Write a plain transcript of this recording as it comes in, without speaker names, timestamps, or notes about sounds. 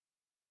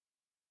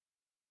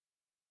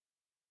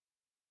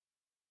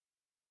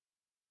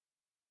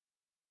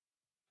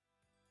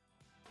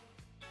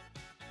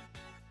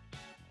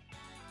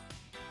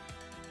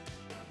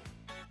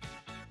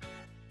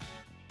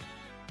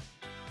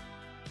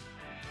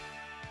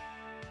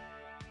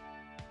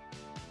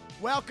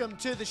Welcome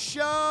to the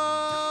show,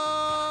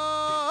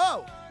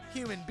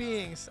 human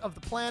beings of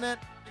the planet.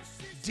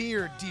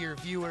 Dear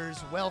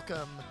viewers,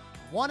 welcome,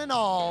 one and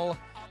all,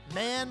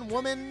 man,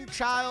 woman,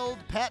 child,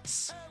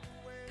 pets,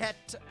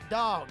 pet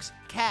dogs,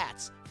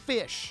 cats,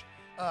 fish,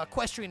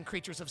 equestrian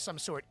creatures of some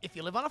sort. If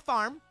you live on a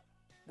farm,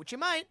 which you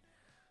might,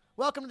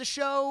 welcome to the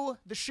show.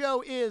 The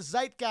show is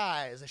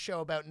Zeitgeist, a show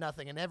about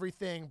nothing and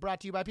everything, brought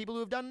to you by people who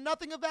have done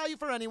nothing of value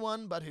for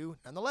anyone, but who,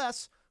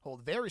 nonetheless,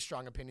 hold very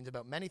strong opinions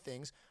about many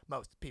things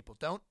most people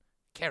don't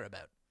care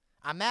about.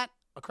 I'm Matt.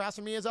 Across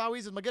from me, as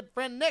always, is my good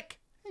friend Nick.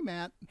 Hey,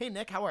 Matt. Hey,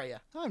 Nick, how are you?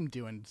 I'm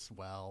doing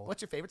swell.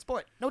 What's your favorite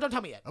sport? No, don't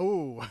tell me yet.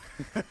 Oh.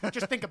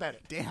 Just think about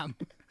it. Damn.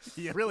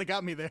 You really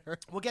got me there.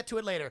 We'll get to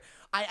it later.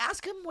 I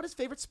asked him what his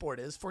favorite sport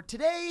is. For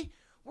today,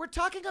 we're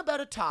talking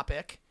about a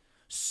topic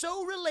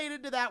so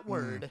related to that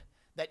word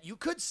that you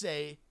could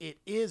say it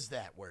is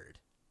that word.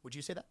 Would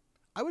you say that?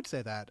 I would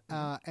say that.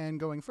 And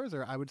going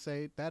further, I would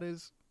say that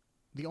is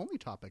the only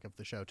topic of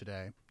the show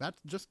today.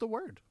 That's just the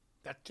word.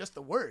 That's just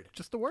the word.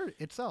 Just the word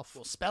itself.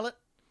 We'll spell it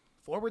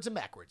forwards and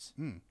backwards.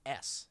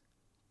 S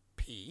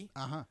P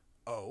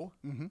O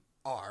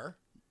R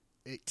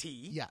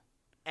T Yeah.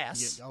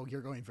 S. Oh, you're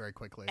going very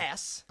quickly.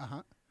 S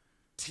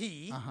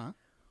T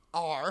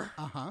R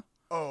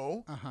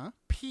O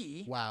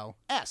P Wow.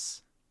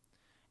 S.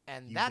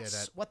 And You that's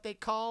did it. what they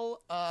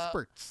call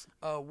Spurts.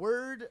 a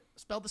word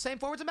spelled the same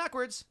forwards and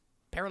backwards.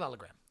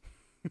 Parallelogram.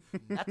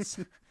 That's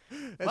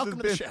welcome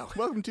to the show.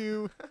 Welcome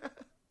to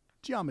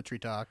Geometry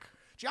Talk.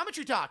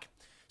 Geometry Talk.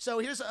 So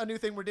here's a new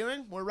thing we're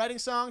doing. We're writing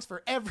songs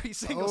for every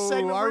single Oh,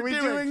 segment are we're we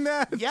doing. doing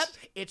that? Yep.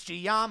 It's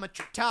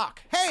Geometry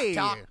Talk. Hey!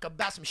 Talk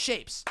about some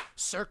shapes.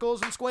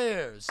 Circles and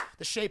squares.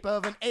 The shape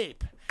of an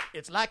ape.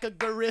 It's like a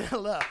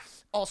gorilla.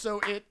 Also,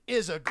 it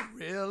is a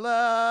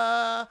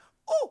gorilla.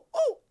 Ooh,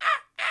 ooh, ah,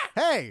 ah.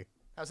 Hey!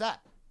 How's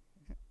that?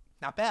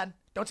 Not bad.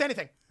 Don't say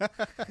anything.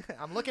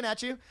 I'm looking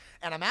at you,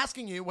 and I'm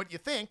asking you what you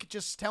think.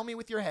 Just tell me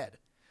with your head.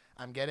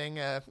 I'm getting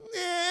a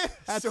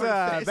That's sort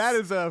of face. that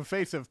is a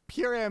face of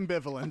pure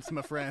ambivalence,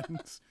 my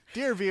friends.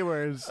 Dear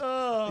viewers,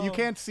 you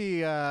can't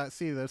see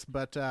this,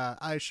 but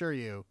I assure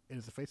you, it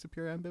is a face of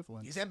pure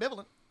ambivalence. He's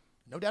ambivalent.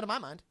 No doubt in my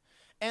mind.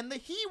 And the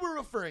he we're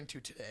referring to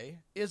today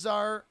is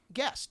our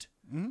guest.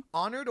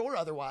 Honored or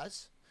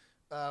otherwise.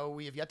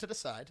 We have yet to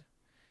decide.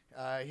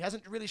 He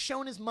hasn't really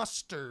shown his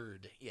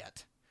mustard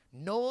yet.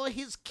 Nor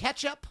his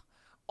ketchup.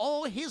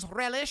 Or his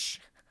relish.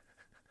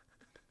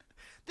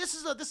 This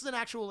is an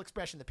actual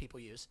expression that people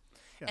use.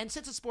 Yeah. And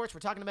since it's sports, we're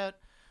talking about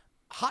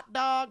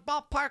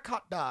ballpark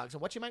hot dogs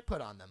and what you might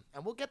put on them.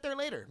 And we'll get there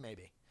later,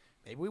 maybe.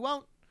 Maybe we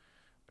won't.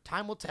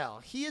 Time will tell.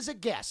 He is a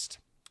guest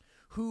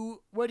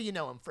who, where do you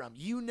know him from?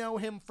 You know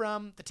him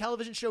from the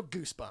television show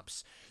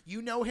Goosebumps.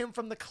 You know him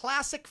from the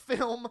classic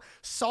film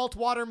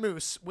Saltwater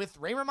Moose with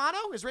Ray Romano.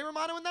 Is Ray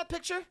Romano in that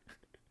picture?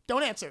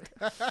 Don't answer.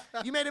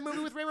 You made a movie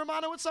with Ray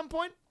Romano at some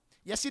point?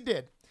 Yes, you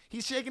did.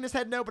 He's shaking his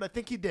head no, but I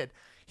think he did.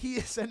 He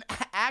is an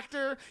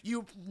actor.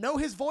 You know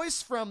his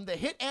voice from the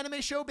hit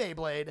anime show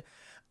Beyblade.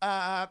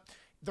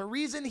 The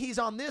reason he's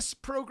on this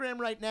program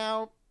right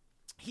now,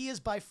 he is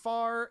by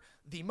far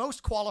the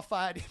most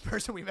qualified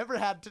person we've ever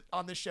had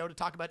on this show to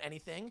talk about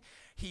anything.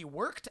 He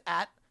worked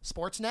at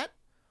Sportsnet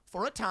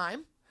for a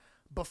time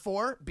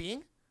before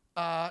being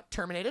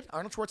terminated.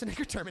 Arnold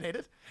Schwarzenegger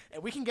terminated.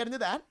 And we can get into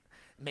that.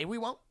 Maybe we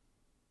won't.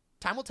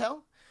 Time will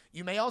tell.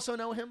 You may also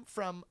know him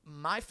from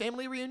my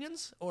family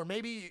reunions, or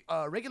maybe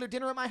a regular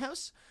dinner at my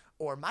house,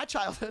 or my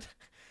childhood.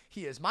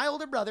 He is my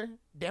older brother,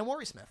 Dan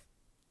Worrysmith.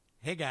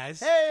 Hey, guys.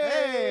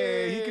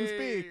 Hey, he can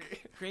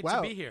speak. Great Wow.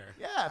 to be here.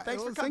 Yeah,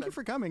 thanks for coming. Thank you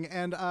for coming.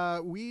 And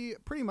we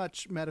pretty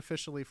much met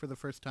officially for the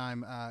first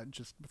time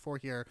just before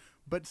here.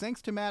 But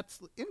thanks to Matt's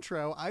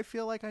intro, I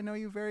feel like I know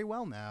you very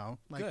well now.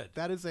 Like, Good.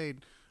 That is a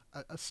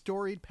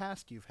storied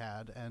past you've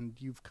had, and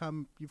you've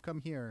come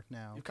here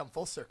now. You've come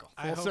full circle.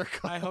 I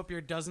circle. hope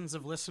your dozens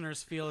of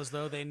listeners feel as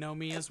though they know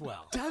me as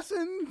well.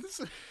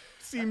 Dozens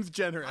seems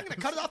generous. I'm going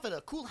to cut it off at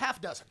a cool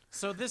half dozen.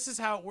 So this is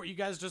how you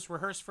guys just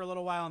rehearse for a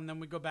little while, and then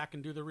we go back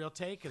and do the real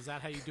take? Is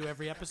that how you do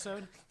every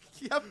episode?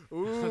 Yep.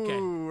 Ooh, Okay.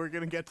 We're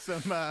gonna get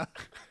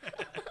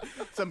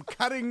some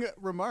cutting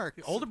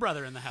remarks. Older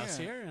brother in the house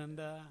Yeah. here, and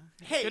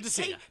Hey, good to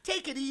see you.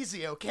 take it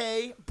easy,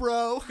 okay,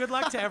 bro? Good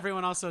luck to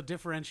everyone also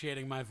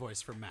differentiating my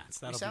voice from Matt's.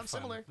 That'll sound be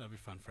fun. similar. That'll be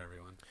fun for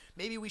everyone.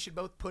 Maybe we should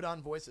both put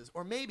on voices.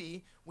 Or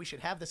maybe we should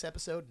have this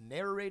episode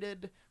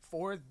narrated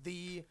for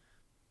the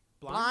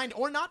blind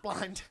or not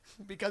blind,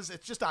 because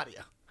it's just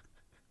audio.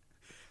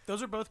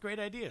 Those are both great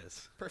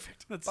ideas.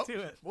 Perfect. Let's do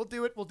it. We'll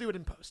do it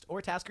in post.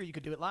 Or Tasker, you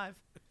could do it live.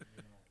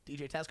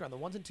 DJ Tasker on the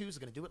ones and twos is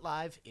going to do it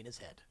live in his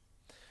head.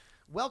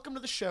 Welcome to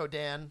the show,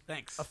 Dan.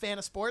 Thanks. A fan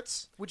of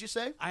sports, would you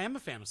say? I am a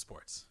fan of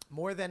sports.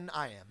 More than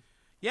I am.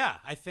 Yeah,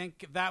 I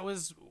think that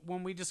was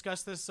when we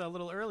discussed this a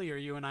little earlier,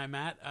 you and I,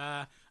 Matt.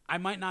 I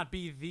might not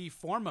be the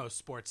foremost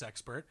sports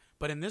expert,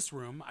 but in this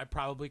room, I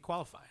probably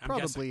qualify. I'm guessing.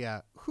 Probably,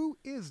 yeah. Who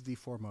is the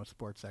foremost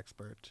sports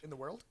expert? In the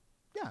world?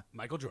 Yeah,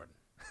 Michael Jordan.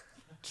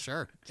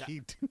 sure. Yeah.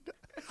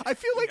 I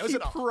feel like knows he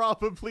it all.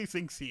 probably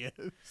thinks he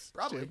is.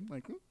 Probably. Jim.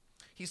 Like,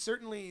 He's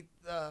certainly,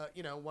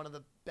 one of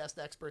the best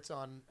experts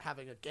on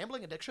having a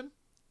gambling addiction.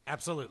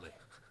 Absolutely.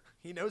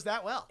 He knows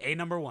that well. A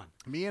number one.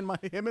 Him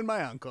and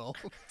my uncle.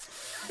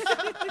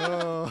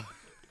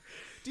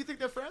 Do you think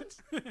they're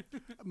friends?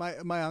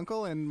 My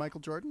uncle and Michael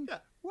Jordan? Yeah.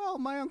 Well,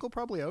 my uncle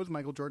probably owes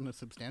Michael Jordan a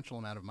substantial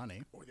amount of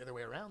money. Or the other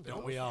way around.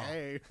 Don't we all?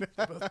 Hey.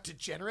 They're both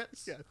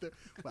degenerates. Yeah,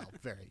 well,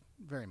 very,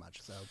 very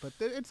much so. But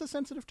it's a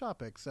sensitive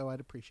topic, so I'd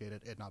appreciate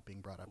it not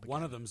being brought up again.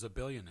 One of them's a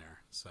billionaire,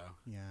 so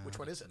Yeah. Which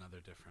one is it? another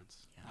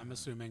difference. I'm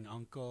assuming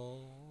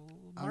Uncle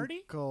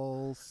Marty?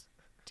 Uncle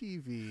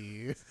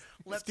Stevie.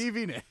 Let's-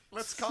 Stevie Nicks.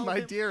 let's call my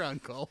him- dear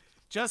uncle.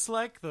 Just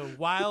like the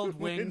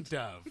wild-winged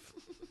dove.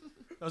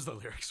 Those are the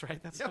lyrics,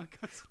 right? That's how it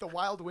goes. The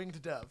wild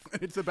winged dove.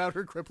 It's about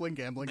her crippling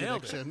gambling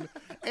Nailed it. addiction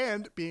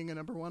and being a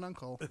number one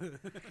uncle.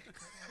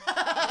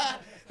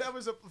 That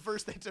was a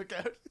verse they took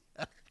out.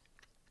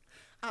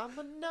 I'm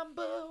a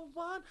number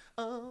one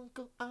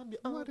uncle. I'm your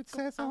uncle. What it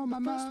says I'm on the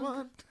my first mug.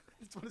 one.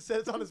 That's what it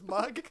says on his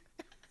mug.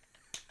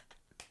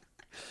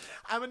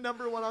 I'm a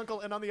number one uncle,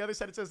 and on the other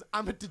side it says,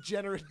 I'm a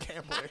degenerate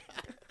gambler.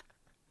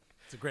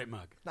 It's a great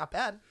mug. Not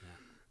bad.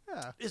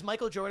 Yeah. Is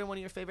Michael Jordan one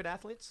of your favorite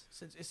athletes?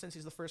 Since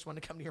he's the first one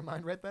to come to your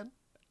mind right then?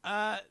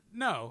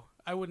 No,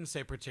 I wouldn't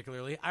say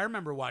particularly. I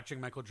remember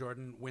watching Michael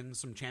Jordan win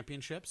some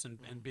championships and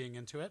being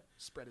into it.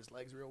 Spread his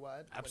legs real wide.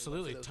 when he went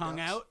Absolutely. for those Tongue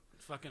dunks. out,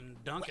 fucking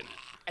dunking it.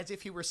 As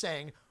if he were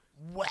saying,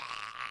 wah.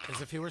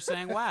 As if he were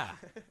saying, wow.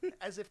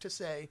 As if to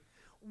say,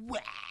 wah.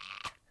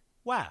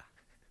 Wow.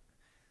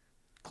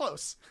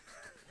 Close.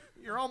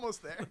 You're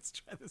almost there. Let's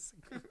try this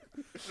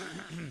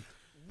again.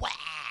 Wah.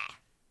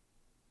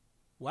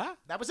 Wow.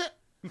 That was it.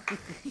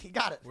 He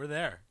got it. We're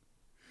there.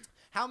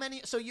 How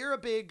many? So you're a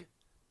big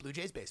Blue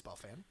Jays baseball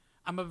fan.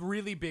 I'm a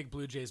really big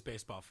Blue Jays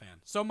baseball fan.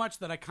 So much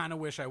that I kind of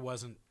wish I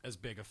wasn't as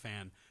big a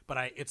fan,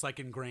 but it's like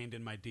ingrained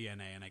in my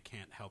DNA and I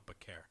can't help but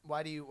care.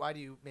 Why do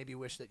you maybe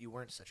wish that you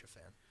weren't such a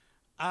fan?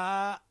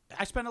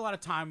 I spend a lot of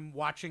time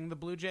watching the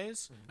Blue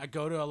Jays. I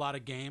go to a lot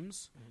of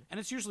games, and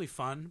it's usually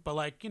fun, but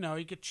you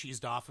get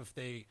cheesed off if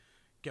they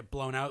get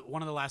blown out.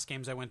 One of the last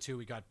games I went to,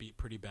 we got beat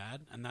pretty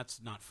bad, and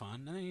that's not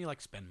fun. And then you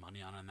spend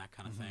money on it and that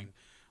kind of thing.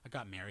 I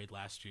got married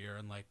last year,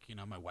 and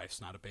my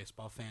wife's not a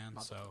baseball fan,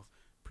 so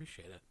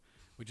appreciate it.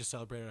 We just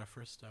celebrated our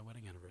first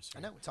wedding anniversary.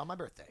 I know, it's on my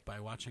birthday. By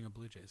watching a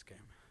Blue Jays game.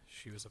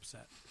 She was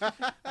upset.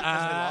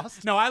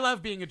 lost? No, I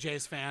love being a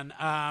Jays fan.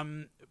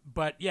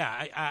 But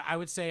yeah, I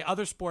would say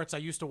other sports I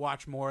used to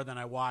watch more than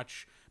I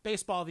watch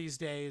baseball these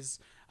days.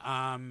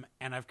 And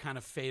I've kind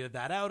of faded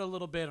that out a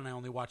little bit, and I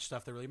only watch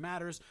stuff that really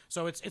matters.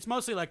 So it's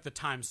mostly like the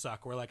time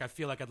suck, where I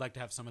feel like I'd like to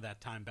have some of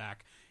that time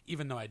back,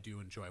 even though I do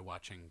enjoy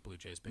watching Blue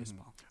Jays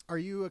baseball. Are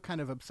you a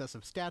kind of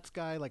obsessive stats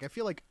guy? I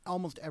feel like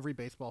almost every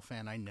baseball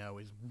fan I know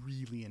is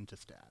really into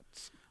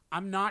stats.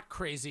 I'm not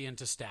crazy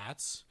into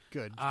stats.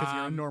 Good, because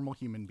you're a normal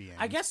human being.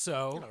 I guess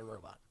so. You're not a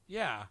robot.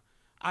 Yeah.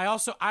 I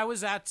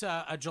was at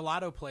a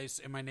gelato place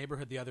in my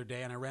neighborhood the other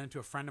day, and I ran into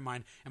a friend of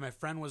mine, and my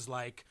friend was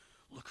like,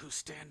 "Look who's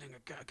standing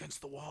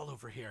against the wall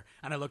over here."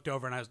 And I looked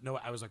over, and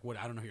I was like, "What?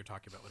 I don't know who you're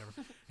talking about, whatever."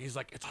 And he's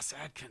like, "It's Russ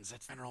Adkins.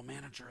 That's general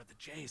manager of the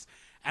Jays."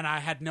 And I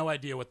had no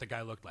idea what the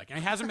guy looked like. And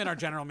he hasn't been our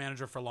general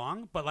manager for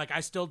long, but I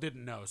still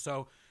didn't know.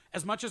 So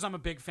as much as I'm a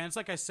big fan, it's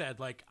like I said,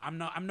 I'm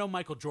no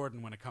Michael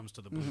Jordan when it comes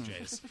to the Blue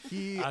Jays.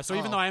 So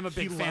even though I am a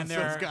big fan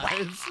there,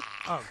 guys.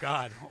 oh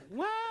God,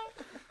 what?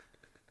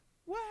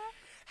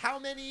 How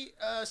many?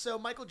 So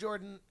Michael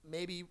Jordan,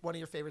 maybe one of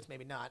your favorites,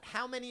 maybe not.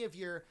 How many of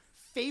your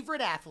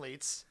favorite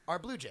athletes are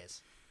Blue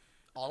Jays?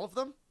 All of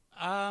them?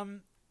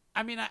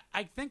 I mean,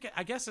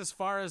 I guess as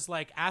far as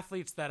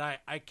athletes that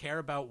I care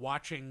about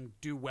watching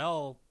do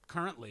well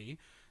currently,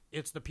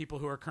 it's the people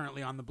who are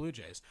currently on the Blue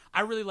Jays.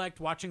 I really liked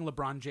watching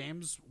LeBron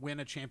James win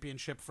a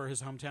championship for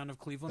his hometown of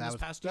Cleveland this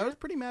past year. That was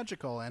pretty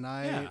magical, and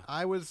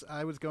I was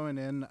going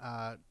in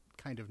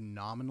kind of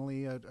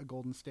nominally a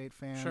Golden State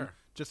fan. Sure.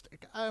 Just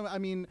I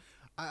mean,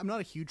 I'm not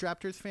a huge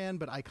Raptors fan,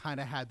 but I kind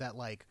of had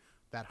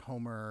that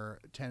Homer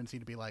tendency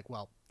to be like,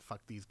 well, fuck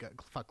these guys,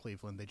 fuck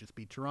Cleveland, they just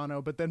beat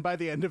Toronto. But then by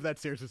the end of that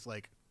series, it's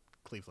like,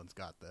 Cleveland's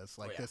got this.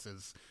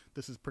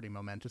 This is pretty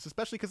momentous,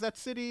 especially because that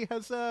city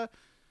has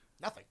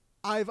Nothing.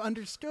 I've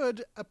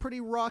understood a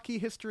pretty rocky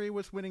history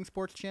with winning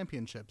sports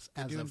championships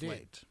as do of indeed.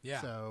 late. Yeah.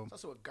 So It's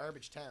also a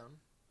garbage town.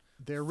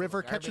 their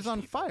river garbage catches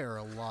on people. fire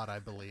a lot, I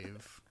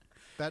believe.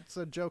 That's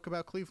a joke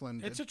about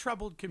Cleveland. It's a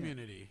troubled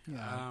community,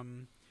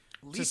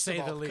 Least say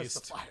of all the because least.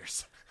 of the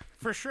fires.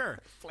 for sure.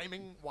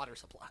 Flaming water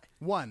supply.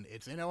 One,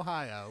 it's in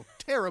Ohio.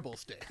 Terrible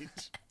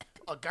state.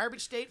 A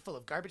garbage state full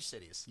of garbage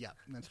cities. Yeah,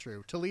 that's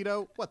true.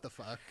 Toledo, what the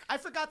fuck? I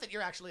forgot that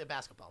you're actually a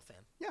basketball fan.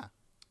 Yeah.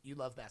 You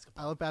love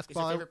basketball. I love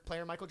basketball. Is your favorite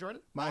player Michael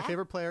Jordan? My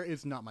favorite player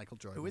is not Michael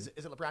Jordan. Who is it?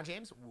 Is it LeBron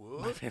James?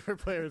 Whoop. My favorite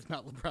player is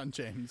not LeBron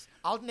James.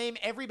 I'll name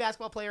every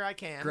basketball player I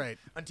can. Great.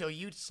 Until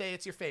you say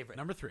it's your favorite.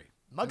 Number 3.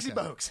 Muggsy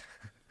Okay. Bogues.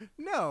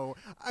 No,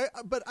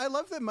 but I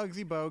love that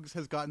Muggsy Bogues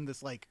has gotten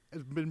this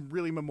has been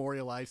really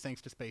memorialized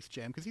thanks to Space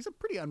Jam because he's a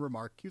pretty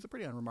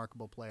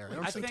unremarkable player.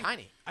 I think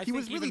tiny. I He think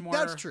was really even more,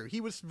 that's true. He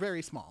was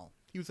very small.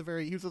 he was a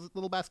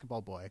little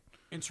basketball boy.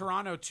 In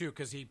Toronto too,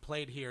 because he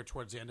played here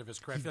towards the end of his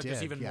career. I He feel like there's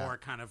did, even yeah. more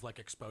kind of like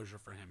exposure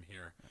for him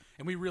here,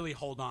 and we really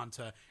hold on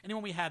to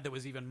anyone we had that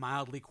was even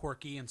mildly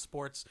quirky in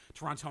sports.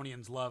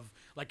 Torontonians love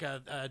like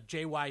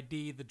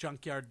JYD, the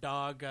Junkyard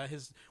Dog,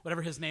 his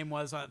whatever his name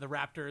was, the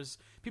Raptors.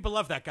 People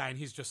love that guy, and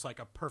he's just like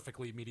a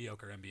perfectly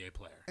mediocre NBA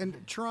player.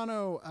 And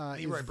Toronto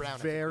Leroy is Brown, I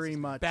think, was very his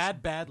much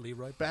Bad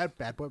Leroy. bad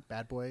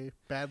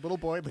little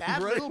boy,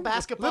 Bad Leroy. little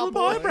basketball Little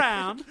boy boy.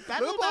 Brown.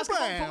 Bad Little little boy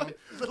basketball Brown. boy.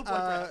 Little boy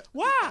Brown.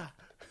 Why?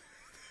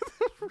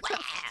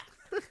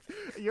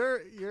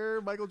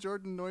 Your Michael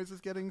Jordan noise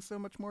is getting so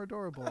much more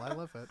adorable. I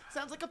love it.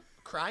 Sounds like a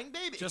crying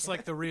baby. Just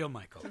like the real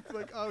Michael. It's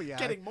like, oh yeah,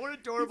 getting more He's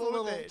a adorable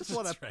little, with age. just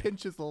want to That's right.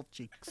 pinch his little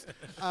cheeks.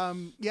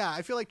 Yeah,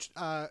 I feel like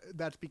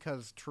that's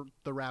because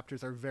the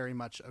Raptors are very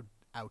much an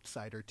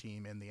outsider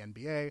team in the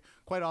NBA,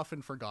 quite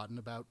often forgotten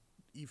about,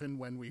 even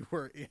when we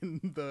were in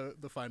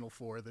the Final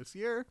Four this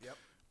year. Yep.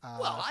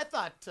 Well, I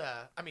thought,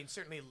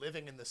 certainly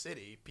living in the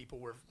city, people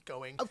were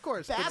going, Of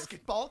course, but if-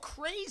 basketball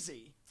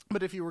crazy.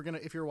 But if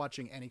you're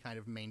watching any kind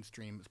of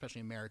mainstream,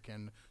 especially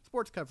American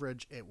sports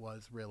coverage, it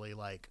was really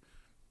like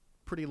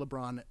pretty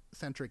LeBron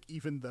centric.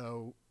 Even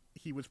though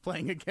he was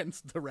playing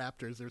against the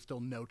Raptors, there's still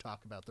no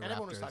talk about the And Raptors.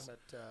 everyone was talking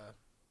about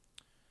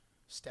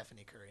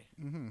Stephanie Curry,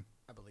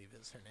 I believe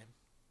is her name.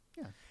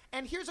 Yeah.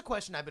 And here's a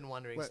question I've been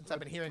wondering since I've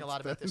been hearing a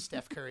lot about this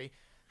Steph Curry.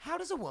 How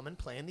does a woman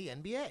play in the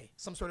NBA?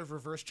 Some sort of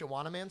reverse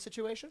Joanna Man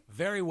situation?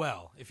 Very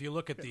well. If you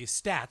look at the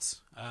stats,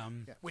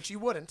 Which you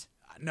wouldn't.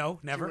 no,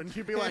 never. Wouldn't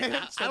you be like,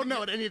 I don't know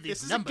what any of these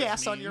This is a numbers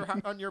guess on mean.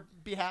 on your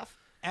behalf.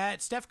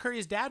 Steph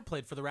Curry's dad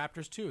played for the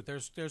Raptors too.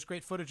 There's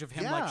great footage of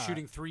him Yeah. like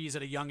shooting threes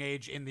at a young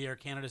age in the Air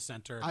Canada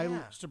Center,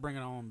 just to bring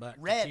it home back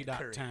Red to T-Dot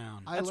Curry.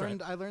 Town. I That's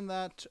learned right. I learned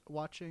that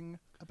watching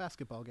a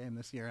basketball game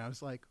this year, and I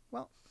was like,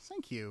 well,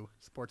 thank you,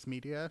 sports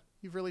media.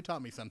 You've really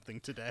taught me something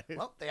today.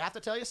 Well, they have to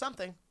tell you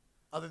something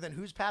other than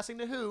who's passing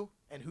to who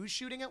and who's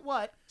shooting at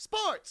what.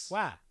 Sports!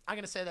 Wow. I'm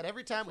going to say that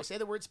every time we say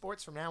the word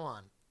sports from now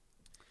on.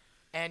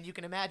 And you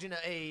can imagine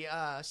a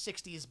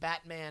 60s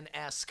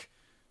Batman-esque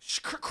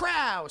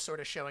crow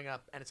sort of showing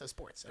up, and it says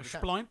sports. Every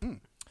time. Sploimp.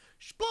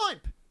 Sploimp!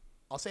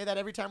 I'll say that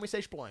every time we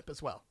say sploimp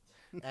as well.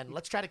 And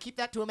let's try to keep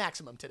that to a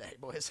maximum today,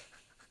 boys.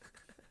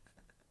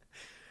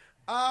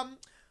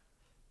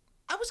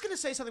 I was going to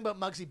say something about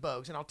Muggsy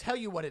Bogues, and I'll tell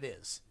you what it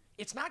is.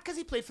 It's not because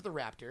he played for the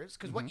Raptors,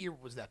 because what year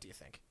was that, do you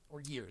think?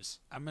 Or years?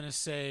 I'm gonna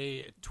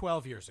say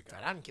 12 years ago.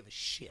 God, I don't give a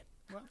shit.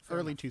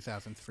 Early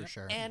 2000s for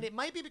sure. And it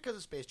might be because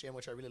of Space Jam,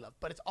 which I really love,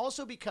 but it's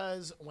also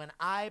because when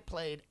I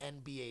played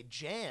NBA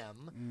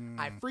Jam,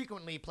 I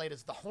frequently played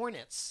as the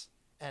Hornets,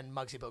 and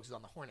Muggsy Bogues was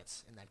on the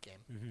Hornets in that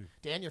game.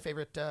 Dan, your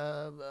favorite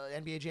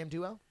NBA Jam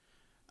duo?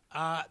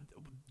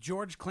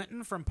 George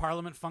Clinton from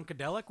Parliament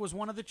Funkadelic was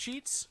one of the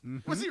cheats.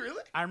 Was he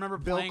really? I remember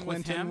Bill playing with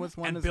Clinton him, was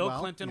one and as Bill well.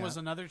 Clinton was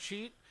Yeah. another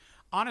cheat.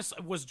 Honestly,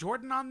 was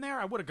Jordan on there?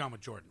 I would have gone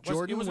with Jordan.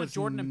 Jordan it was with was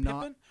Jordan and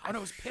not- Pippen. Oh no,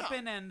 it was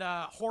Pippen and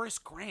Horace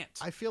Grant.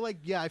 I feel like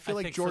I like think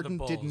for the Jordan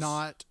did Bulls.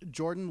 not.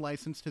 Jordan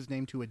licensed his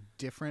name to a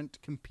different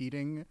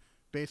competing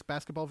based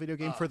basketball video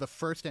game for the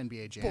first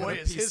NBA Jam. Boy,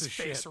 is piece his of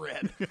face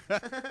shit.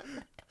 red.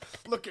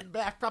 Looking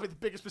back, probably the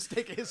biggest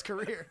mistake of his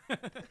career.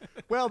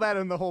 Well, that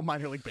and the whole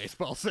minor league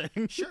baseball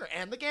thing. Sure,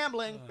 and the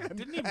gambling.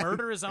 Didn't he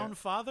murder his own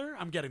father?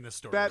 I'm getting this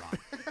story That-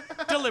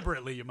 wrong.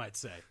 Deliberately, you might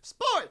say.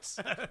 Sports!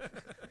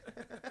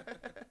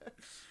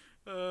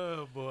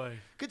 Oh boy.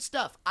 Good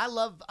stuff. I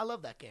love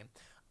that game.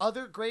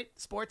 Other great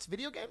sports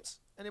video games?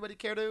 Anybody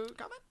care to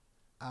comment?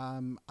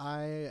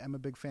 I am a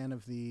big fan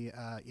of the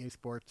EA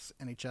Sports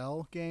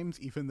NHL games,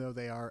 even though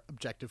they are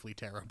objectively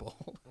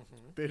terrible.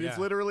 It is Yeah.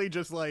 literally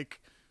just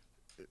like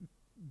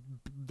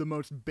the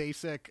most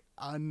basic,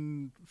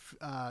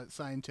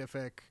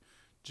 unscientific,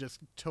 just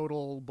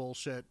total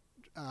bullshit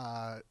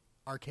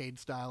arcade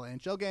style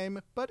NHL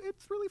game, but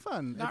it's really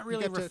fun. Not You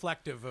really get to-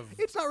 reflective of.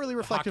 It's not really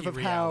reflective hockey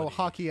of how reality.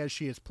 hockey as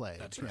she is played.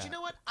 That's But right. you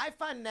know what? I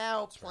find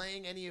now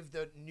playing any of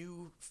the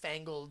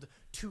newfangled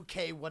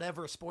 2K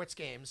whatever sports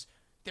games,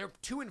 they're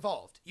too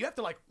involved. You have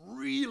to like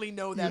really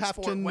know that have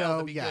sport to well to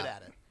know- be yeah. good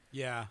at it.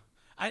 Yeah.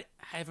 I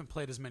haven't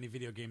played as many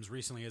video games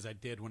recently as I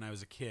did when I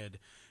was a kid.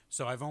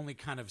 So I've only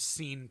kind of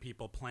seen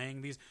people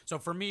playing these. So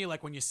for me,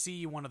 like when you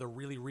see one of the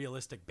really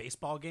realistic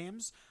baseball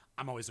games,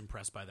 I'm always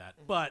impressed by that.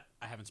 But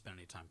I haven't spent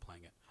any time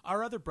playing it.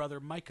 Our other brother,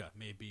 Micah,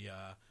 may be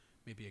a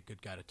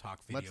good guy to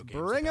talk video Let's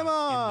games bring him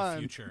about in on. the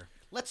future.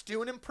 Let's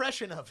do an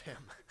impression of him.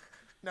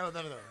 No.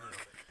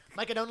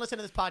 Micah, don't listen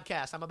to this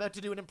podcast. I'm about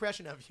to do an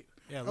impression of you.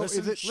 Yeah, Oh, is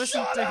listen, it-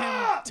 listen to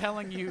him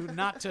telling you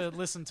not to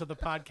listen to the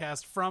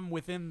podcast from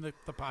within the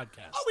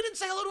podcast. Oh, we didn't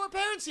say hello to our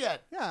parents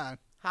yet. Yeah.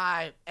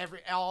 Hi,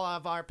 all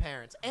of our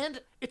parents,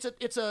 and it's a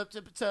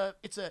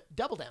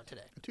double down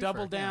today.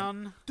 Double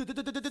down.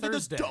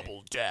 Thursday.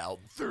 Double down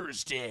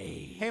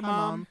Thursday. Hey, Hi,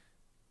 Mom.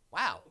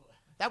 Wow,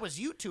 that was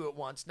you two at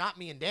once, not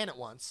me and Dan at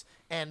once.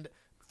 And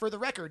for the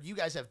record, you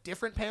guys have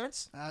different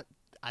parents.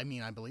 I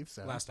mean, I believe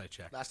so. Last I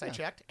checked. Last I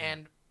checked,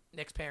 and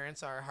Nick's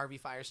parents are Harvey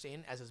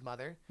Firestein as his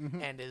mother,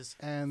 and his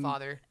And-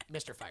 father,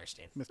 Mr.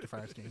 Firestein, Mr.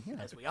 Firestein.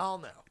 Yeah. as we all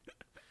know.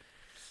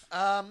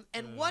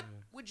 And what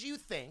would you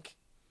think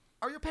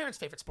are your parents'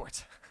 favorite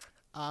sports?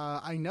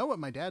 I know what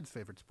my dad's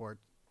favorite sport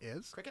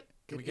is. Cricket?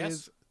 Can we It guess?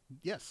 is-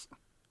 yes.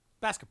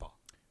 Basketball.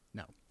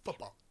 No.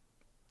 Football.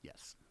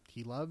 Yes.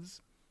 He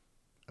loves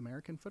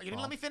American football. You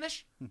didn't let me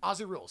finish?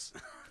 Aussie rules.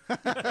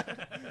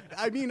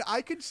 I mean,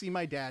 I could see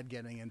my dad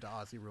getting into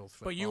Aussie rules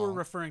football. But you were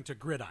referring to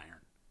gridiron.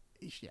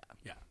 Yeah.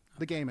 Yeah.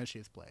 The game as she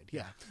is played.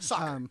 Yeah.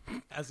 Soccer.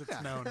 As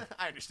it's known.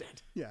 I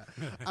understand. Yeah.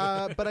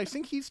 But I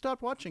think he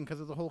stopped watching because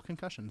of the whole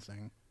concussion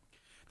thing.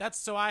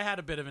 So I had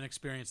a bit of an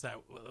experience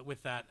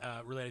with that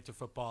related to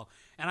football,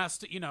 and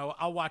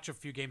I'll watch a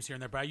few games here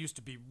and there, but I used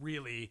to be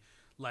really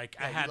like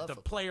I you had love the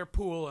football. player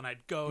pool, and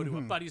I'd go to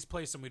a buddy's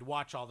place and we'd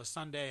watch all the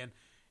Sunday, and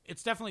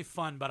it's definitely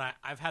fun, but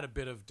I've had a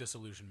bit of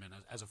disillusionment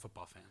as a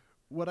football fan.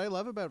 What I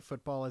love about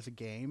football as a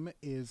game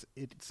is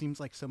it seems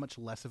like so much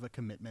less of a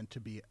commitment to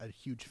be a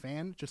huge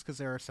fan just because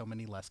there are so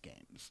many less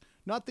games.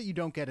 Not that you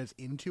don't get as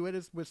into it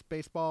as with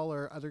baseball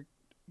or other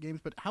games,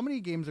 but how many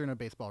games are in a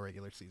baseball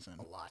regular season?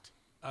 A lot.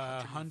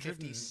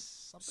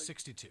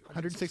 162.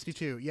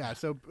 162. Yeah.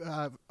 So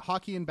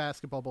hockey and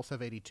basketball both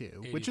have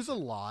 82, which is a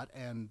lot,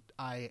 and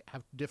I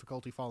have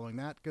difficulty following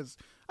that because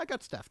I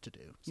got stuff to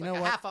do. You like know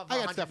a what? half of I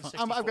got stuff. I've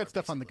 164, got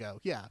stuff on the go.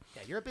 Yeah.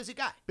 Yeah, you're a busy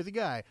guy. Busy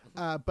guy.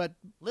 But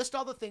List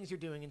all the things you're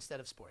doing instead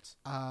of sports.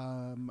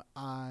 I'm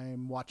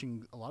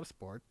watching a lot of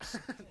sports.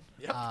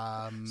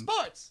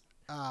 Sports!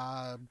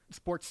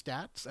 Sports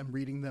stats. I'm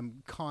reading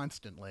them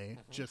constantly,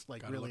 just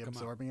like Gotta really look 'em up.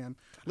 absorbing them.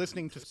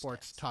 Listening to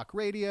sports talk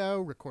radio,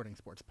 recording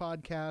sports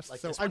podcasts. Like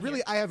so this I one really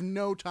here. I have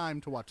no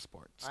time to watch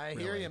sports. I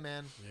hear really. you,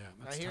 man. Yeah,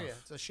 I that's hear you.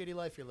 tough. It's a shitty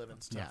life you're living.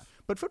 Yeah,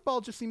 but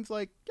football just seems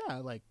like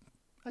like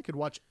I could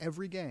watch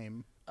every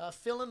game.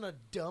 Filling a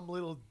dumb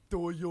little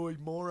doyoy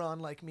moron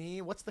like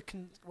me. What's the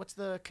concussion? What's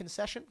the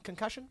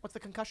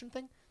concussion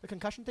thing? The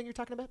concussion thing you're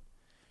talking about?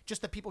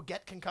 Just that people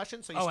get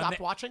concussion, so you and stop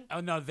they- watching?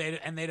 Oh no, they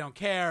don't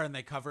care, and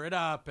they cover it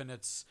up, and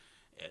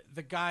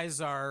the guys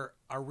are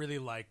really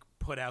like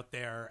put out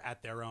there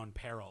at their own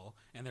peril,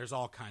 and there's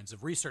all kinds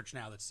of research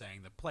now that's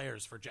saying that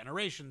players for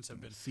generations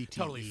have been CTE.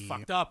 totally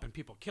fucked up, and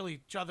people kill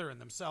each other and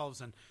themselves,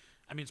 and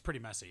I mean it's pretty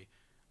messy.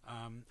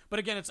 But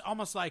again, it's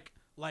almost like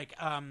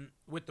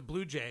with the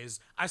Blue Jays,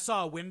 I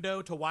saw a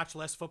window to watch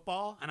less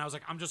football, and I was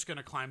like, I'm just going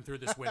to climb through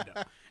this window,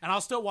 and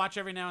I'll still watch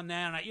every now and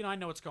then. And I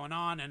know what's going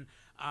on,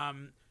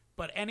 and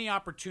but any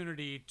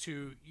opportunity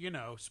to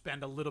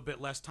spend a little bit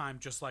less time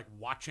just like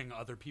watching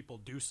other people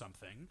do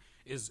something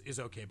is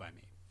okay by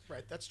me.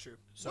 Right, that's true.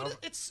 So- So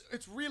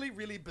it's really,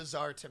 really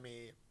bizarre to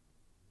me.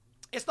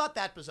 It's not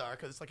that bizarre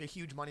because it's like a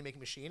huge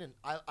money-making machine, and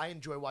I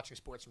enjoy watching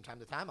sports from time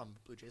to time. I'm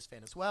a Blue Jays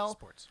fan as well.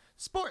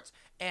 Sports.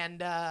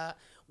 And,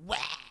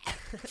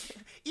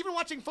 even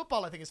watching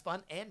football I think is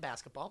fun, and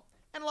basketball,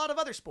 and a lot of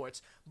other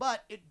sports.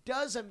 But it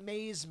does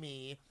amaze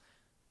me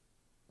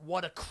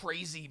what a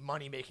crazy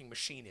money-making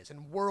machine is.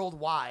 And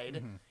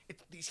worldwide,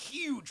 it's these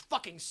huge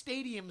fucking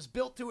stadiums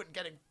built to it and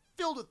getting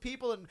filled with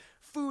people, and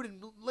food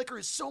and liquor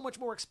is so much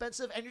more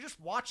expensive, and you're just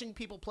watching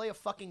people play a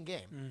fucking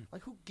game.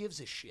 Like, who gives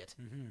a shit,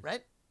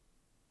 right?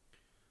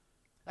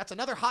 That's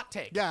another hot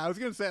take. Yeah, I was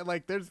gonna say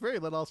like there's very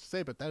little else to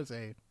say, but that is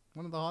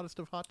one of the hottest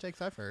of hot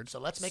takes I've heard. So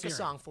let's make a Searing.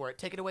 song for it.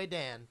 Take it away,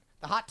 Dan.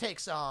 The hot take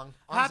song.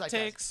 On Hot Zeitgeist.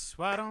 takes,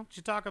 why don't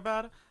you talk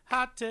about it?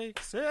 Hot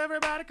takes,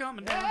 everybody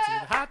coming down to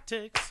the hot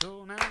takes.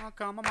 So now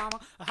come on, mama.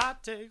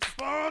 Hot takes,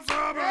 sports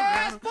are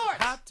Yeah, burning. sports.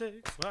 Hot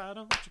takes, why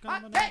don't you come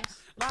Hot down?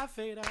 takes. Live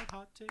fade out,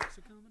 hot takes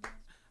are coming down.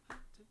 Hot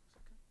takes are coming.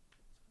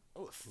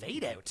 Oh,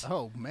 fade out.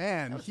 Oh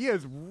man, he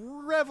has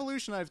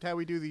revolutionized how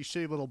we do these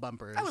shitty little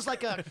bumpers. That was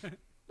like a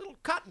little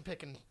cotton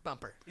picking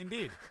bumper.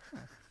 Indeed.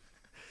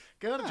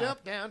 Gonna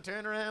jump down,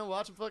 turn around,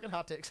 watch some fucking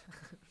hot takes.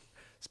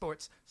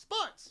 Sports.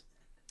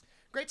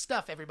 Great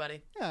stuff,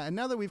 everybody. Yeah, and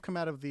now that we've come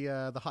out of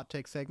the hot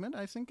take segment,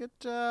 I think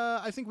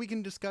I think we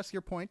can discuss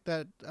your point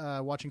that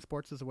watching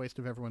sports is a waste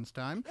of everyone's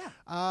time.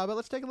 Yeah. But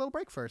let's take a little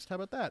break first. How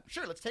about that?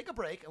 Sure, let's take a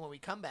break, and when we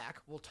come back,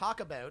 we'll talk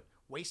about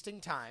wasting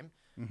time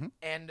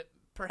and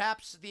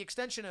perhaps the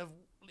extension of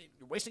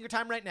wasting your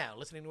time right now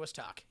listening to us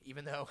talk,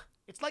 even though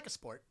it's like a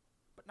sport,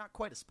 but not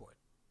quite a sport.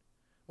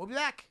 We'll be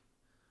back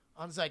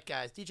on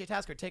Zeitgeist. DJ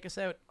Tasker, take us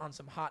out on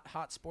some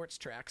hot sports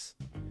tracks.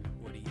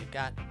 What do you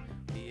got?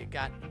 What do you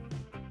got?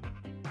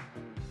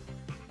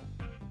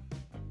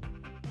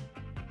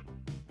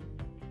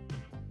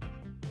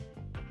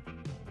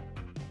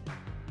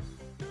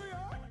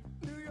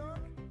 New York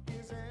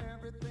is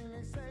everything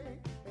they say,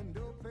 and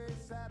no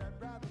place that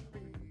I'd rather be.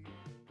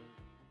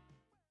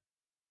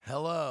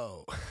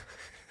 Hello.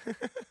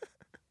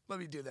 Let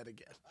me do that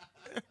again.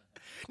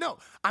 No,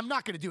 I'm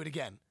not going to do it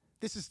again.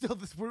 This is still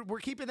this. We're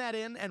keeping that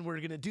in, and we're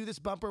going to do this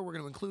bumper. We're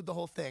going to include the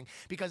whole thing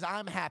because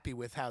I'm happy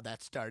with how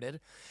that started,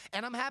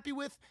 and I'm happy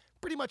with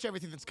pretty much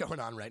everything that's going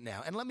on right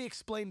now. And let me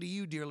explain to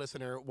you, dear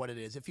listener, what it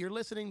is. If you're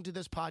listening to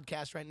this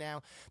podcast right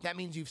now, that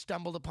means you've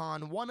stumbled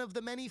upon one of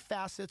the many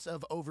facets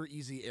of Over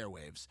Easy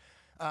Airwaves.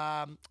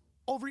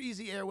 Over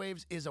Easy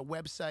Airwaves is a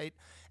website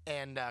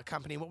and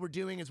company. What we're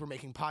doing is we're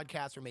making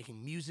podcasts, we're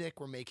making music,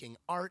 we're making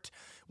art.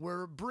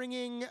 We're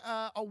bringing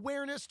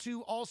awareness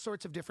to all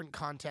sorts of different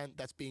content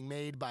that's being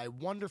made by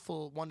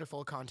wonderful,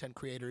 wonderful content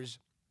creators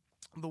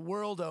the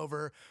world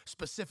over,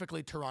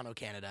 specifically Toronto,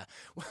 Canada.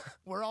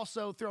 We're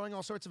also throwing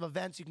all sorts of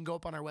events. You can go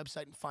up on our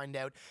website and find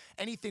out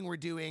anything we're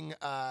doing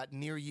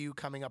near you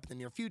coming up in the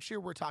near future.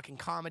 We're talking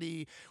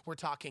comedy, we're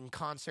talking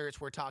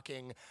concerts, we're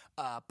talking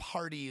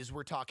parties,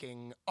 we're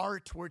talking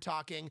art, we're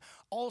talking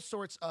all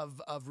sorts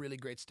of really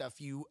great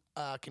stuff. You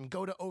can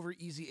go to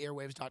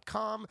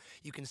overeasyairwaves.com.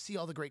 You can see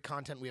all the great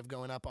content we have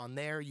going up on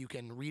there. You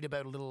can read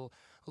about a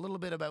little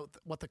bit about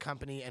what the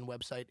company and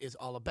website is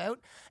all about.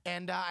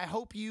 And I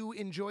hope you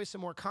enjoy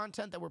some more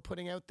content that we're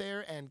putting out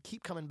there and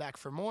keep coming back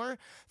for more.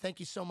 Thank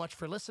you so much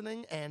for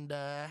listening, and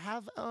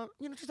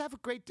just have a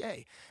great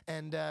day,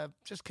 and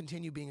just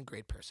continue being a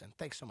great person.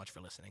 Thanks so much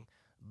for listening.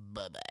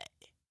 Bye-bye.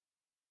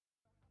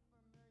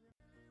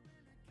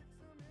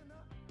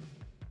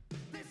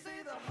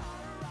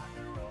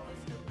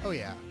 Oh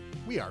yeah,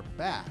 we are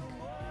back.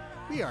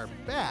 We are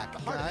back, The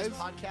heart guys. of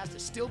this podcast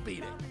is still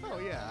beating. Oh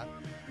yeah.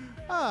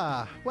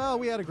 Well,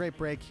 we had a great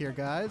break here,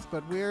 guys,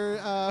 but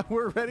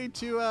we're ready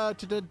to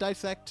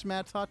dissect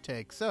Matt's hot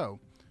take. So,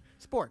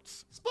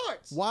 sports.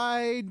 Sports.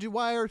 Why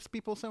are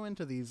people so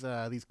into these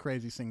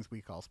crazy things we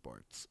call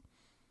sports?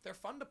 They're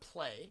fun to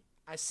play.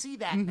 I see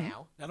that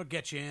now. That'll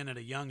get you in at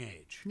a young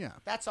age. Yeah.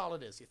 That's all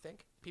it is, you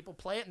think? People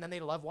play it and then they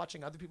love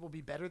watching other people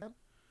be better than them?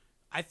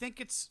 I think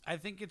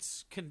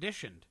it's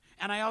conditioned,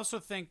 and I also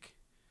think,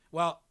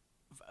 well,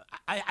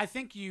 I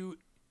think you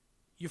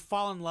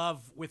fall in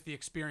love with the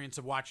experience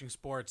of watching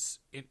sports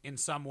in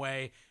some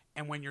way,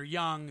 and when you're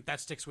young,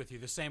 that sticks with you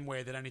the same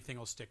way that anything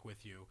will stick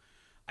with you.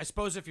 I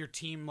suppose if your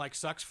team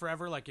sucks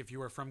forever, like if you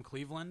were from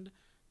Cleveland,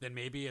 then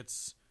maybe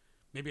it's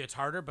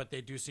harder, but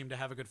they do seem to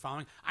have a good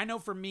following. I know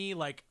for me,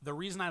 the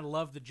reason I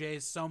love the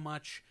Jays so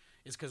much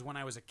is because when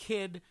I was a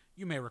kid,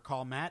 you may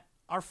recall, Matt,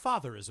 our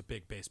father is a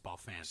big baseball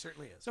fan.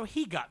 Certainly is. So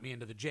he got me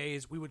into the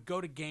Jays. We would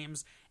go to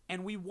games,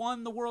 and we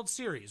won the World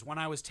Series when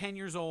I was 10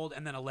 years old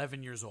and then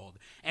 11 years old.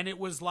 And it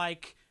was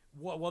like,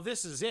 well,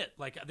 this is it.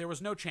 There was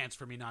no chance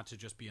for me not to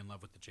just be in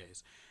love with the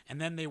Jays.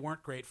 And then they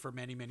weren't great for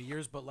many, many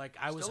years, but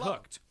I was Still love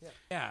hooked. them.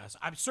 Yeah, so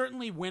I'm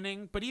certainly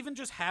winning, but even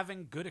just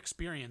having good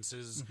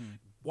experiences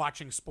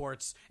watching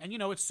sports. And,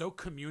 it's so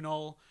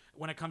communal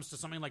when it comes to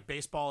something like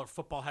baseball or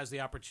football has the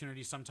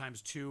opportunity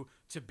sometimes to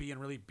be in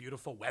really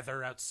beautiful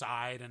weather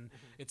outside, and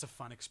it's a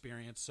fun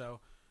experience. So,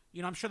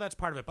 I'm sure that's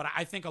part of it, but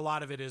I think a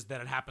lot of it is that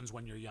it happens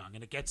when you're young,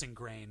 and it gets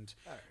ingrained,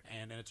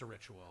 and it's a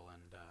ritual.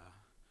 And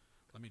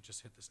let me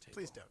just hit this table.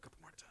 Please don't. A couple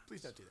more times.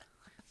 Please don't do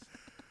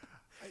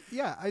that.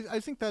 Yeah, I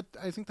think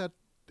that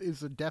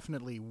is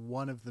definitely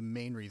one of the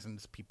main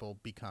reasons people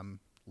become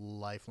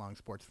lifelong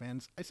sports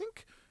fans. I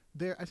think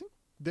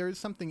there is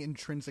something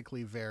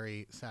intrinsically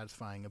very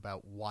satisfying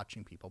about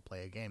watching people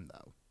play a game,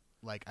 though.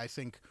 I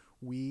think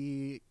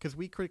we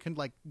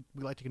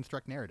like to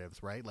construct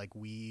narratives, right?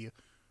 We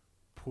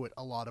put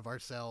a lot of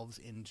ourselves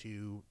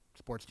into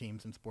sports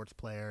teams and sports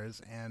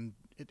players, and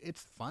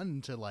it's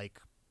fun to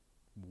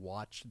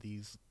watch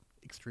these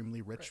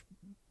extremely rich,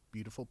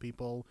 beautiful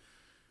people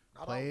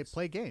Not play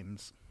always.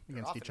 games They're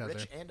against often each other.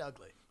 rich and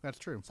ugly. That's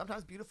true.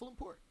 Sometimes beautiful and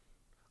poor.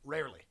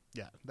 Rarely.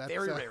 Yeah, that's,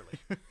 Very rarely.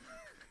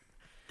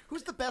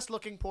 Who's the best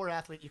looking poor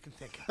athlete you can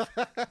think of?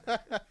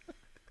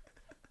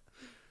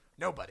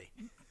 Nobody.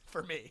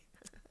 For me.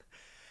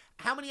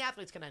 How many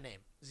athletes can I name?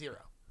 0.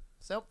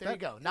 So there you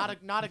go.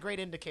 Not a great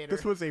indicator.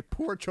 This was a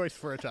poor choice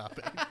for a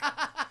topic.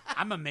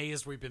 I'm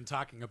amazed we've been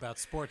talking about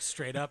sports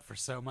straight up for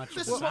so much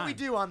This of the is what we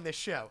time. do on this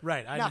show.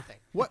 Right, I know. Nothing.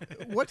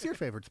 What's your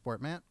favorite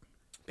sport, Matt?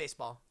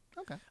 Baseball.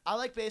 Okay. I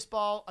like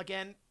baseball,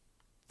 again,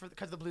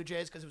 because of the Blue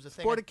Jays, because it was a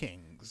thing. Sport of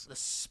Kings. The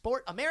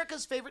sport,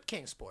 America's favorite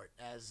king sport,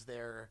 as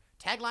their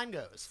tagline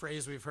goes.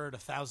 Phrase we've heard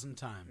 1,000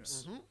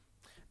 times.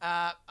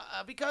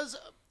 Because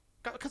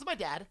of my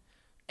dad,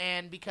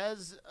 and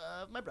because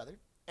of my brother,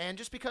 and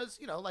just because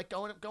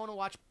going to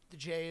watch the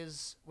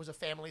Jays was a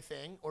family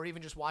thing, or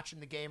even just watching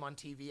the game on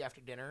TV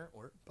after dinner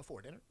or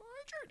before dinner or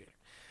during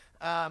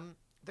dinner.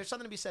 There's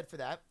something to be said for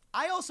that.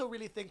 I also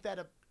really think that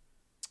a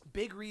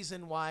big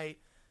reason why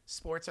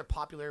sports are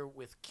popular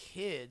with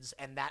kids,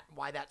 and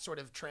why that sort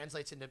of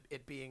translates into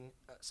it being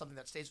something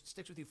that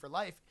sticks with you for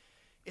life,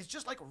 is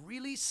just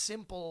really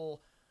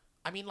simple.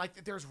 I mean,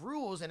 there's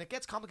rules and it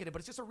gets complicated, but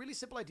it's just a really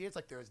simple idea. It's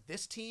there's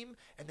this team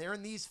and they're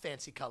in these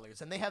fancy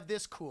colors and they have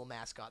this cool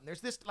mascot and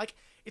there's this,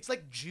 it's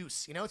like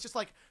juice, it's just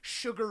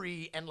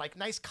sugary and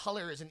nice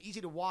colors and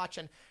easy to watch,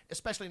 and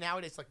especially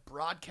nowadays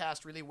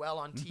broadcast really well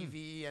on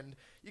TV, and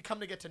you come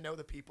to get to know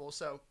the people.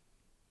 So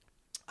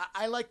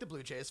I like the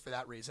Blue Jays for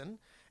that reason.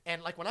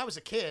 And when I was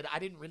a kid, I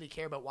didn't really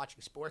care about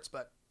watching sports,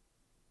 but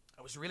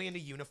I was really into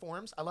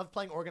uniforms. I loved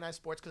playing organized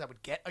sports because I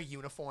would get a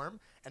uniform,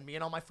 and me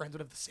and all my friends would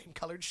have the same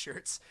colored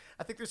shirts.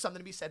 I think there's something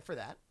to be said for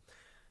that.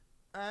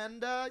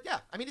 And yeah,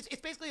 I mean, it's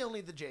basically only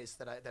the Jays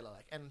that I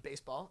like, and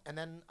baseball. And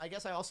then I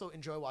guess I also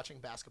enjoy watching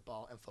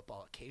basketball and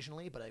football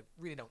occasionally, but I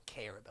really don't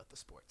care about the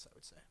sports, I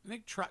would say. I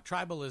think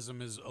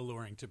tribalism is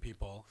alluring to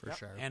people. For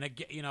sure. And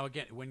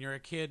again, when you're a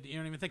kid, you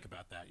don't even think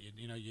about that.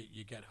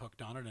 You get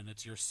hooked on it, and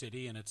it's your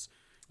city, and it's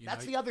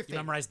That's the other thing. You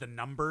memorize the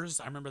numbers.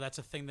 I remember that's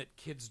a thing that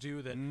kids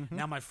do. That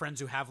now my friends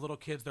who have little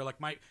kids, they're like,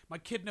 my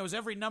kid knows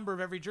every number of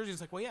every jersey.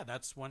 It's like, well, yeah,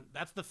 that's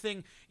the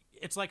thing.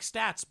 It's like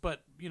stats,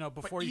 but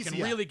before you can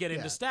easier. really get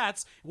into Yeah.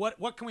 stats,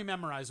 what can we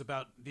memorize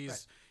about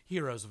these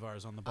heroes of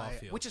ours on the ball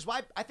field? Which is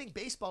why I think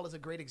baseball is a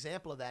great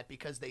example of that,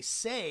 because they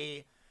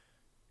say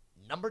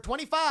number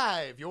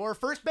 25, your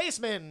first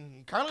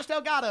baseman, Carlos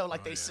Delgado.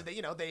 Like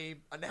they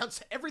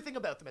announce everything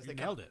about them as they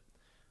nailed come. it.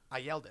 I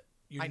yelled it.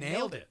 You I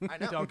nailed it. I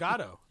know.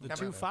 Delgado, the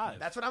Number- 2-5.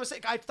 That's what I was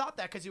saying. I thought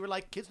that because you were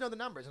like, kids know the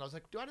numbers. And I was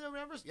like, do I know the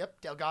numbers?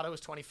 Yep, Delgado is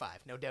 25.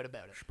 No doubt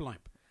about it. Splimp.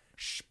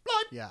 Sploip.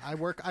 Yeah, I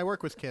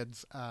work with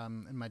kids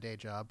in my day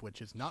job,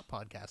 which is not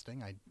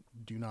podcasting. I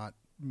do not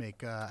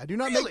make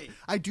Really?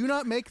 I do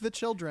not make the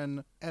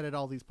children edit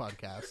all these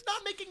podcasts. You're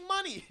not making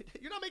money.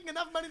 You're not making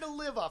enough money to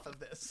live off of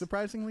this.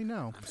 Surprisingly,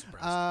 no. I'm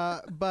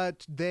surprised.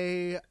 But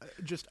they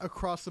just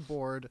across the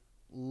board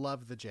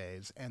love the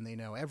Jays, and they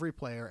know every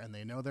player, and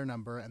they know their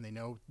number, and they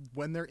know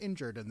when they're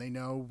injured, and they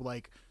know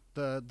like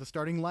the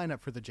starting lineup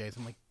for the Jays.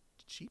 I'm like,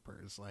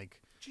 cheapers, like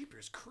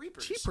Jeepers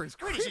creepers. cheapers.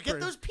 Where did you get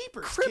those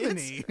peepers,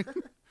 Criminy. kids?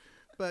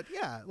 But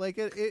yeah, like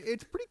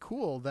it's pretty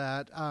cool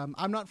that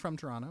I'm not from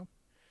Toronto.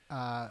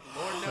 Lord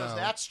knows So-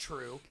 that's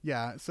true.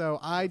 Yeah, so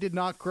I did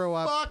not grow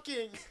up.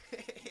 Fucking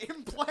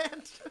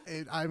implant.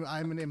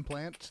 I'm an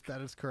implant.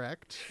 That is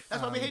correct.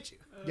 That's why we hate you.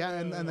 Yeah,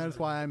 and that's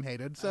why I'm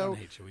hated. So, don't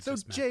hate you, we so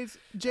just met.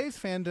 Jay's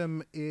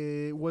fandom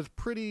was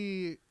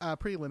pretty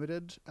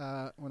limited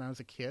when I was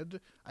a kid.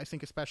 I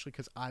think especially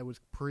because I was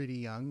pretty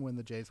young when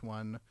the Jays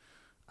won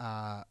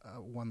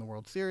the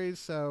World Series.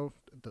 So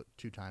the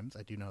 2 times,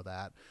 I do know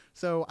that.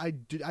 So I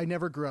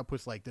never grew up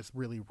with like this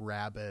really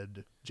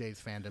rabid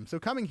Jays fandom. So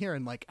coming here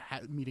and like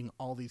meeting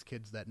all these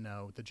kids that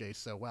know the Jays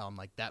so well, I'm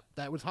like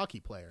that was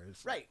hockey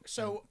players, Right.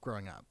 So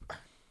growing up.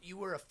 you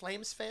were a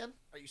Flames fan?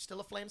 Are you still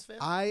a Flames fan?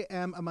 I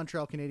am a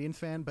Montreal Canadiens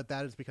fan, but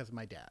that is because of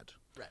my dad.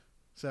 Right.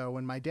 So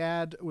when my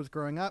dad was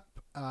growing up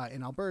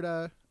in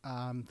Alberta,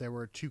 there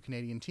were 2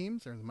 Canadian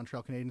teams. There were the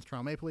Montreal Canadiens,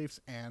 Toronto Maple Leafs,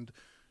 and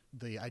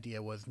the idea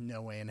was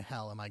no way in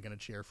hell am I going to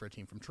cheer for a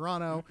team from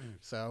Toronto.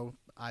 So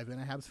I've been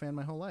a Habs fan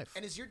my whole life.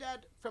 And is your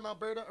dad from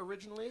Alberta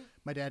originally?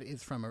 My dad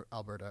is from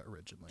Alberta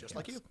originally. Just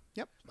like yes. you?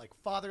 Yep. Like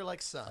father,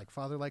 like son. Like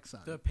father, like son.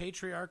 The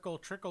patriarchal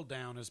trickle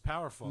down is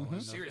powerful in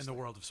Seriously. the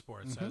world of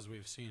sports, as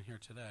we've seen here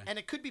today. And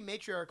it could be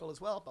matriarchal as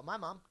well, but my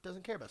mom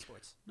doesn't care about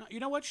sports. No, you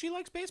know what? She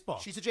likes baseball.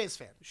 She's a Jays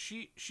fan.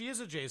 She is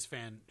a Jays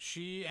fan.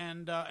 She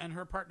and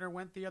her partner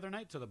went the other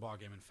night to the ball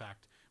game. In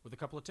fact, with a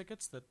couple of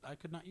tickets that I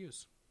could not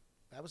use.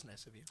 That was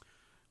nice of you.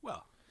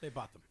 Well, they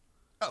bought them.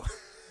 Oh,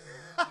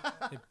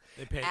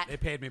 They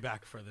paid me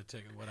back for the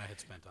ticket what I had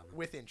spent on them.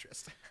 with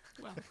interest.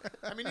 Well,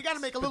 I mean, you got to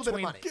make a little bit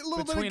of money. Get a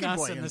little bit of between good us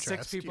boy and the 6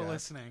 interest, people yeah.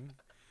 listening,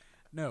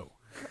 no.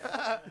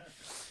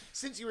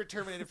 Since you were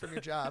terminated from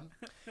your job,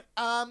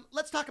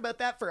 let's talk about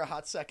that for a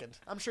hot second.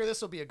 I'm sure this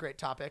will be a great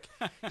topic.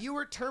 You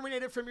were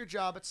terminated from your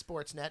job at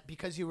Sportsnet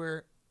because you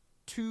were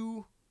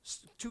too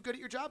good at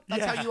your job?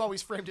 That's Yeah. how you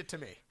always framed it to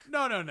me.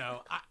 No.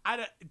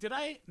 Did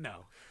I?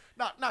 No.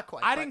 Not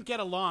quite. I didn't get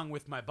along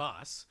with my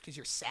boss. because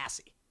you're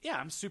sassy. Yeah,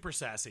 I'm super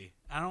sassy.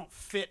 I don't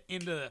fit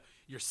into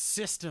your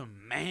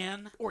system,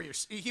 man. Or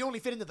you only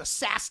fit into the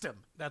sastum.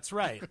 That's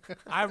right.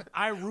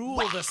 I rule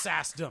the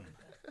sassdom.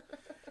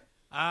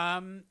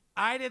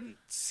 I didn't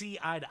see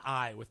eye to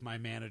eye with my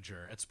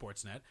manager at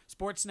Sportsnet.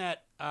 Sportsnet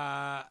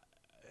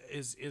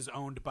is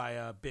owned by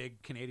a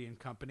big Canadian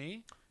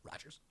company,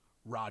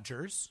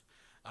 Rogers.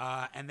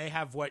 And they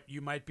have what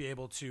you might be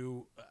able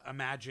to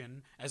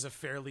imagine as a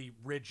fairly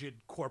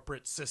rigid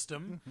corporate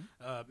system,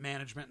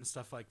 management and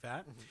stuff like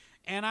that.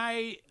 And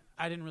I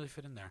didn't really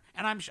fit in there.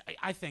 And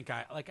I think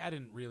I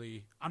didn't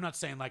really. I'm not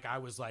saying like I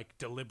was like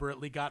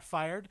deliberately got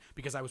fired,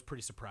 because I was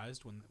pretty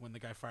surprised when the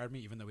guy fired me,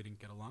 even though we didn't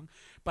get along.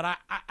 But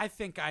I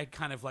think I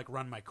kind of like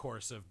run my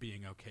course of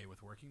being okay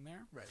with working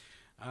there.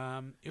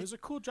 Right. It was a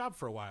cool job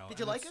for a while. Did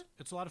you and like it's-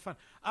 it? It's a lot of fun.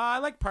 I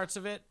like parts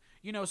of it.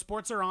 You know,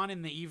 sports are on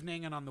in the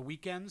evening and on the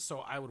weekends, so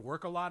I would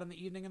work a lot in the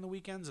evening and the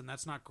weekends, and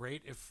that's not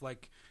great if,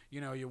 like,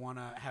 you know, you want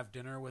to have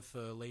dinner with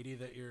a lady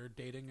that you're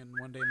dating and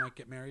one day might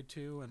get married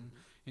to, and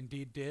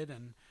indeed did.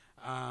 And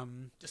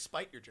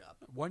Despite your job.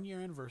 1 year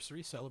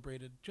anniversary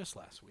celebrated just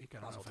last week.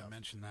 I don't know Mazel if I tov.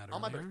 mentioned that On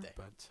my earlier, birthday.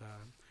 but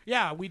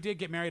yeah, we did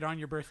get married on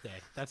your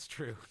birthday. That's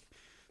true.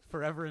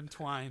 Forever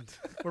entwined.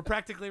 We're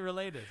practically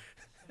related.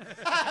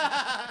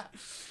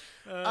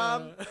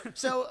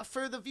 So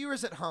for the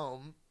viewers at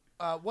home,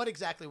 what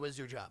exactly was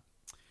your job?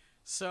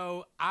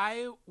 So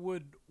I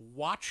would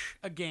watch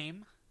a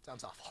game.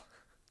 Sounds awful.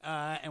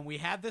 And we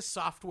had this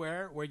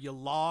software where you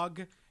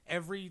log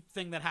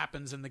everything that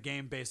happens in the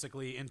game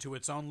basically into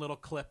its own little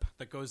clip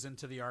that goes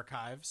into the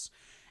archives.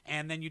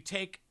 And then you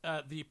take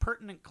the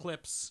pertinent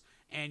clips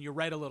and you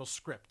write a little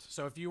script.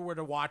 So if you were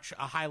to watch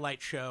a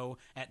highlight show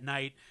at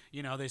night,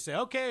 you know, they say,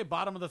 okay,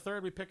 bottom of the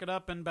third, we pick it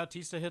up and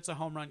Bautista hits a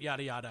home run,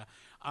 yada, yada.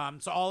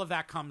 So all of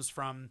that comes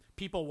from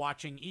people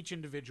watching each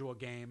individual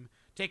game,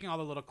 taking all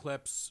the little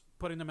clips,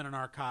 putting them in an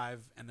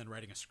archive and then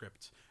writing a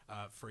script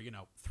for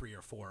 3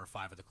 or 4 or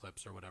 5 of the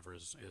clips or whatever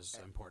is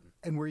important.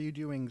 And were you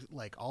doing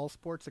like all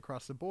sports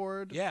across the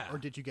board? Yeah. Or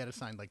did you get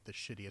assigned like the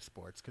shittiest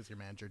sports because your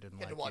manager didn't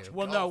You had like to watch you?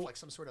 Well, golf no. like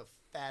some sort of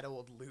fat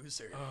old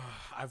loser.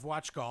 I've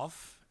watched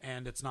golf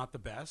and it's not the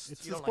best.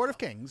 It's You the don't sport like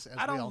of kings. As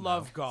I we all don't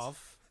love know.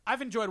 golf.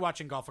 I've enjoyed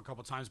watching golf a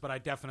couple times, but I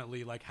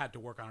definitely had to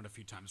work on it a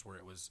few times where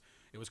it was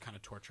kind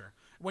of torture.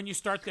 When you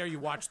start there, you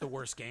watch the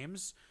worst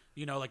games.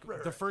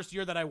 The first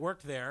year that I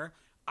worked there,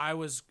 I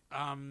was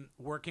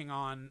working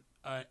on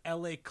a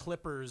LA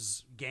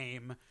Clippers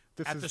game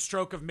at the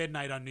stroke of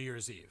midnight on New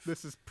Year's Eve.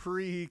 This is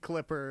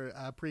pre-Clipper,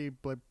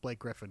 pre-Blake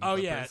Griffin. Oh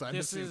Clippers, yeah, I'm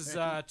this is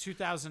assuming.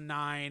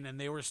 2009, and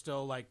they were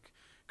still like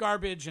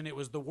garbage, and it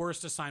was the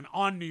worst assignment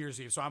on New Year's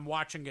Eve. So I'm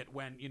watching it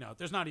when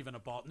there's not even a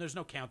ball, and there's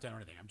no countdown or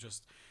anything.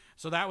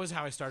 So that was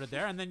how I started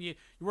there, and then you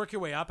work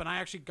your way up, and I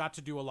actually got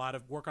to do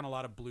work on a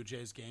lot of Blue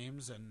Jays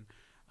games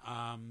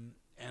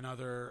and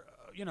other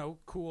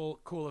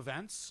cool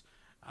events.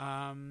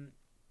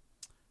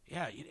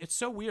 Yeah, it's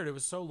so weird. It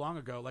was so long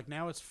ago. Like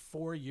now it's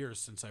 4 years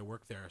since I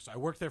worked there. So I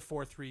worked there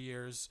for 3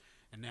 years,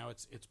 and now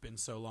it's been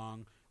so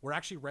long. We're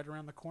actually right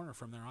around the corner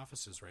from their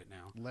offices right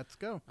now. Let's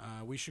go.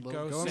 We should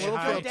Go go on a say little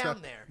hi. field Go trip.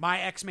 down there.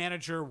 My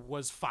ex-manager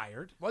was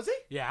fired. Was he?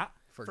 Yeah.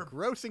 For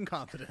gross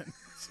incompetence.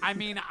 I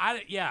mean,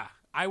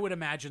 I would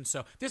imagine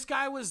so. This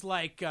guy was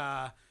like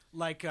a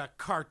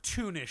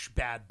cartoonish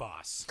bad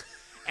boss.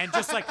 And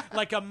just like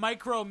a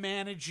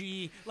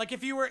micromanagey, like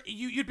if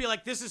you'd be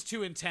like, this is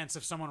too intense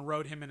if someone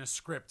wrote him in a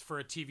script for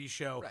a TV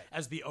show Right.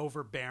 as the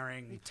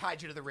overbearing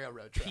Tied you to the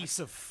railroad track. piece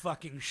of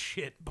fucking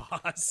shit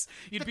boss.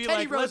 You'd The be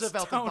Teddy like, let's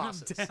Roosevelt of tone him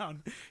bosses.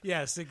 down.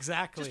 Yes,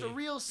 exactly. Just a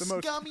real The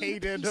most scummy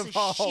hated piece of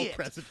all shit.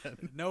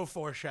 presidents. No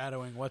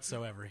foreshadowing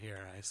whatsoever here,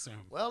 I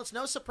assume. Well, it's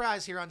no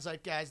surprise here on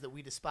Zeitgeist that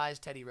we despise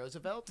Teddy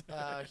Roosevelt.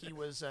 He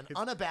was an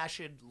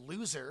unabashed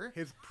loser.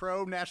 His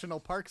pro-national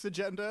parks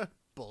agenda,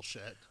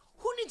 bullshit.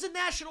 Who needs a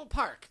national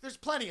park? There's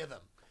plenty of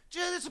them.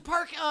 There's a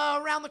park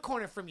around the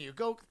corner from you.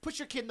 Go push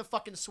your kid in the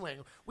fucking swing.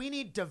 We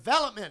need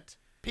development,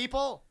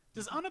 people.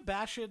 Does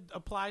unabashed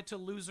apply to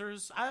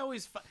losers?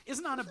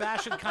 Isn't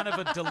unabashed kind of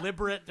a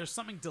deliberate? There's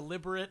something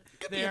deliberate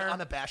Could be there. an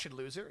unabashed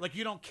loser. Like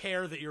you don't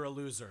care that you're a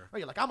loser. Or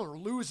you're like, I'm a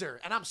loser,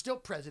 and I'm still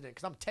president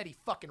because I'm Teddy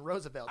fucking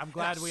Roosevelt. I'm and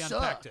glad I we suck.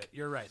 unpacked it.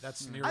 You're right.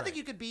 You're I right. think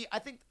you could be.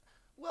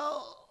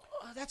 Well,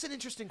 that's an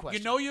interesting question.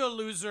 You know you're a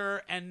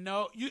loser, and you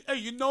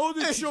know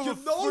that you're a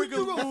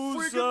friggin'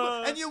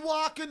 loser. and you're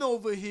walking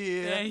over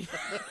here. And-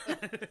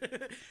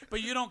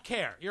 but you don't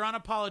care. You're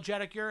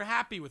unapologetic. You're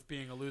happy with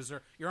being a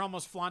loser. You're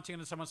almost flaunting it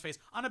in someone's face.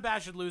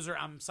 Unabashed loser.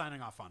 I'm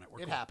signing off on it.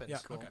 We're It cool. happens. Yeah,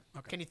 Cool. Okay.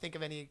 Can you think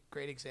of any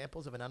great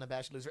examples of an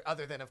unabashed loser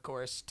other than, of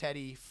course,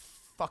 Teddy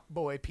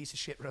fuckboy piece of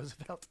shit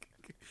Roosevelt?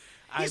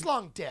 He's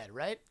long dead,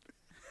 right?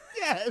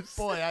 Yes.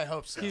 Boy, I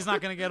hope so. He's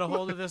not going to get a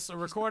hold of this, a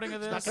recording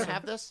of Not this. going to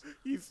have this?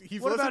 He's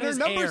What about listener his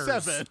number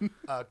heirs? 7.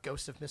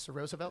 Ghost of Mr.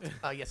 Roosevelt?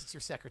 Yes, it's your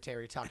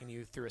secretary talking to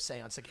you through a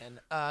seance again.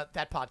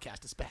 That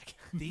podcast is back.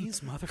 These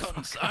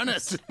motherfuckers.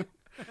 Honest.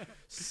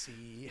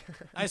 See.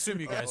 I assume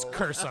you guys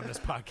curse on this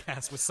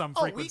podcast with some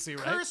Oh, we frequency,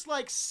 right? curse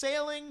like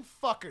sailing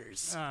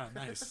fuckers. Ah,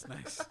 nice,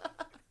 nice.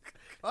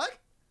 What?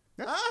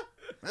 Huh?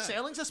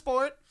 Sailing's a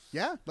sport.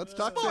 Yeah, let's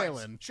talk Sports.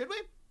 sailing. Should we?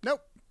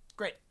 Nope.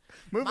 Great.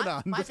 Moving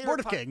on. My The sport favorite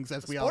of part- kings,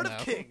 as the we all know. Sport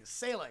of kings,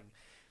 sailing.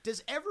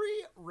 Does every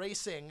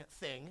racing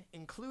thing,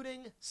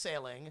 including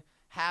sailing,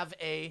 have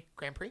a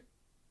Grand Prix?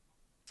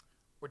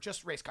 Or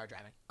just race car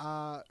driving?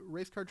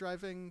 Race car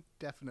driving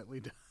definitely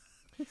does.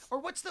 Or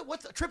what's the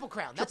Triple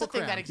Crown? That's Triple a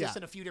thing that Crown, exists yeah.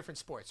 in a few different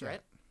sports, Yeah.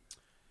 right?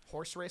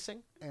 Horse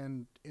racing,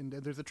 And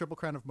there's a triple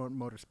crown of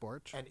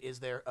motorsport. and is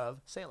there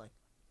of sailing?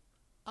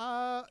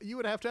 You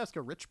would have to ask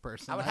a rich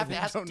person. I would have to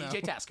ask don't know.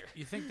 DJ Tasker.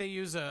 You think they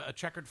use a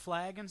checkered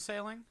flag in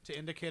sailing to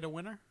indicate a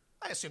winner?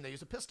 I assume they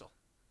use a pistol.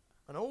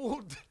 An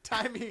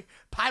old-timey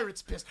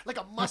pirate's pistol. Like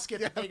a musket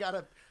that they got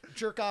to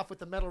jerk off with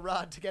the metal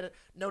rod to get it.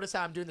 Notice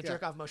how I'm doing the Yeah.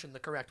 jerk-off motion the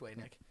correct way,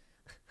 Nick.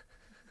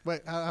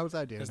 Wait, how was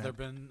I doing? Has there that?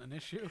 been an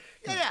issue?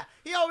 Yeah.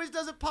 He always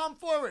does it palm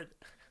forward.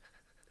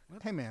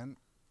 Hey, man.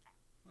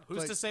 Who's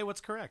Like- to say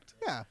what's correct?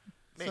 Yeah.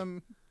 Me.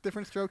 Some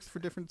different strokes for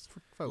different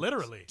folks.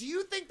 Literally. Do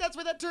you think that's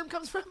where that term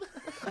comes from?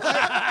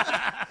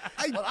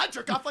 Well, I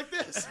jerk off like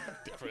this.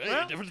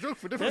 Different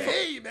strokes for different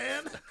Hey,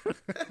 man.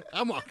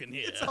 I'm walking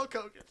here. It's Hulk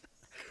Hogan.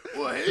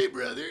 Well, hey,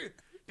 brother.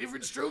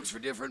 Different strokes for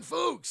different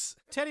folks.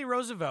 Teddy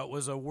Roosevelt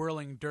was a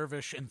whirling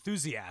dervish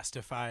enthusiast.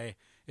 If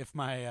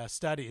my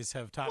studies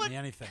have taught me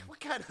anything, What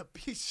kind of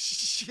piece of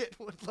shit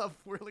would love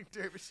whirling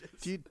dervishes?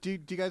 Do you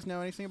guys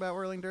know anything about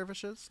whirling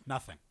dervishes?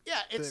 nothing.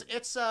 Yeah,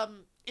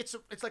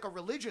 it's like a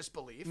religious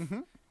belief,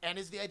 and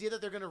is the idea that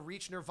they're going to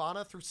reach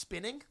nirvana through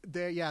spinning.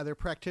 They're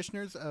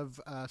practitioners of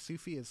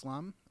Sufi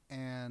Islam,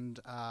 and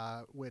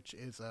which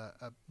is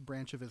a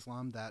branch of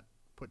Islam that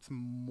puts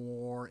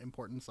more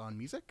importance on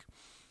music.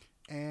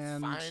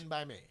 And Fine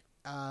by me.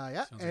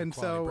 yeah, Sounds like and a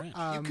quality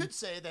so branch. You could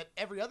say that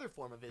every other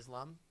form of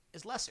Islam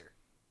is lesser.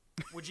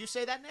 Would you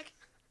say that, Nick?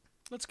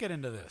 Let's get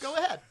into this. Go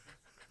ahead.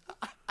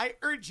 I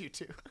urge you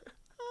to.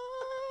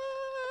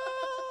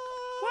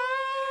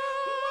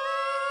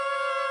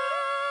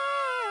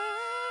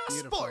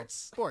 Beautiful.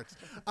 Sports.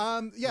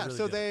 Yeah, really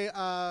so did.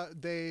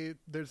 they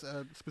there's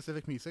a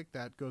specific music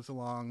that goes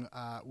along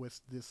with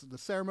the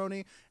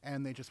ceremony,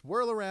 and they just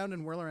whirl around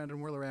and whirl around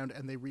and whirl around,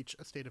 and they reach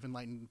a state of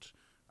enlightened,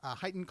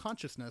 heightened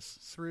consciousness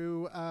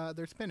through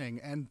their spinning,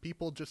 and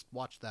people just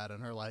watch that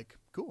and are like,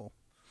 cool.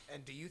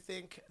 And do you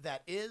think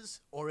that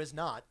is or is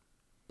not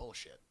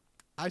bullshit?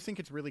 I think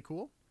it's really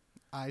cool.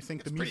 I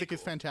think It's the pretty music is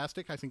cool.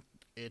 fantastic. I think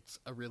it's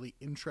a really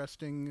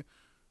interesting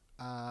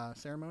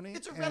ceremony.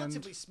 It's a and-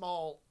 relatively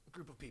small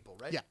group of people,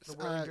 right? Yes, The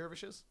whirling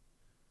dervishes.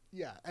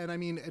 Yeah, and I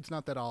mean, it's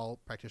not that all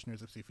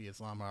practitioners of Sufi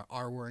Islam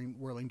are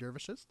whirling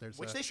dervishes. There's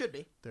Which a, they should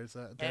be. there's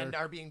a And there-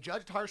 are being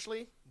judged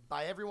harshly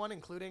by everyone,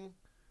 including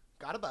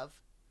God above,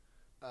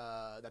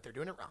 that they're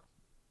doing it wrong.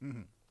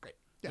 Mm-hmm. Great.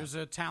 Yeah. There's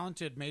a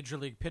talented major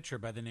league pitcher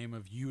by the name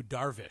of Yu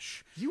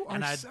Darvish. you are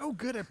And I'd- so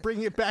good at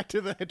bringing it back to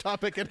the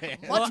topic at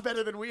hand. Much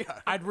better than we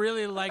are. I'd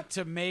really like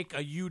to make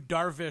a Yu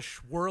Darvish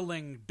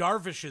whirling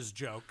Darvishes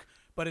joke,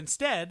 but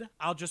instead,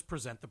 I'll just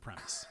present the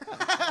premise.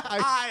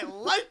 I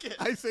like it.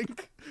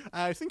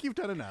 I think you've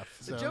done enough.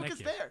 The So. joke Thank is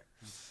you. there.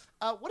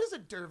 What is a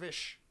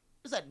dervish?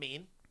 What does that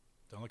mean?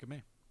 Don't look at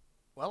me.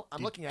 Well,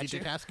 I'm looking at DJ you.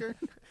 Tasker,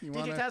 you DJ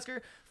wanna-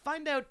 Tasker,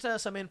 find out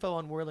some info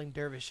on whirling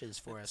dervishes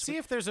for us. See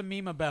if there's a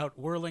meme about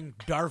whirling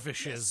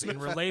Darvishes in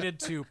related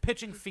to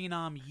pitching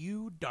phenom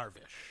Yu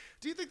Darvish.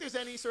 Do you think there's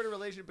any sort of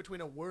relation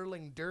between a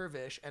whirling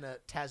dervish and a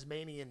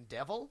Tasmanian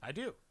devil? I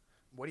do.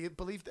 What do you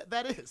believe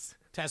that is?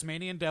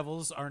 Tasmanian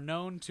devils are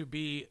known to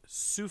be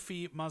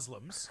Sufi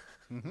Muslims.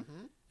 And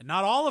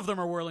not all of them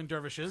are whirling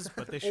dervishes,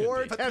 but they should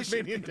or be.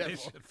 Tasmanian They Devil.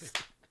 should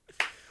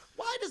be.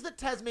 Why does the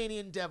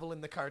Tasmanian devil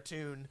in the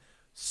cartoon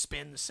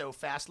spin so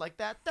fast like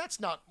that? That's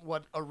not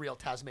what a real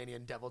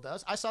Tasmanian devil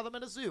does. I saw them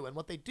at a zoo, and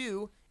what they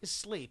do is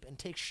sleep and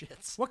take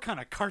shits. What kind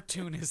of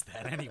cartoon is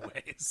that,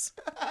 anyways?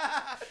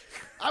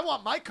 I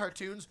want my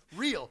cartoons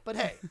real, but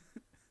hey,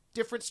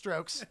 different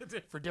strokes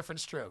for different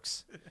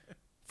strokes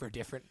for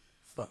different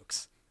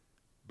folks,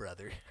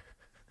 brother.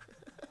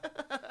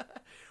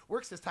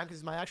 Works this time because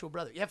he's my actual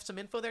brother. You have some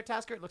info there,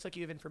 Tasker? It looks like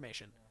you have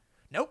information.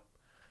 Nope.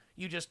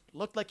 You just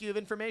looked like you have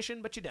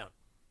information, but you don't.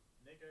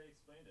 Nick already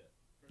explained it.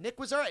 Nick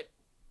was all right.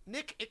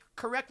 Nick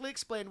correctly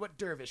explained what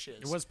dervish is.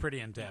 It was pretty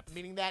in-depth.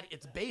 Meaning that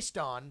it's based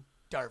on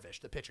Darvish,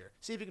 the pitcher.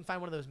 See if you can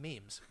find one of those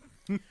memes.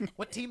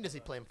 What team does he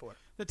play him for?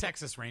 The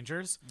Texas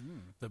Rangers,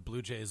 the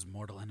Blue Jays'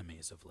 mortal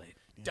enemies of late.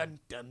 Dun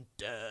dun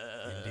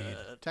dun. Indeed.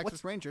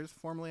 Texas Rangers,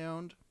 formerly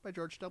owned by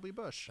George W.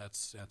 Bush.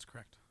 That's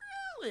correct.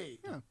 Really?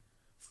 Yeah.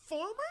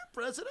 Former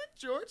President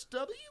George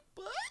W.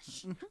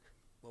 Bush?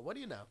 Well, what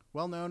do you know?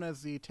 Well known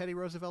as the Teddy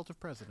Roosevelt of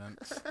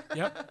presidents.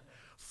 Yep.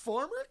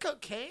 Former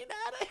cocaine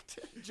addict?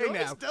 hey George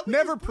now, W.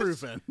 never Bush?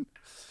 proven.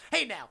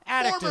 Hey now,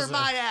 Addict former is a-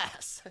 my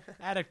ass.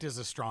 Addict is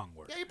a strong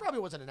word. Yeah, he probably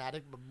wasn't an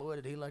addict, but boy,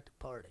 did he like to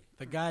party.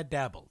 The guy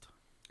dabbled.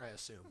 I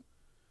assume.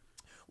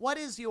 What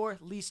is your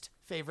least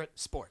favorite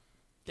sport?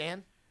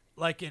 Dan?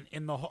 Like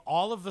in the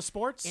all of the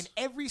sports? In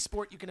every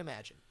sport you can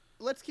imagine.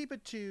 Let's keep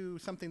it to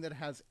something that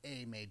has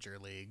a major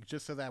league,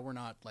 just so that we're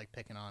not like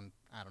picking on,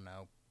 I don't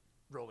know,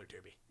 Roller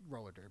derby,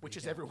 roller derby. which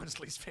is yeah. everyone's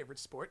least favorite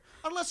sport,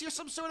 unless you're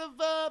some sort of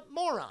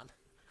moron.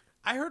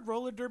 I heard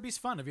roller derby's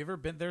fun. Have you ever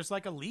been? There's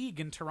like a league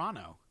in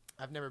Toronto.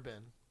 I've never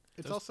been.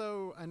 It's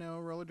also, I know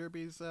roller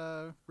derby's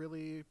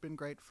really been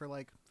great for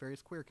like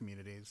various queer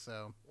communities.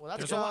 So Well, that's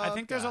There's good. I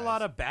think there's a guys.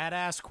 lot of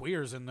badass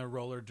queers in the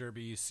roller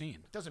derby scene.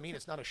 Doesn't mean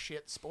it's not a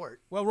shit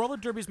sport. Well, roller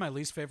derby's my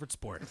least favorite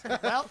sport.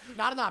 Well,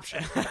 not an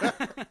option.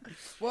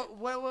 What?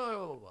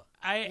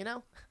 You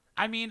know?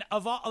 I mean,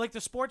 of all like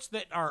the sports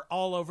that are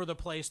all over the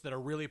place that are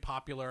really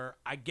popular,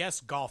 I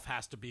guess golf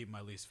has to be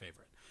my least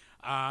favorite.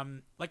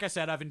 Like I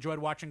said, I've enjoyed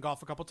watching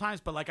golf a couple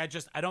times, but like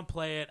I don't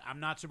play it. I'm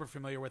not super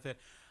familiar with it.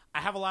 I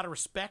have a lot of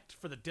respect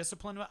for the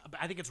discipline.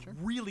 I think it's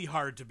really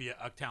hard to be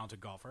a talented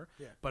golfer.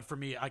 Yeah. But for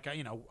me, like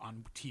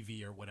on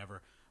TV or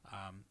whatever,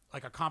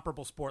 like a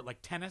comparable sport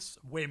like tennis,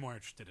 way more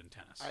interested in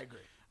tennis. I agree.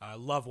 I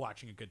love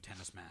watching a good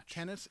tennis match.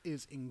 tennis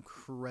is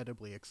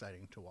incredibly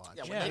exciting to watch.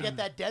 Yeah, when Yeah. they get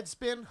that dead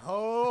spin,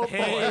 oh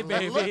Hey, boy,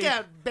 baby. look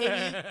out,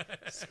 baby!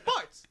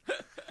 Sports.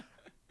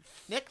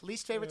 Nick,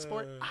 least favorite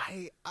sport?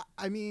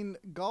 I mean,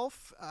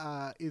 golf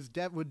is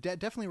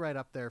definitely right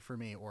up there for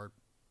me, or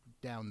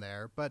down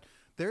there. But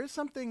there is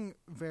something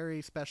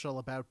very special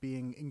about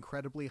being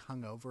incredibly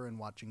hungover and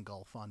watching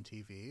golf on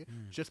TV,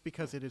 just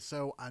because it is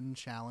so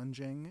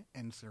unchallenging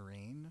and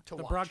serene. To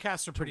The watch.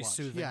 broadcasts are pretty watch.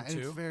 soothing Yeah, and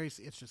too.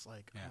 it's just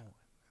like, Yeah. oh,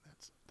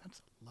 that's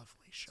a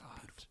lovely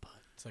shot.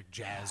 It's like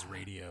jazz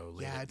radio.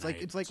 Late Yeah, at it's like-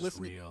 night. it's like just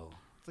listening- real.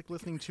 It's like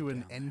listening to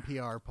an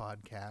NPR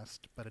podcast,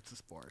 but it's a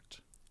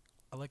sport.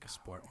 I like a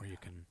sport where you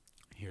can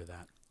hear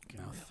that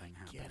mouth thing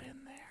happen. Get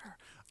in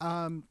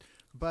there.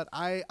 But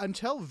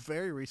until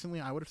very recently,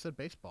 I would have said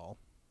baseball.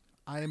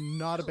 I am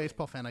not a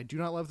baseball fan. I do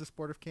not love the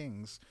sport of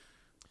kings.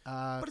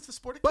 But it's the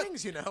sport of but-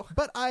 kings, you know.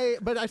 But I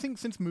think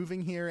since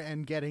moving here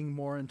and getting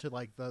more into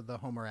like the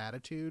Homer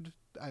attitude,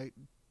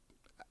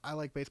 I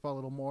like baseball a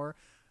little more.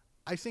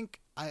 I think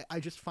I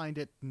just find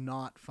it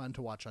not fun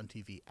to watch on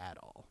TV at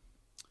all.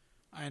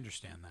 I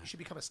understand You that. should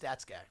become a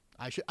stats guy.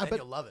 I should. And But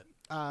you'll love it.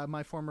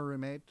 my former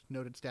roommate,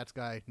 noted stats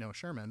guy Noah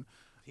Sherman.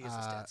 He is a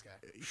stats guy.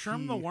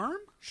 Sherm the Worm?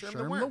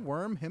 Sherm the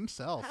Worm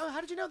himself. How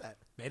did you know that?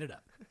 Made it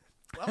up.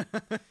 Oh.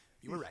 Well,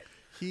 you were right.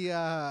 He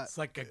It's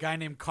like a guy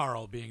named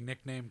Carl being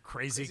nicknamed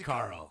Crazy, Crazy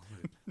Carl.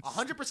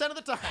 100% of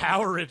the time.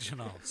 How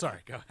original. Sorry,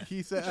 go ahead.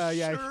 he said,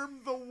 yeah,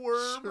 Sherm the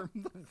Worm. Sherm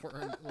the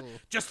Worm. Ugh.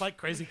 Just like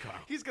Crazy Carl.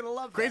 He's going to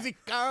love that. Crazy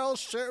Carl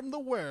Sherm the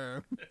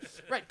Worm.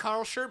 Right,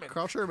 Carl Sherman.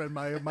 Carl Sherman,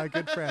 my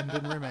good friend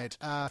and roommate.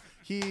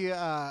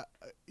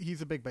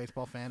 He's a big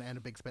baseball fan and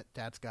a big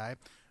stats guy.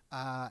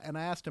 And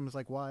I asked him, I was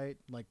like, why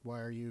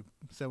are you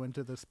so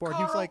into the sport?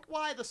 Carl, He's like,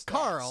 why the stats?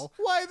 Carl,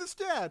 why the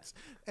stats?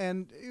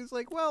 And he was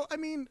like, well, I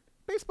mean,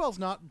 baseball's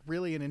not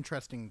really an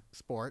interesting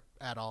sport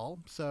at all.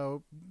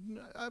 So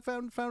I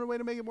found a way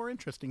to make it more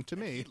interesting to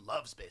me. He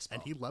loves baseball.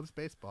 And he loves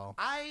baseball.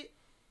 I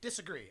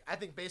disagree. I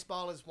think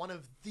baseball is one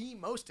of the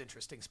most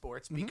interesting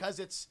sports Mm-hmm. because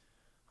it's,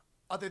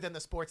 other than the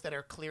sports that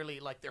are clearly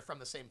like they're from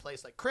the same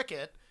place, like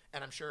cricket,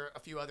 and I'm sure a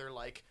few other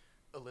like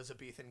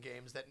Elizabethan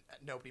games that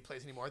nobody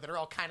plays anymore that are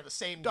all kind of the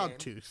same game.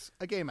 Dogtooth,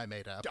 a game I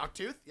made up.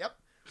 Dogtooth, yep.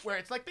 Where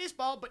it's like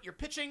baseball, but you're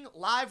pitching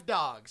live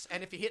dogs,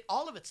 and if you hit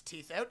all of its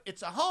teeth out,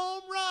 it's a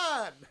home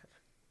run.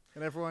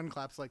 And everyone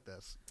claps like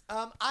this.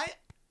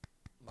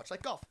 Much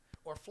like golf,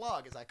 or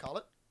flog as I call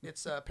it.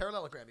 It's a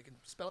parallelogram. You can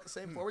spell it the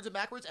same forwards and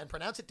backwards and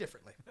pronounce it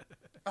differently.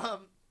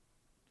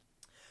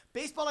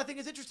 Baseball, I think,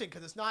 is interesting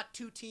because it's not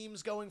two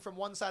teams going from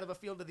one side of a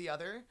field to the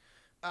other.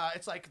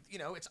 It's like,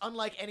 it's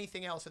unlike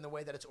anything else in the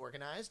way that it's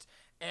organized.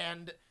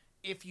 And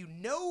if you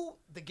know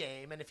the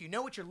game and if you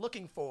know what you're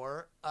looking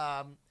for,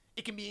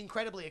 it can be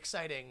incredibly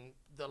exciting,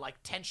 the like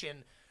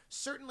tension.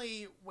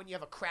 Certainly when you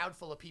have a crowd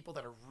full of people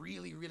that are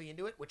really, really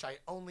into it, which I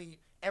only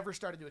ever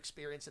started to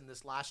experience in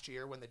this last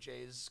year when the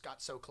Jays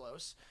got so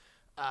close.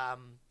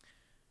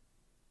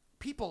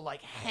 People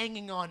like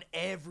hanging on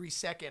every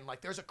second. Like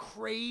there's a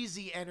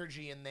crazy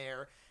energy in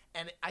there.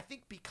 And I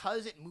think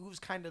because it moves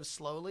kind of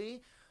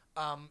slowly,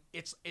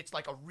 it's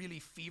like a really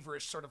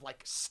feverish sort of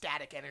like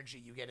static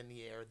energy you get in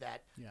the air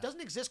that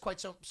doesn't exist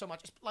quite so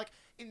much. It's like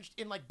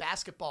in like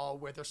basketball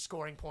where they're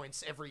scoring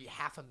points every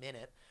half a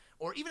minute,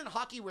 or even in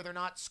hockey where they're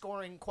not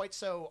scoring quite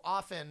so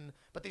often,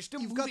 but they're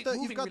still moving really fast.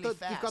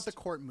 You've got the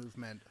court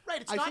movement.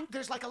 Right,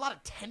 there's like a lot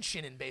of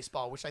tension in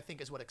baseball, which I think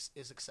is what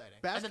is exciting.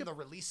 And then the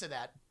release of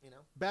that,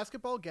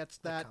 Basketball gets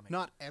that, coming.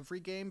 not every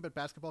game, but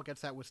basketball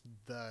gets that with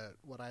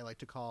what I like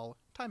to call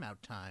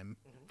timeout time,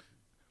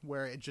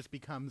 where it just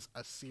becomes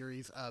a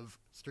series of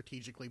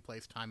strategically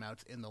placed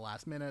timeouts in the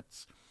last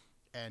minutes,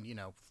 and,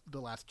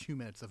 the last 2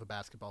 minutes of a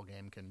basketball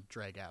game can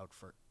drag out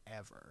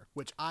forever,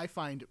 which I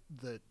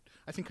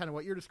think kind of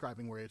what you're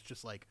describing, where it's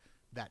just like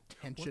that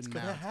tension. What's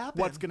gonna happen?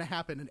 What's going to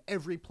happen? And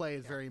every play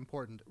is very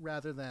important,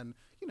 rather than,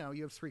 you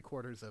have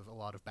 3/4 of a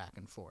lot of back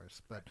and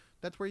forth, but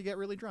that's where you get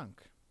really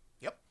drunk.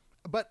 Yep.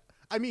 But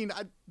I mean,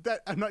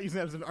 I'm not using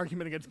that as an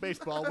argument against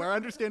baseball, where I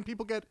understand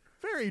people get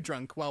very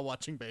drunk while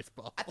watching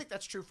baseball. I think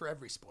that's true for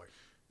every sport.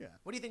 Yeah.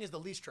 What do you think is the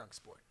least drunk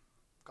sport?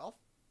 Golf?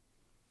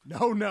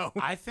 No.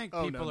 I think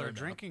Oh, people no, are no.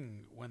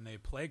 drinking when they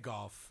play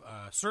golf,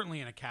 certainly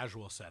in a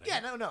casual setting. Yeah,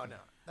 no.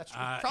 That's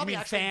true. You Probably mean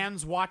actually,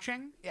 fans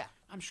watching? Yeah.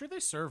 I'm sure they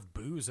serve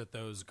booze at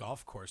those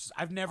golf courses.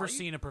 I've never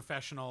seen a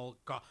professional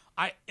golf.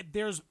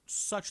 There's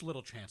such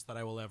little chance that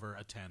I will ever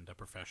attend a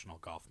professional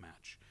golf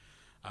match.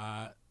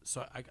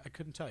 So I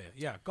couldn't tell you.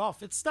 Yeah,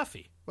 golf, it's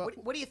stuffy.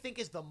 What do you think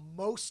is the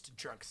most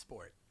drunk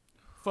sport?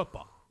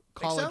 Football.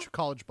 College so?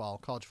 college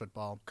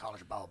football.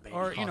 College ball, baby.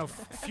 Or,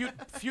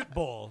 Fute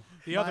Bowl,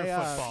 the other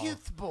football.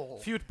 Youth bowl.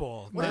 Fute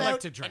Bowl. What They about, like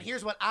to drink. And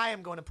here's what I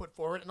am going to put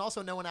forward, and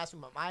also no one asked me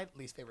what my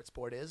least favorite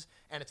sport is,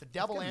 and it's a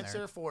double getting answer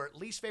there. for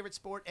least favorite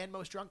sport and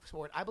most drunk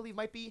sport. I believe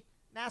might be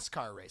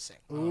NASCAR racing.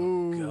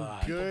 Ooh,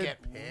 God. People good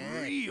get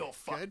pick. real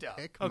fucked Good up.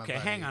 pick, my Okay, buddy.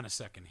 hang on a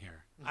second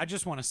here. I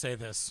just want to say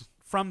this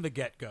from the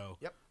get-go.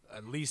 Yep.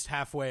 At least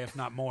halfway, if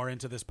not more,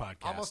 into this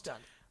podcast. Almost done.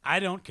 I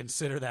don't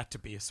consider that to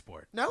be a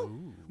sport. No?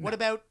 What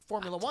about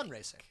Formula One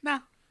racing?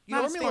 Nah. You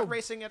don't Formula- think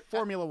racing at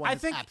Formula One I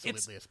is think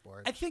absolutely a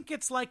sport. I think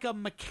it's like a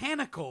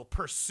mechanical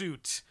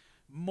pursuit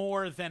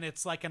more than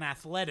it's like an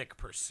athletic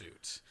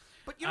pursuit.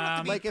 But you don't have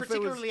to be like if it was-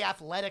 particularly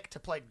athletic to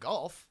play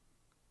golf.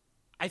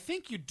 I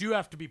think you do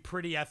have to be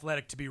pretty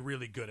athletic to be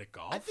really good at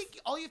golf. I think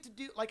all you have to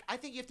do, I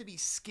think you have to be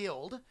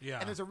skilled. Yeah.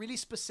 And there's a really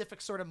specific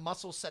sort of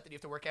muscle set that you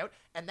have to work out.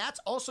 And that's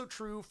also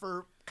true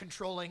for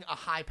controlling a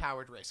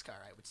high-powered race car,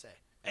 I would say.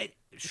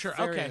 Sure,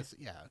 There okay. is-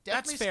 yeah.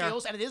 Definitely fair.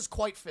 skills, and it is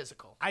quite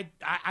physical.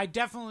 I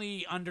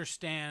definitely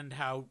understand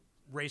how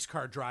race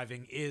car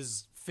driving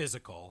is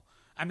physical.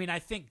 I mean, I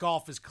think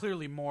golf is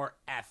clearly more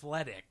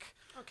athletic.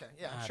 Okay,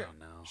 yeah, I sure. don't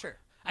know. Sure.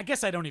 I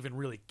guess I don't even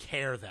really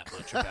care that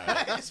much about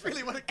it. I just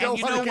really want to And go.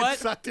 you wanna know get what?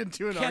 sucked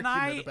into an Can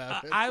argument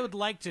about it. I would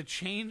like to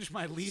change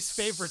my least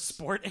favorite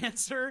sport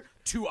answer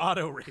to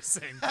auto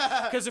racing.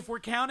 Because if we're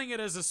counting it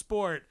as a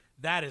sport,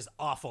 that is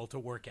awful to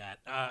work at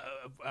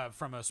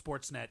from a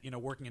Sportsnet,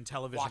 working in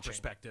television Watching.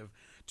 perspective.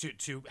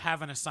 To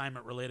have an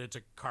assignment related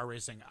to car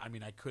racing, I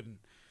mean, I couldn't.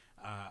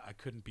 I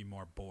couldn't be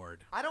more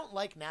bored. I don't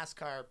like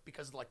NASCAR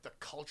because of like the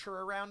culture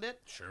around it.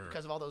 Sure.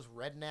 Because of all those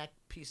redneck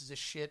pieces of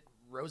shit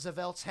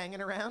Roosevelts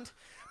hanging around.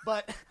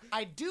 But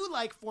I do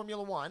like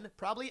Formula One,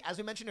 probably, as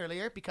we mentioned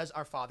earlier, because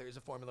our father is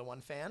a Formula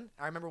One fan.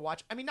 I remember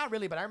not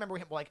really, but I remember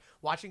him like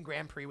watching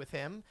Grand Prix with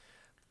him,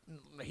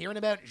 hearing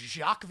about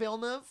Jacques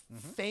Villeneuve,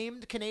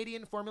 famed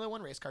Canadian Formula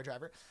One race car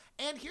driver.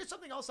 And here's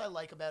something else I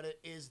like about it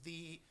is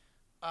the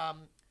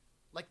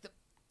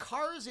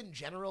cars in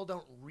general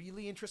don't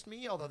really interest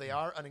me, although they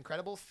are an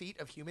incredible feat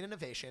of human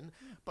innovation.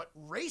 But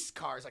race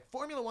cars, like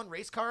Formula One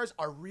race cars,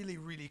 are really,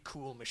 really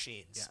cool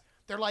machines. Yeah.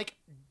 They're like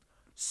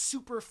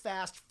super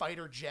fast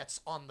fighter jets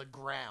on the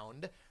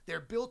ground. They're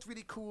built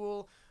really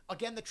cool.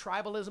 Again, the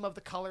tribalism of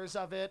the colors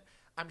of it.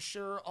 I'm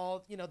sure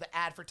all, the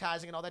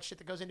advertising and all that shit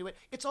that goes into it.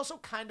 It's also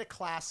kind of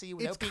classy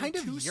without It's being kind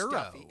of too Euro.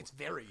 stuffy. It's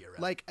very Euro.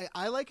 Like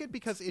I like it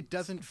because it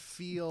doesn't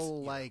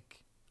feel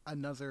like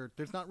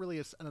there's not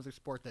really another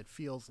sport that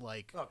feels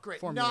like oh, great.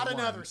 Formula Not One.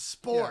 another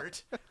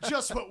sport.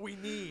 Just what we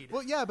need.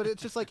 Well, yeah, but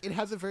it's just like it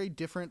has a very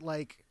different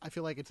I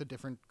feel like it's a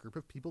different group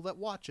of people that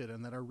watch it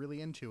and that are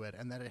really into it,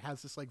 and that it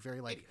has this like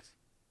very like Idiots.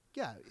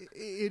 yeah,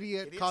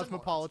 idiot Idiots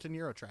cosmopolitan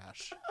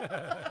Eurotrash.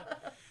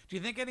 Do you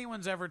think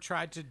anyone's ever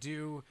tried to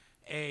do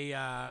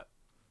a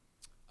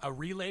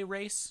relay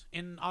race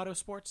in auto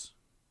sports?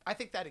 I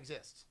think that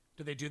exists.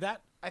 Do they do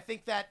that? I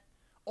think that,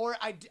 or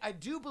I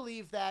do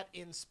believe that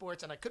in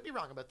sports, and I could be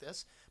wrong about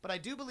this, but I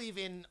do believe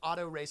in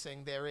auto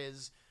racing there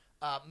is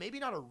maybe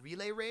not a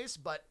relay race,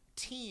 but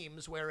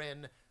teams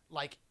wherein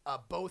like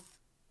both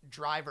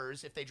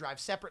drivers, if they drive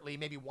separately,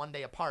 maybe one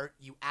day apart,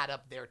 you add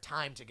up their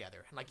time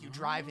together, and like you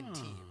drive in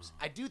teams.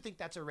 I do think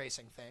that's a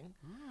racing thing.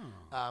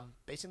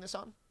 Basing this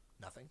on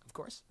nothing, of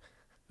course.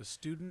 The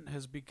student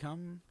has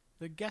become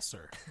the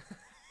guesser.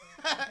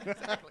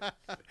 Exactly.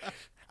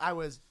 I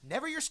was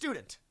never your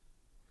student.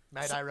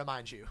 Might I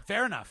remind you?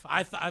 Fair enough.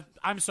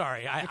 I'm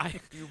sorry. I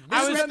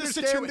misunderstood was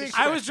the situation.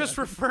 I was just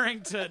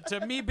referring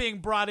to me being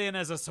brought in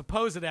as a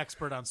supposed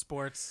expert on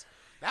sports,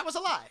 That was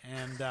a lie.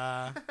 and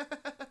I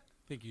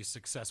think you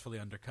successfully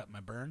undercut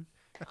my burn.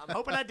 I'm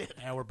hoping I did.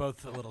 And we're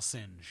both a little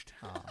singed.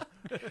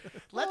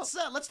 Let's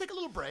take a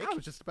little break. I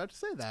was just about to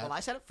say that. Well,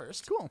 I said it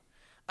first. Cool.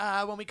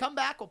 When we come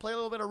back, we'll play a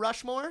little bit of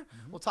Rushmore.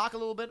 We'll talk a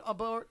little bit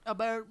about blah,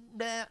 blah,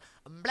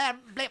 blah,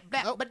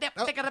 blah, Oh, blah,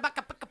 oh.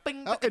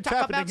 blah, It's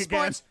talk happening about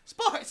again.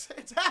 Sports.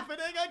 It's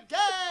happening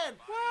again.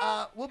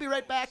 We'll be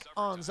right back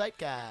on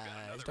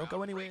Zeitgeist. Don't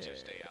go anywhere.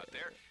 Stay out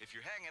there. If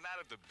you're hanging out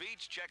at the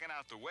beach, checking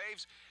out the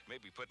waves,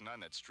 maybe putting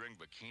on that string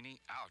bikini.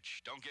 Ouch.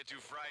 Don't get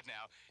too fried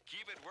now.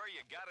 Keep it where you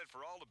got it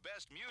for all the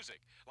best music.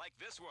 Like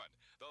this one,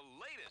 the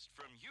latest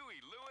from Huey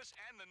Lewis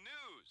and the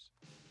News.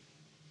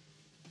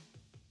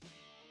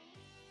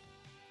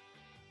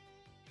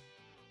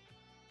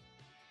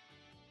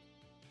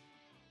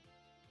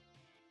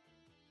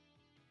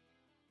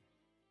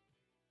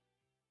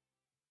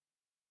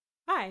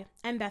 Hi,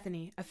 I'm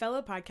Bethany, a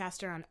fellow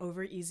podcaster on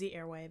Over Easy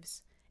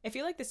Airwaves. If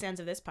you like the sounds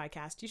of this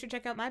podcast, you should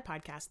check out my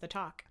podcast, The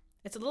Talk.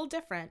 It's a little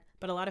different,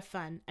 but a lot of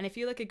fun, and if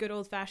you like a good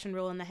old-fashioned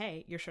roll in the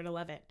hay, you're sure to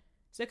love it.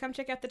 So come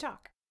check out The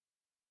Talk.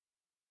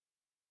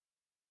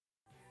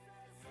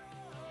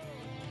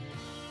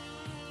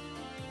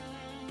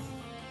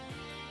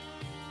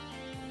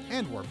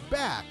 And we're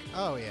back.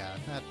 Oh yeah,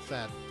 that's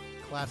that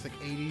classic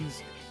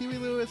 80s Huey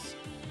Lewis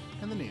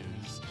and the News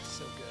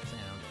So good.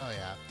 sound. Oh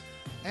yeah.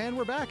 And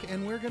we're back,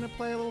 and we're going to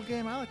play a little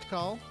game I like to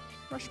call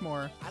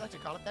Rushmore. I like to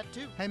call it that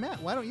too. Hey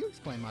Matt, why don't you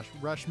explain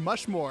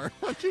Mushmore?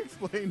 Why don't you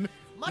explain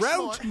Mushmore.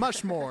 Route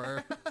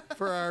Mushmore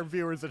for our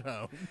viewers at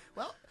home?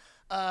 Well,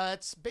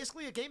 it's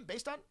basically a game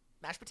based on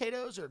mashed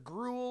potatoes or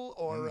gruel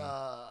or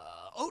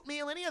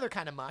oatmeal, any other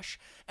kind of mush.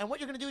 And what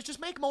you're going to do is just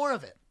make more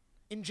of it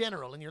in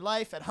general, in your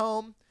life, at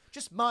home.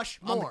 Just mush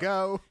more. On the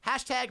go.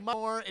 Hashtag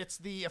more. It's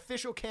the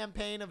official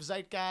campaign of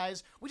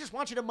Zeitgeist. We just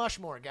want you to mush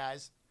more,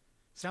 guys.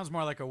 Sounds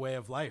more like a way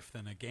of life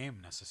than a game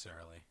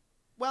necessarily.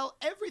 Well,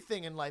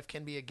 everything in life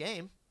can be a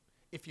game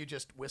if you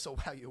just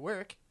whistle while you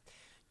work.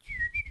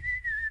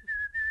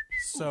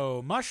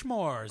 So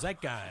Mushmore,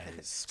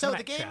 Zeitgeist. So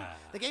Smack-cha.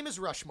 the game is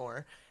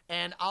Rushmore,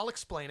 and I'll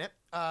explain it.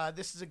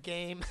 This is a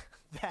game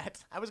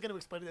that I was going to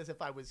explain it as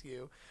if I was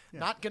you.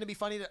 Not going to be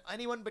funny to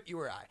anyone but you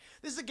or I.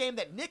 This is a game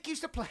that Nick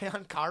used to play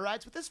on car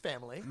rides with his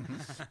family.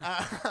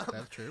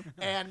 That's true.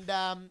 And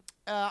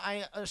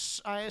I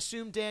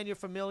assume, Dan, you're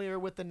familiar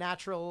with the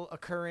natural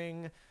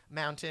occurring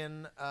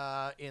mountain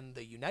in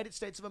the United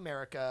States of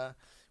America,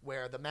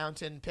 where the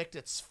mountain picked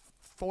its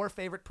 4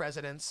 favorite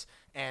presidents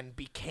and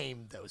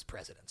became those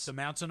presidents. The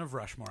Mountain of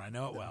Rushmore. I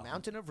know it well.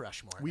 Mountain of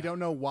Rushmore. We don't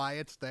know why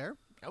it's there.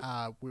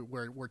 Nope.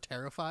 We're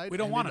terrified. We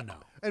don't and wanna in- know.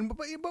 And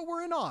but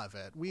we're in awe of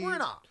it. We're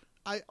in awe.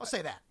 I'll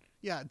say that.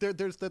 Yeah,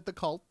 there's the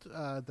cult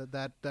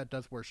that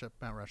does worship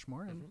Mount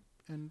Rushmore,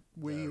 and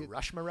we The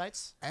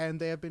Rushmorites. and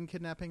they have been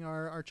kidnapping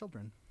our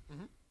children.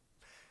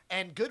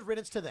 And good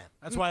riddance to them.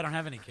 That's why I don't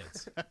have any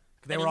kids.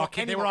 They were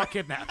Anymore- all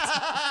kidnapped.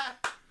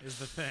 is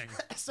the thing.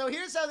 So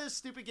here's how this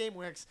stupid game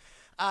works.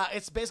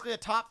 It's basically a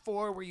top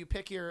 4 where you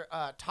pick your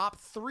top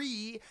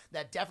 3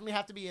 that definitely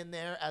have to be in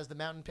there, as the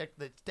Mountain picked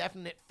the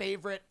definite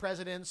favorite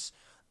presidents.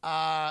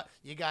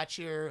 You got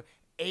your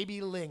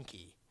Abe Lincoln.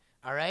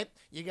 All right?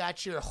 You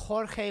got your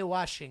Jorge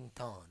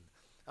Washington.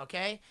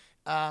 Okay?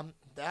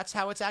 That's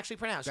how it's actually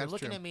pronounced. You're That's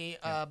looking true. at me,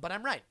 but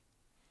I'm right.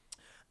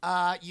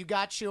 You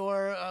got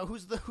your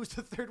who's the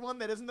third one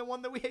that isn't the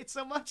one that we hate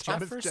so much?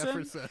 Thomas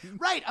Jefferson? Jefferson.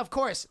 Right, of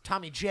course,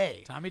 Tommy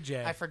J. Tommy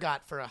J. I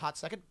forgot for a hot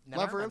second. Never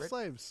Lover of remembered.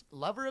 slaves.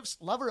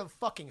 Lover of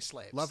fucking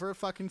slaves. Lover of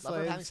fucking Lover of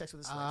slaves. having sex with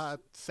his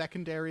slaves.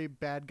 Secondary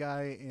bad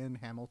guy in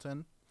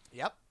Hamilton.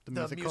 Yep. The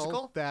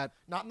musical. That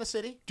Not in the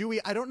city.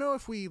 I don't know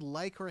if we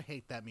like or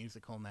hate that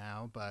musical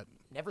now, but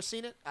Never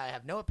seen it. I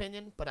have no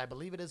opinion, but I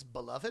believe it is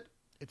beloved.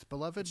 it's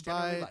beloved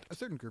generally by liked. a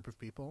certain group of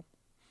people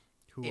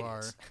who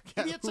Idiots.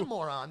 are Idiots and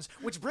morons.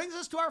 Which brings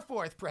us to our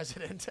 4th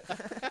president.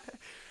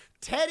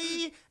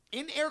 Teddy,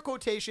 in air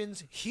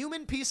quotations,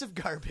 human piece of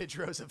garbage,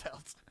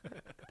 Roosevelt.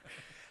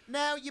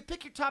 Now, you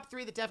pick your top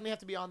 3 that definitely have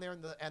to be on there,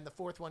 and the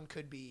 4th one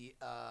could be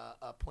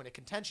a point of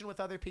contention with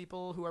other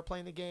people who are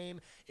playing the game.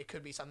 It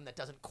could be something that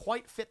doesn't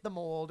quite fit the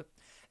mold.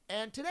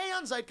 And today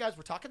on Zeitgeist,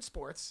 we're talking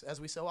sports,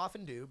 as we so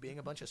often do, being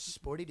a bunch of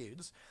sporty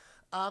dudes.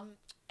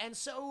 And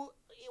so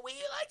we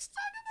like to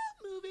talk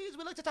about movies.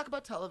 We like to talk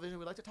about television.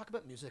 We like to talk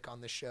about music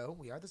on this show.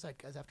 We are the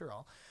Zeitgeist, after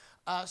all.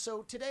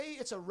 So today,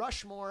 it's a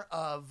Rushmore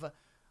of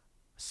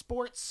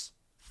sports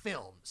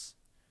films.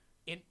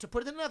 To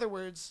put it in other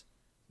words,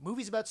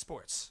 movies about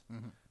sports.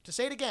 To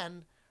say it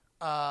again,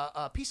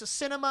 a piece of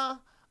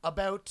cinema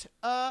about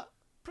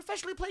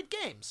professionally played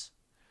games.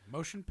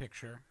 Motion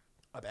picture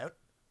About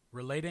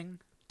relating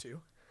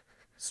to.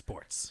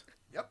 sports.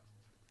 Yep.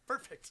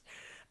 Perfect.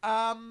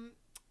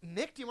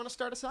 Nick, do you want to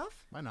start us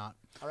off? why not?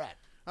 All right.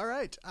 All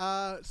right.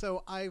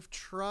 So I've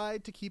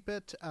tried to keep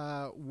it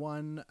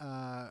one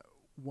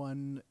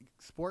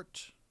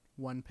sport,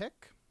 one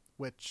pick,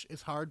 which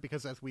is hard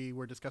because, as we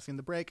were discussing in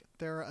the break,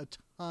 there are a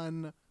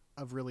ton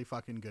of really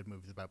fucking good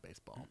movies about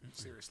baseball.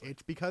 Seriously.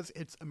 It's because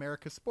it's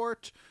America's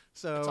sport,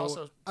 so It's also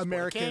sport of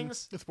American,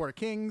 kings. the sport of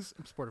kings,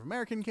 sport of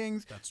American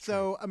kings. That's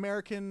So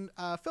American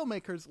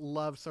filmmakers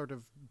love sort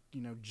of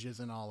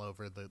jizzing all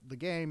over the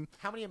game.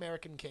 How many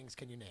American kings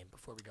can you name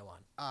before we go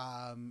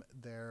on?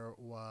 There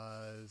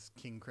was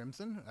King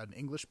Crimson, an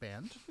English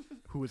band,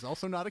 who is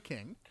also not a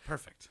king.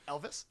 Perfect.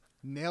 Elvis?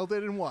 Nailed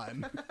it in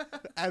one,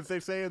 as they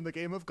say in the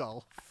game of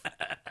golf.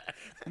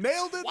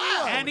 Nailed it in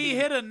Wow. one. And he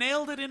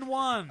nailed it in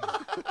one.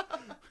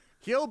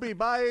 He'll be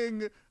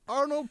buying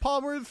Arnold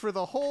Palmer's for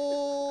the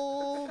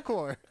whole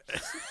course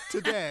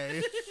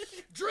today.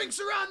 Drinks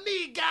are on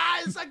me,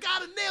 guys. I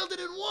got it. Nailed it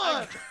in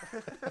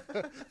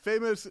one.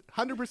 Famous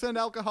 100%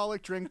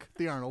 alcoholic drink,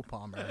 the Arnold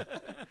Palmer.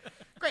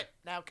 Great.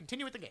 Now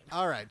continue with the game.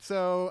 All right,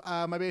 so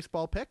my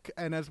baseball pick,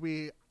 and as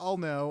we all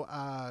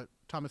know,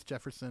 Thomas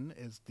Jefferson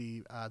is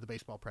the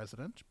baseball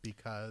president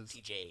because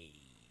TJ.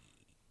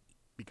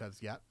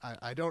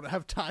 I don't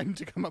have time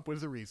to come up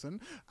with a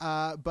reason,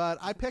 but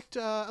I picked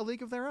A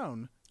League of Their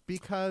Own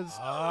because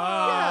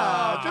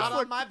Not just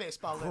on my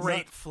baseball list.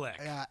 Great flick.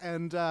 yeah,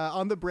 and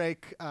on the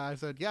break, I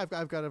said, "Yeah,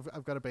 I've got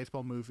a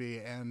baseball movie,"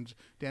 and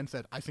Dan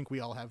said, "I think we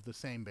all have the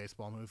same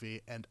baseball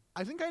movie," and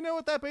I think I know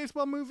what that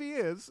baseball movie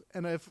is,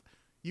 and if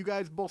you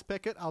guys both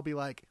pick it, I'll be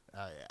like,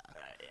 "Oh yeah."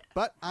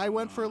 But I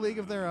went for A League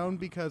of Their Own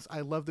because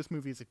I loved this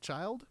movie as a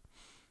child.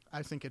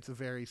 I think it's a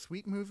very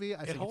sweet movie. I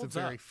think it's a holds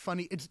very up.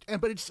 funny.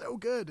 But it's so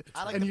good.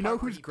 I like and the you know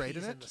part where who's he great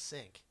in pees it? the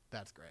sink.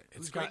 That's great.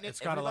 It's great got in it?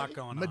 it's got a lot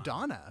Everybody? going on.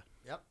 Madonna.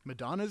 Yep.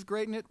 Madonna's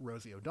great in it.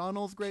 Rosie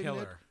O'Donnell's great in it.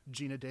 Killer.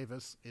 Gina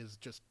Davis is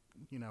just,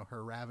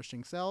 her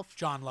ravishing self.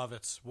 John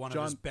Lovitz, one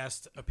of his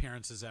best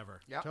appearances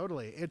ever. Yep.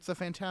 Totally. It's a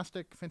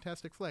fantastic,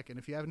 fantastic flick. And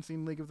if you haven't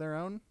seen League of Their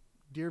Own,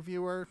 dear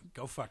viewer,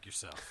 Go fuck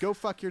yourself. go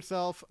fuck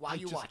yourself. While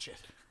you watch it.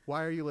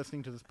 Why are you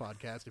listening to this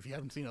podcast if you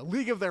haven't seen A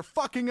League of Their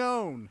fucking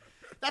Own?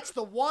 That's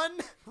the one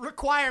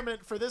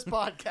requirement for this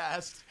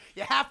podcast.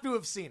 You have to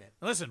have seen it.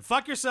 Listen,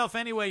 fuck yourself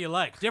any way you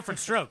like. Different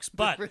strokes,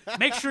 but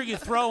make sure you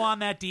throw on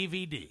that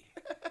DVD.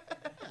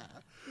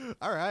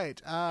 All right.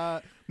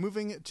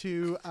 Moving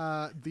to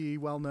the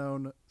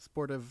well-known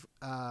sport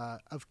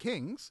of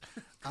kings,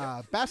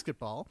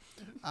 basketball.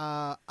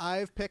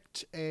 I've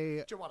picked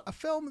a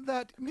film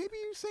that maybe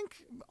you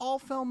think all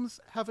films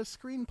have a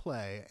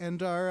screenplay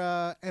and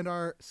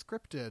are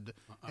scripted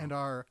and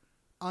are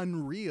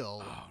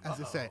unreal, as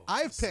they say.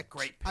 I've picked.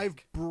 great pick. I've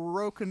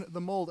broken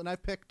the mold, and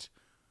I've picked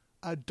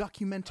a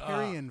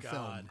documentarian Oh,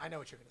 film. God. I know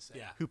what you're going to say.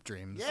 Yeah. Hoop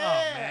Dreams. Yeah.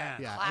 Oh,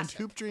 man. Yeah, Classic. and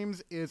Hoop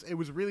Dreams it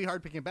was really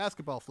hard picking a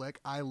basketball flick.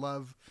 I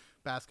love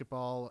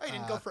basketball. Oh, you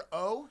didn't go for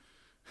O?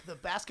 The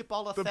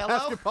basketball the Othello?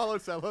 basketball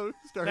Othello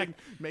starring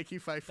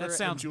Makey Pfeiffer and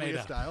sounds made Julia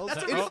up. Stiles.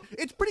 That's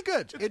It's pretty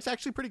good. It's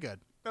actually pretty good.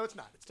 No, it's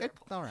not. It's terrible.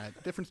 All right,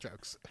 different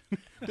strokes.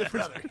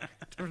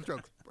 different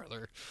strokes,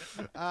 brother.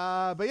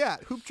 But yeah,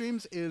 Hoop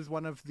Dreams is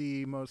one of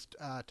the most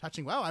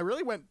touching. Wow, I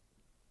really went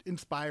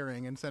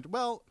inspiring and said,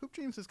 well, Hoop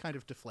Dreams is kind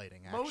of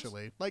deflating,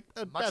 actually. Like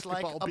a much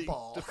like basketball a being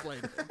ball.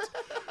 deflated.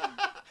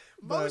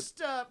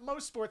 Most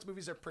sports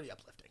movies are pretty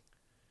uplifting.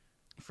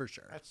 For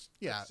sure. That's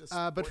just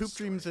But Hoop sports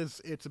Dreams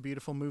story. it's a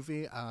beautiful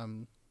movie.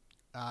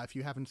 If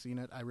you haven't seen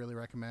it, I really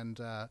recommend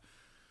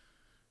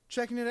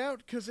checking it out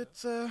because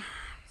it's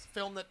It's a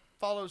film that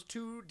follows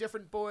two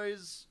different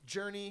boys'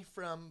 journey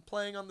from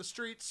playing on the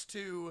streets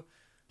to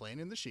playing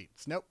in the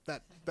sheets. Nope,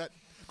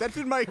 that's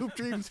in my Hoop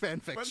Dreams fan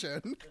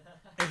fiction.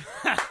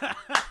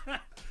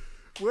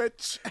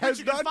 Which has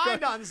you can not find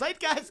got- on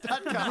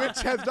Zeitgeist.com.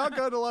 which has not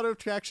gotten a lot of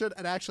traction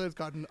and actually has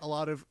gotten a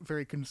lot of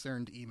very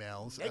concerned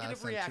emails. Negative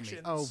sent reactions. to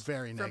me. Oh,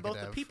 very from negative.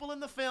 both the people in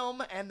the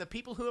film and the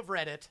people who have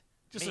read it.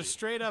 Just Me. a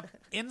straight up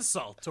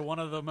insult to one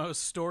of the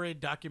most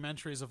storied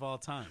documentaries of all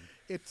time.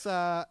 It's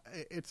a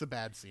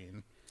bad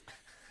scene.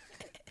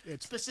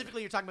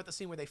 Specifically, you're talking about the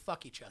scene where they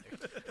fuck each other.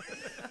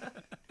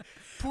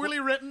 Poorly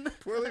written.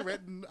 Poorly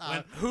written.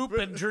 When Hoop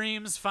and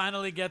Dreams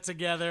finally get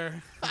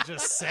together,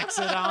 just sex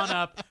it on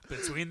up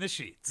between the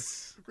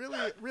sheets.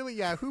 Really,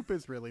 yeah. Hoop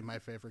is really my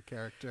favorite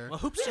character. Well,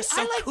 Hoop's just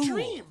so I like cool.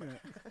 Dream.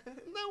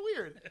 Isn't that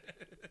weird?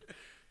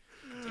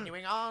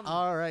 Continuing on.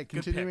 All right,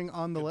 Good continuing pick.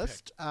 on the Good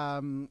list,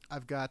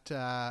 I've got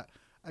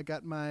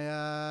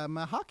my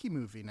my hockey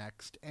movie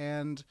next,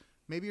 and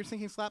maybe you're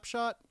thinking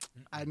Slapshot.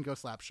 I didn't go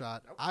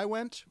Slapshot. I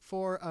went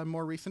for a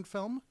more recent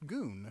film,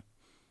 Goon.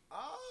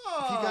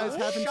 Oh, If you guys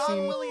haven't Sean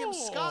seen William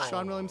Scott.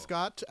 Sean William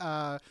Scott,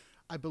 I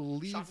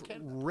believe Sean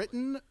Ken.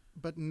 written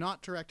but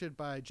not directed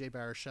by Jay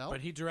Baruchel. But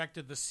he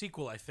directed the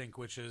sequel, I think,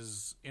 which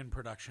is in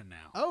production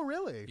now. Oh,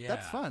 really?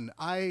 That's Yeah. fun.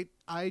 I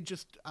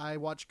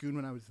watched Goon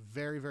when I was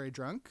very, very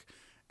drunk,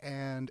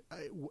 and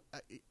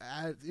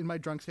in my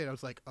drunk state, I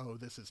was like, "Oh,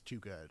 this is too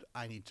good.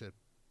 I need to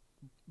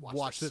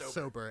watch this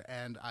sober."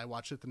 And I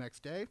watched it the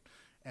next day,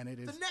 and it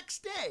is The next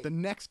day. the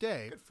next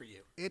day. Good for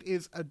you. It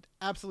is an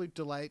absolute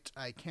delight.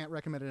 I can't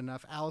recommend it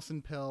enough.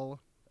 Alison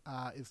Pill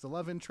is the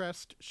love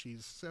interest.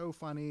 She's so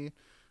funny.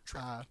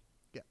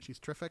 Yeah, she's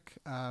terrific.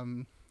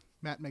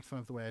 Matt makes fun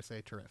of the way I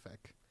say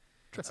terrific.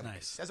 That's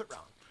nice. Says it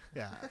wrong.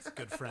 Yeah.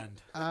 Good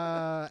friend.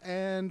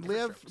 And Never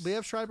Liev strokes.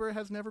 Liev Schreiber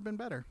has never been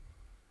better.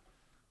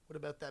 What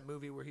about that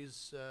movie where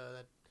he's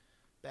that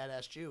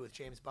badass Jew with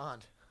James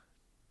Bond?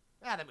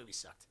 That movie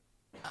sucked.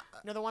 You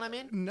know the one I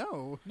mean?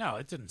 No. No,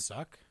 it didn't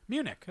suck.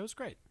 Munich. It was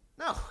great.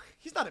 No,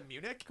 he's not in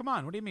Munich. Come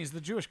on. What do you mean? He's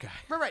the Jewish guy.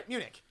 Right,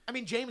 Munich. I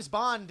mean, James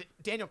Bond,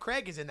 Daniel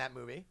Craig is in that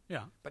movie,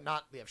 Yeah. but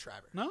not Liev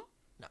Schreiber. No?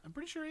 No. I'm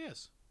pretty sure he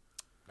is.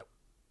 Nope.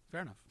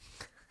 Fair enough.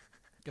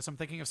 Guess I'm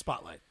thinking of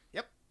Spotlight.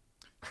 Yep.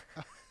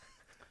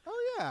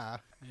 Oh yeah.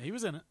 Yeah, he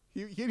was in it.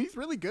 He's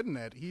really good in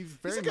it. He's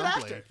very a good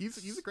lovely. actor.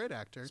 He's a great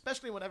actor.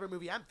 Especially in whatever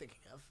movie I'm thinking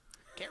of.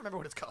 Can't remember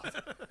what it's called.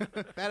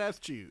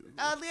 Badass Jew.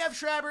 Liev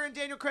Schreiber and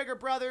Daniel Craig are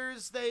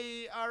brothers.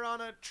 They are on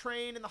a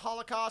train in the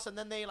Holocaust, and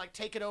then they like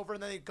take it over,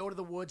 and then they go to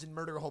the woods and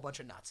murder a whole bunch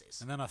of Nazis.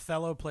 And then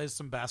Othello plays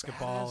some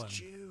basketball. Badass And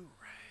Jew,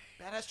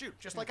 right? Badass Jew,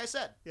 just like I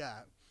said. Yeah.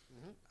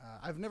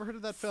 I've never heard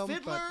of that film,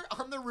 Fiddler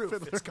on the Roof,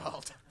 Fiddler. it's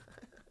called.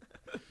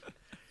 but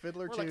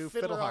Fiddler We're 2, like Fiddle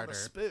Fiddler on the Harder.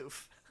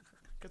 spoof.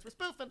 Because we're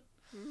spoofing.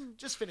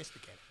 Just finish the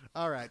game.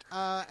 All right.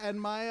 And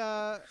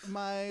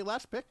my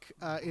last pick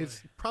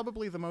is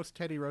probably the most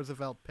Teddy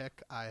Roosevelt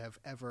pick I have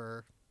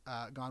ever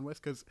gone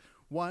with because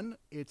one,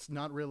 it's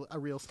not a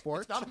real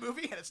sport. It's not a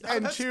movie, and it's not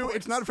And about two, sports.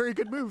 it's not a very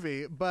good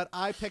movie, but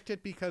I picked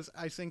it because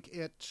I think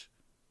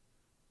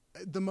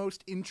the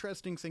most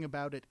interesting thing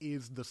about it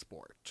is the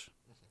sport,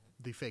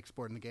 the fake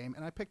sport in the game,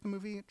 and I picked the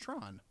movie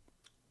Tron.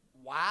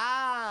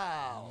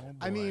 Wow.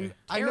 I mean,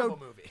 Terrible I know,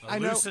 movie. a I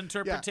know, loose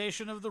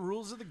interpretation of the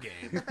rules of the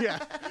game. Yeah,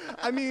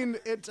 I mean,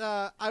 it.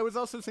 I was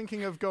also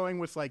thinking of going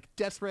with like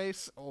Death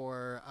Race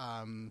or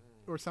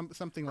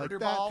something like Murder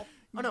that. Ball.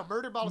 Oh no,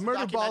 Murder Ball is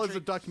Murder a Ball documentary. is a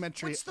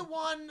documentary. What's the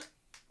one?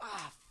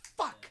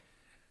 Fuck.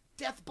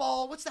 Death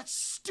Ball. What's that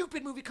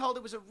stupid movie called?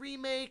 It was a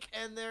remake,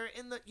 and they're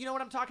in the. You know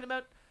what I'm talking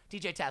about?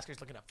 DJ Tasker's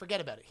looking it up.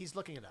 Forget about it. He's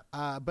looking it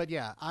up. But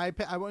yeah, I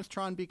went with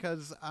Tron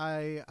because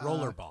I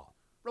Rollerball.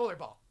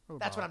 Rollerball.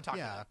 That's what I'm talking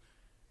yeah. about.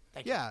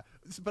 Thank you. Yeah,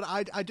 but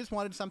I just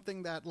wanted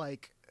something that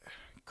like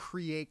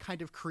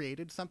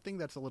created something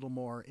that's a little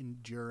more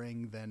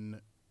enduring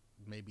than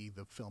maybe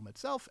the film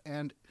itself.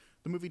 And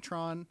the movie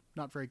Tron,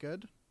 not very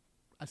good.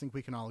 I think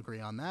we can all agree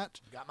on that.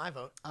 You got my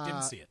vote.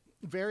 Didn't see it.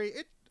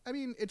 I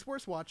mean, it's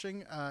worth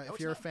watching if it's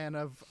you're not. a fan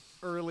of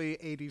early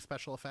 '80s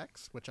special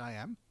effects, which I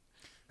am,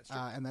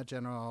 and that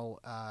general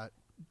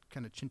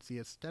kind of chintzy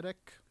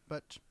aesthetic.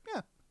 But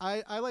yeah,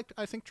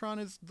 I think Tron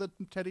is the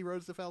Teddy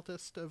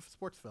Rooseveltist of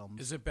sports films.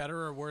 Is it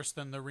better or worse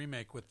than the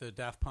remake with the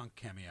Daft Punk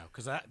cameo?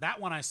 Because that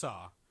one I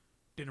saw,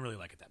 didn't really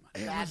like it that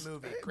much. Bad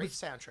movie. Great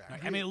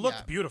soundtrack. I mean, it looked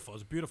Yeah. beautiful. It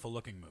was a beautiful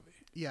looking movie.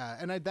 Yeah,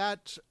 and I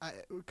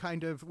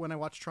kind of when I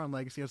watched Tron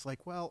Legacy, I was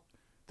like, well,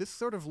 this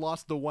sort of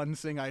lost the one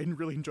thing I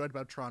really enjoyed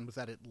about Tron was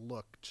that it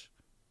looked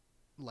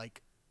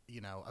like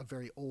a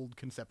very old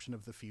conception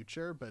of the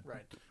future, but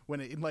Right.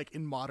 when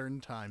in modern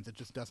times, it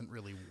just doesn't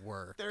really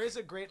work. There is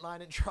a great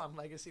line in Tron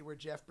Legacy where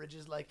Jeff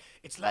Bridges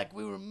it's like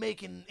we were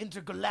making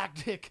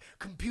intergalactic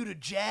computer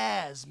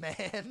jazz,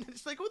 man.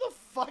 It's like, who the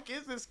fuck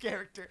is this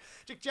character?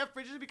 Jeff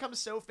Bridges becomes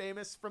so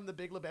famous from The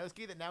Big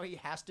Lebowski that now he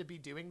has to be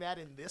doing that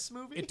in this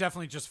movie. It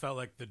definitely just felt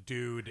like the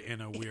dude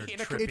in a weird, In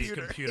a trippy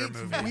computer. computer It's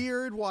movie.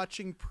 weird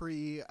watching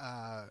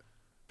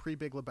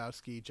pre-Big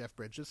Lebowski Jeff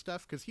Bridges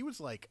stuff because he was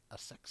like a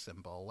sex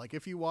symbol. Like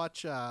if you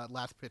watch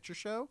Last Picture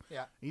Show,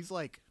 Yeah. he's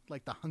like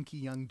the hunky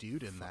young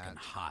dude in Fucking that.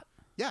 hot.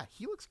 Yeah,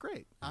 he looks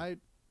great.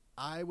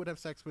 I would have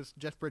sex with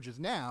Jeff Bridges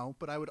now,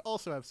 but I would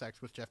also have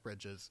sex with Jeff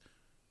Bridges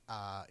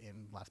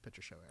in Last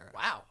Picture Show era.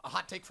 Wow, a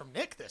hot take from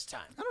Nick this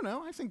time. I don't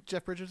know. I think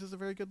Jeff Bridges is a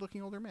very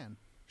good-looking older man.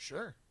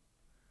 Sure.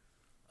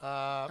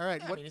 All right,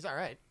 yeah, I what- mean, he's all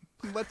right.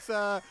 Let's.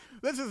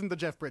 This isn't the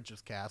Jeff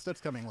Bridges cast. That's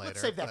coming later.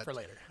 Let's save that but, for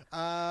later.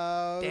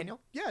 Daniel?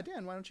 Yeah,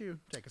 Dan, why don't you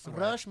take us away?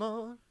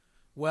 Rushmore.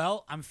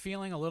 Well, I'm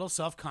feeling a little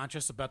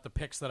self-conscious about the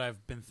picks that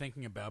I've been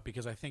thinking about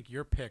because I think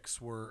your picks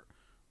were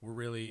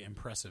really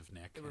impressive,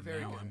 Nick. They were And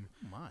very now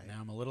good. now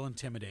I'm a little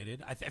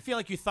intimidated. I feel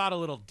like you thought a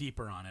little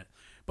deeper on it,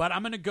 but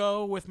I'm going to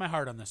go with my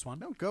heart on this one.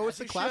 No, go with As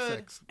the you should.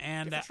 classics.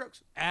 And Different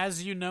strokes.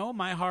 as you know,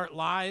 my heart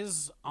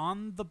lies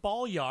on the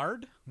ball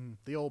yard.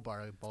 The old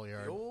ball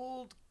yard. The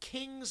old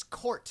King's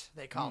Court,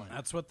 they call it.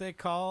 That's what they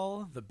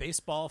call the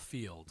baseball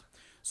field.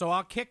 So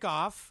I'll kick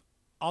off.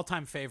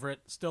 All-time favorite.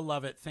 Still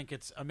love it. Think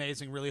it's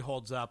amazing. Really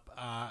holds up.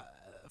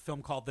 A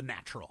film called The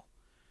Natural.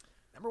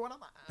 Number one on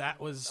my. That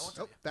was one's-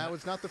 Nope, that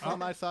was not the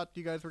film I thought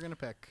you guys were going to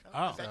pick.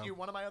 Oh. Is that you?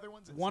 One of my other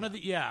ones? one of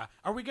the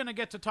Are we going to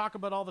get to talk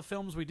about all the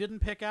films we didn't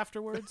pick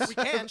afterwards? We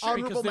can, sure.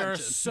 Honorable Because there are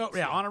mention. so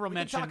honorable We can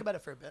mention. talk about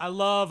it for a bit. I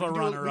love a We can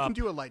runner-up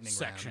do a lightning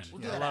section. round.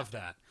 We'll do I that love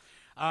that.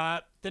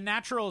 The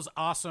Natural is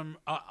awesome.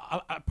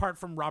 Apart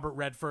from Robert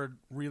Redford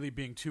really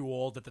being too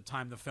old at the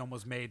time the film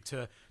was made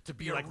to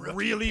be a like rookie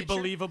really pitcher?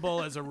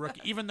 believable as a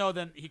rookie, even though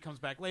then he comes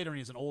back later and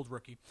he's an old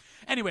rookie.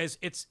 Anyways,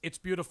 it's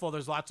beautiful.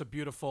 There's lots of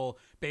beautiful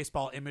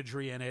baseball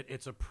imagery in it.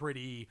 It's a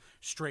pretty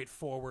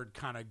straightforward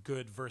kind of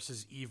good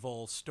versus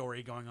evil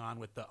story going on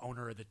with the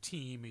owner of the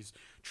team. He's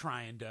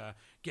trying to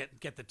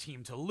get the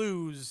team to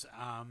lose.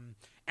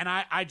 And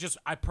I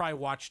probably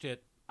watched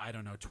it, I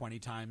don't know, 20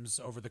 times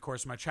over the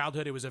course of my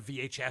childhood. It was a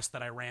VHS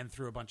that I ran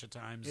through a bunch of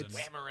times. It's,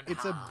 and Whammer and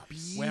it's a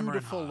Hobbs. Whammer and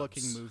beautiful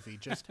looking Hobbs. movie.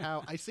 Just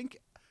how I think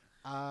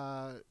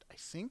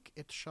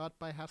it's shot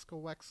by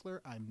Haskell Wexler.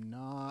 I'm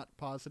not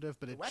positive,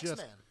 but it Wex just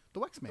Man. the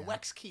Wex Man, The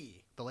Wex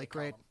Key. the late they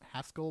call great him.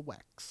 Haskell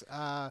Wex.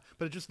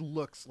 But it just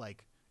looks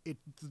like it's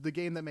the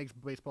game that makes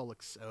baseball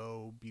look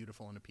so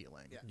beautiful and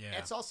appealing. Yeah.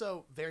 It's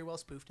also very well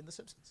spoofed in The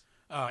Simpsons.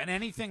 Oh, and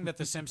anything that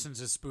The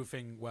Simpsons is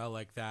spoofing well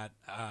like that,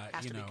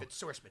 Has you to know, be good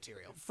source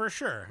material. for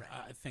sure.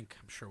 I'm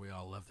sure we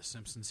all love The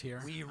Simpsons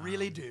here. We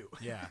really do.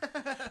 Yeah.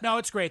 No,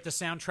 it's great. The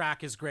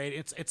soundtrack is great.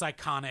 It's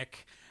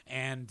iconic,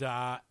 and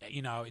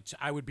you know,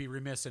 I would be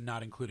remiss in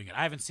not including it.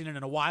 I haven't seen it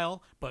in a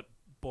while, but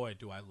boy,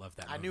 do I love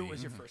that I movie. knew it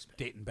was your first pick.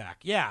 dating back.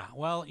 Yeah.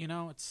 Well, you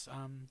know, it's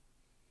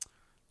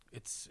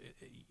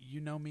you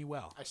know me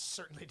well, I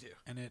certainly do.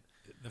 and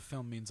the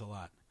film means a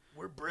lot.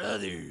 We're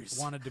brothers.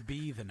 Wanted to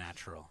be the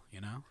natural, you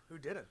know. Who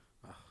didn't?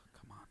 Oh,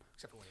 come on.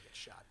 Except for when he gets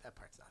shot. That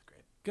part's not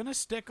great. Gonna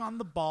stick on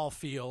the ball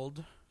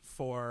field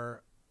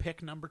for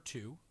pick number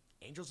 2.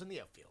 Angels in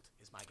the Outfield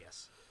is my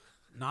guess.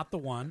 Not the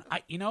one.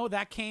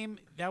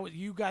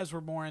 You guys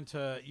were more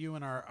into, you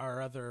and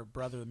our other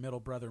brother, the middle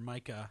brother,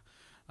 Micah.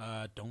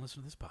 Don't listen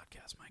to this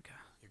podcast, Micah.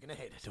 You're going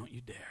to hate it. Don't you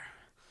dare.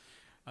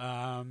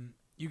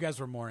 You guys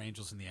were more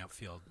Angels in the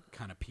Outfield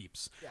kind of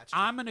peeps. Yeah, it's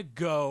true. I'm going to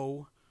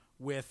go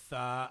with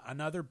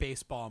another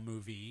baseball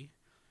movie,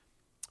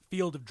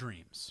 Field of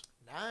Dreams.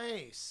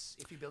 Nice.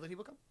 If you build it, he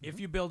will come. If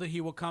you build it,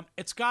 he will come.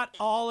 It's got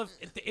all of.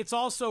 It's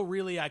also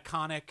really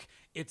iconic.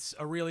 It's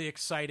a really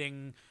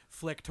exciting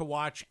flick to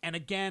watch. And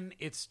again,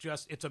 it's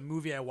a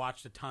movie I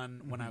watched a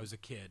ton when I was a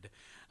kid.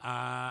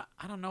 I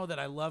don't know that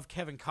I love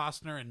Kevin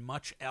Costner and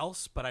much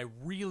else, but I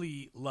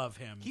really love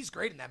him. He's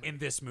great in that movie. in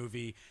this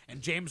movie.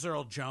 And James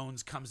Earl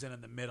Jones comes in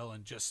the middle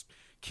and just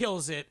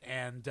kills it.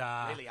 And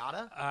Ray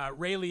Liotta?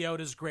 Ray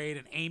Liotta's great,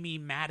 and Amy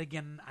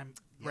Madigan.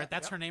 Right,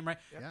 that's her name, right?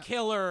 Yeah.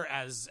 Killer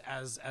as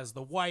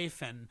the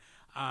wife, and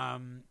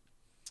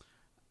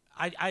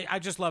I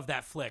just love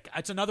that flick.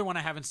 It's another one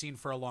I haven't seen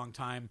for a long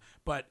time,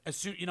 but as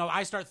soon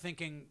I start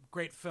thinking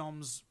great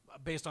films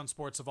based on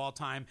sports of all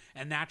time,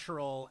 and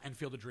Natural and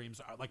Field of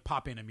Dreams are like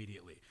pop in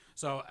immediately.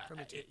 So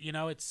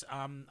it's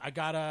I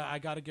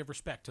gotta give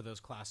respect to those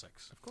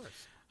classics. Of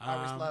course. I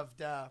always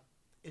loved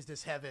Is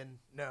This Heaven?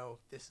 No,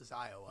 This is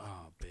Iowa.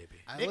 Oh baby,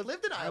 Nick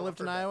lived in Iowa I lived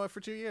for in a bit. Iowa for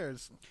 2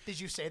 years. Did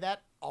you say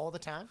that all the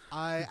time?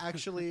 I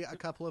actually, a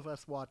couple of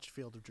us watched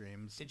Field of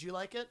Dreams. Did you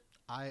like it?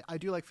 I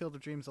do like Field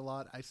of Dreams a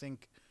lot. I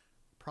think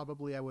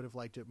probably I would have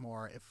liked it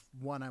more if,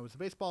 one, I was a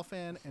baseball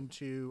fan, and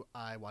two,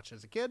 I watched it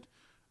as a kid.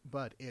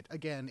 But it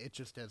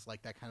just has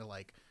like that kind of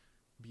like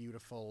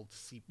beautiful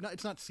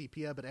it's not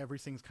sepia, but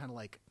everything's kind of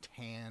like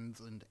tans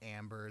and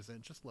ambers, and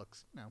it just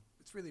looks,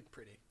 It's really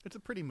pretty. it's a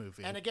pretty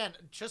movie. And again,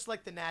 just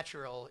like The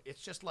Natural,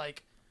 it's just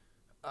like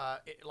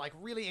it like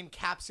really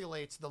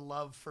encapsulates the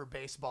love for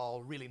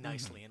baseball really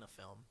nicely in a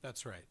film.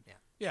 that's right.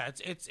 Yeah.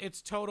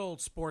 It's total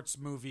sports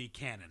movie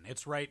canon.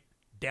 It's right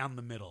down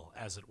the middle,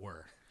 as it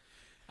were.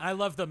 I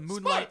love the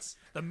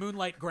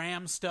Moonlight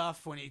Graham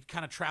stuff when he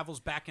kind of travels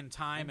back in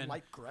time, and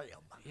Like Graham.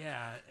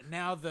 yeah,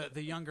 now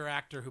the younger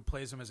actor who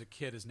plays him as a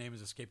kid, his name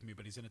is escaping me,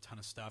 but he's in a ton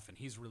of stuff, and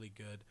he's really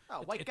good.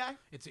 Oh, white guy?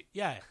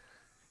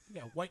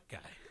 White guy.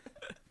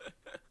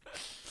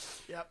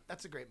 Yep,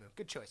 that's a great move.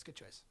 Good choice. Good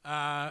choice.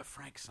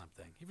 Frank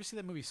something. You ever see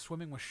that movie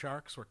Swimming with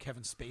Sharks where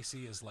Kevin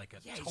Spacey is like a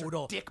Yeah, he's a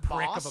total dick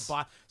prick boss. of a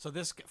boss? So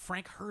this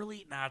Frank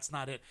Hurley? Nah, it's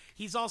not it.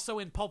 He's also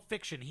in Pulp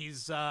Fiction.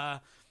 He's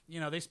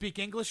they speak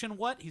English in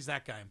what? He's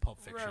that guy in Pulp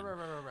Fiction.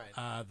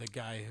 Right. The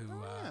guy who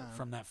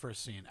from that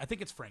first scene. I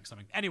think it's Frank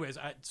something. Anyways,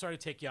 sorry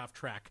to take you off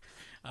track.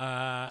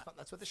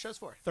 That's what the show's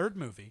for. Third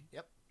movie.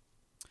 Yep.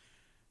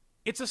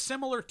 It's a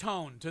similar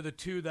tone to the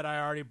two that I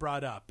already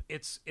brought up.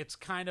 It's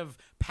kind of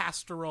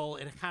pastoral.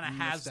 It kind of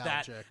has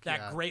that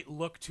Nostalgic, great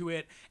look to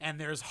it, and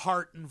there's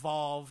heart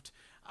involved.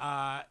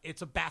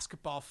 It's a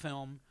basketball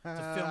film. It's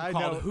a film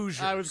called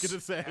Hoosiers. I was going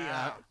to say,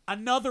 yeah.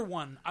 Another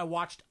one I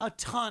watched a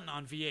ton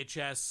on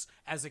VHS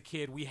as a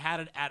kid. We had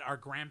it at our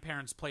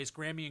grandparents' place,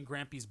 Grammy and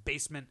Grampy's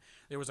basement.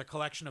 There was a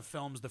collection of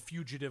films. The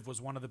Fugitive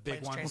was one of the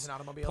big Planes, ones. Trains, and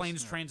Automobiles.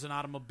 Planes, Trains, and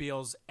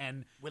Automobiles.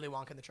 And Willy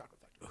Wonka and the Chocolate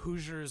Factory.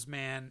 Hoosiers,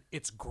 man,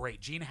 it's great.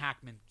 Gene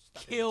Hackman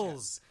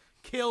kills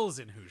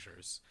in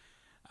Hoosiers.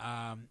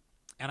 And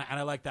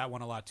I like that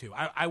one a lot too.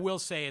 I will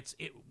say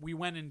we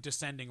went in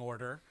descending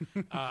order.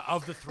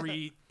 Of the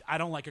three, I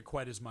don't like it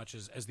quite as much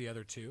as the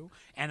other two.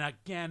 And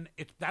again,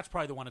 that's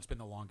probably the one that's been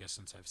the longest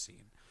since I've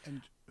seen.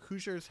 And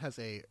Hoosiers has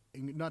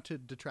not to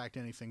detract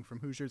anything from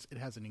Hoosiers, it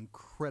has an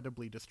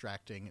incredibly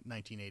distracting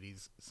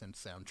 1980s synth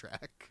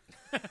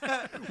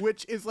soundtrack.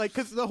 Which is like,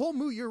 because the whole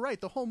movie, you're right,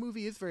 the whole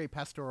movie is very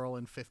pastoral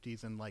and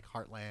 50s and like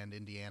Heartland,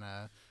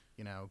 Indiana,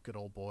 good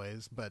old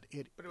boys, but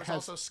it was has,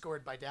 also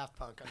scored by Daft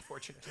Punk,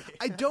 unfortunately.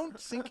 I don't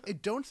think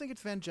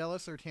it's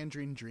Vangelis or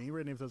Tangerine Dream or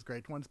any of those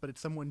great ones, but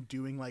it's someone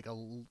doing like a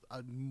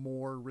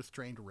more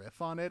restrained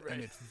riff on it,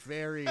 and it's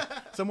very.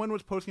 Someone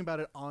was posting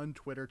about it on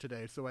Twitter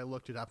today, so I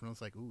looked it up and I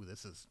was like, "Ooh,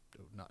 this is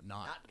not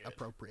good.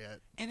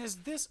 appropriate." And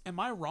am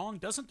I wrong?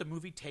 Doesn't the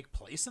movie take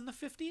place in the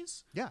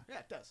 50s? Yeah, Yeah,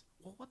 it does.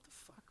 Well, what the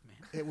fuck, man?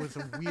 it was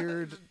a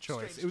weird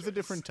choice. It was a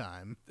different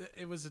time.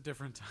 It was a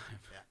different time.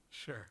 Yeah.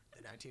 Sure.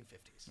 The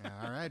 1950s. Yeah,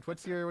 all right,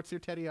 what's your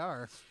Teddy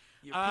R?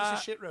 You piece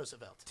of shit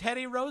Roosevelt.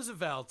 Teddy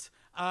Roosevelt.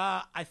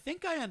 I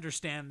think I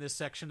understand this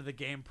section of the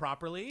game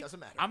properly. Doesn't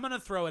matter. I'm going to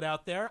throw it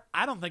out there.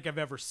 I don't think I've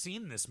ever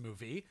seen this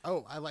movie.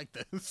 Oh, I like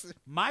this.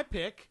 My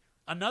pick,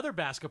 another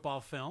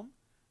basketball film,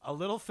 a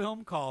little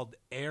film called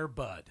Air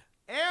Bud.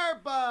 Air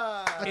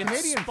Bud. It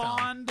Canadian film.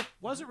 spawned.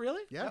 Was it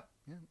really? Yeah.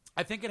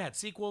 I think it had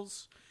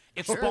sequels.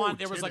 It Sure. spawned.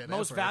 There was Did like it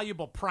Most ever.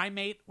 Valuable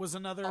Primate was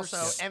another. Also,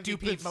 stupid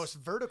MVP Most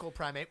Vertical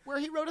Primate, where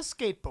he rode a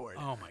skateboard.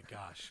 Oh my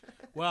gosh.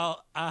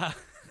 Well,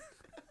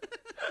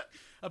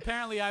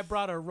 apparently I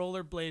brought a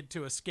rollerblade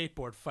to a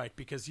skateboard fight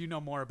because you know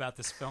more about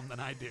this film than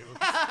I do.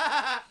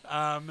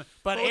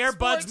 But Both Air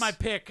Bud's sports? my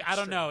pick. I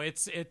don't know.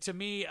 It to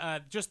me,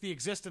 just the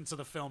existence of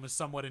the film is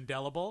somewhat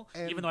indelible,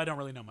 even though I don't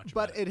really know much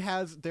But about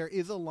it. there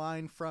is a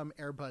line from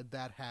Air Bud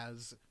that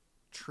has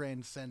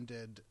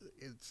transcended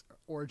its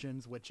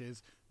origins, which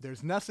is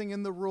there's nothing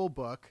in the rule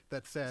book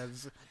that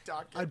says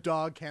a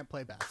dog can't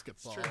play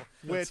basketball. true.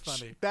 Which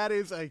funny. that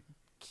is a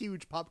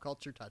huge pop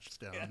culture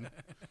touchstone.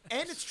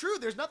 And it's true.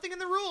 There's nothing in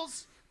the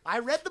rules. I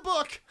read the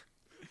book.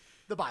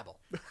 The Bible.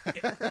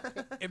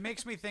 It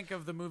makes me think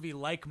of the movie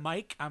Like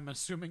Mike. I'm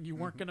assuming you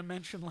weren't going to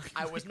mention Like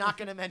I Mike. was not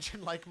going to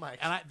mention Like Mike.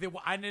 And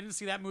I didn't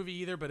see that movie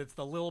either, but it's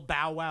the Lil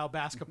Bow Wow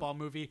basketball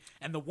movie.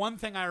 And the one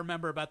thing I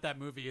remember about that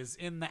movie is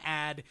in the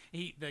ad,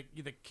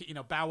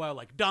 Bow Wow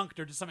like dunked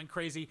or did something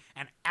crazy,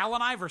 and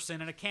Allen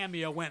Iverson in a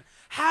cameo went,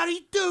 "How'd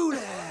he do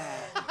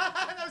that?"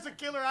 That was a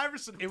Killer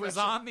Iverson It was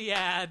impression. on the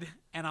ad,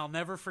 and I'll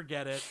never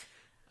forget it.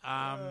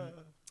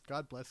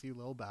 God bless you,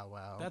 Lil Bow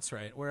Wow. That's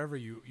right. Wherever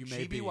you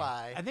may be.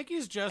 GBY, I think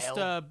he's just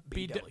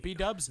LBW.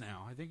 B-dubs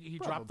now. I think he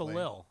dropped the Probably.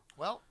 Lil.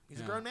 Well, he's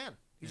a grown man.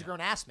 He's a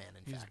grown ass man,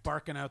 in He's fact.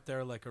 barking out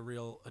there like a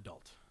real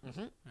adult.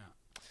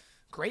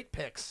 Great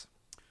picks.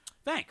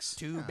 Thanks.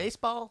 Two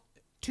baseball,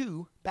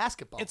 two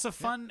basketball. It's a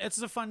fun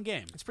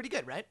game. It's pretty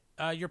good, right?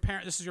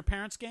 This is your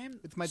parents' game?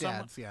 It's my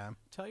Someone- dad's, yeah.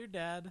 Tell your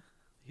dad.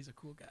 He's a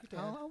cool guy.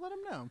 I'll let him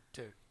know.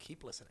 To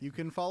keep listening. You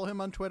can follow him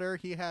on Twitter.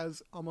 He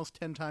has almost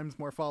 10 times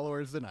more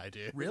followers than I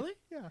do. Really?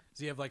 Yeah. Does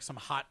he have like some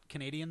hot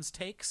Canadians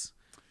takes?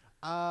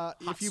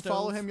 If you stove.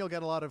 follow him, you'll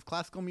get a lot of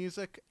classical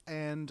music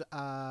and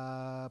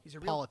He's a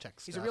real,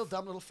 politics He's stuff. a real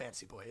dumb little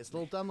fancy boy, isn't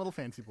Little he? dumb little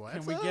fancy boy. Can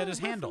It's we a get his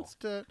handle? reference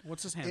to-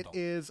 What's his It handle?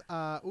 is,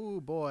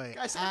 boy.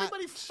 Guys, at-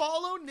 everybody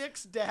follow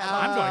Nick's dad.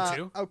 I'm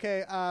going to.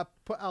 Okay,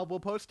 we'll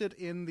post it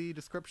in the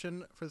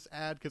description for this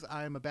ad because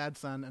I am a bad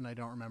son and I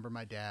don't remember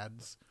my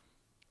dad's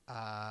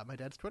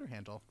Twitter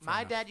handle.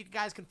 My dad, you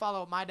guys can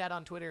follow my dad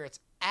on Twitter. It's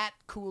at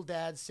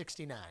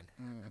CoolDad69.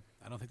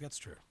 I don't think that's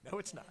true. No,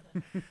 it's not.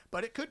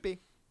 But it could be.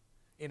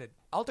 In an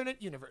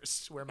alternate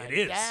universe where my It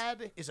is.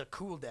 dad is a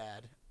cool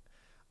dad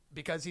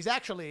because he's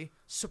actually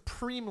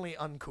supremely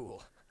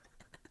uncool.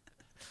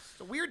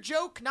 It's a weird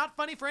joke, not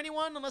funny for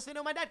anyone unless they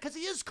know my dad because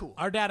he is cool.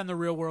 Our dad in the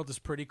real world is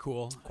pretty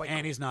cool, Quite and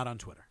cool. he's not on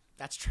Twitter.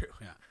 That's true.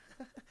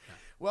 Yeah.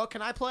 Well,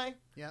 can I play?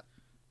 Yep.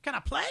 Can I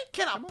play?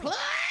 Can I play?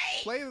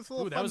 Play this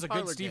little Ooh, that fun was a good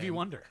parlor Stevie game.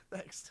 Wonder.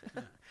 Thanks.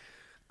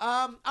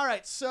 All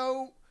right,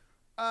 so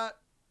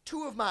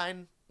two of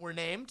mine were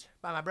named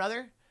by my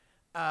brother.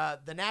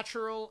 The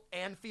Natural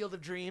and Field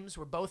of Dreams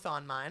were both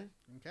on mine.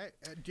 Okay.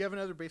 Do you have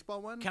another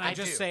baseball one? Can I I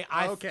just do. say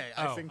Okay,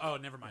 I Oh, think-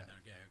 never mind.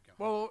 Okay, go.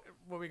 Well,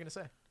 what were you going to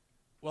say?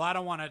 Well, I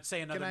don't want to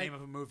say another Can I- name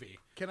of a movie.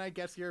 Can I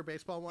guess your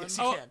baseball one? Yes,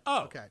 you Oh, can.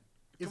 oh. Okay. Can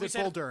Is we it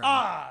say Bull Durham?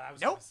 I was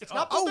Nope, gonna say- it's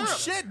not Bull Oh, Durham.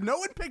 shit. No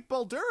one picked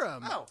Bull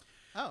Durham. Oh,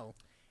 Oh.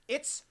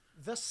 it's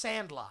The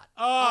Sandlot.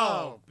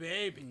 Oh,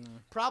 baby.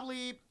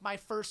 Probably my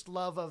first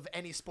love of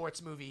any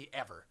sports movie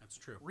ever. That's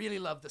true. Really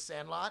loved The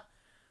Sandlot.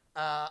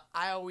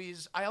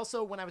 I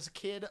also, when I was a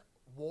kid,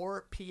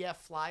 wore PF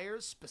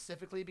flyers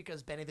specifically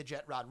because Benny the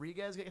Jet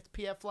Rodriguez gets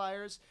PF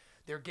flyers.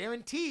 They're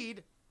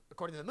guaranteed,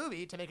 according to the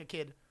movie, to make a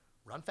kid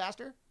run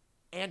faster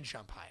and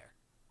jump higher.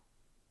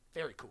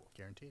 Very cool.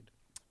 Guaranteed.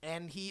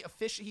 And he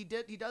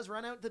does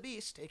run out the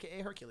beast,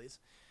 aka Hercules.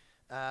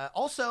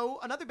 Also,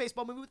 another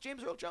baseball movie with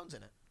James Earl Jones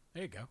in it.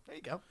 There you go. There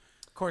you go.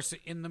 Of course,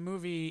 in the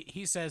movie,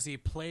 he says he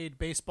played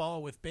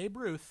baseball with Babe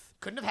Ruth.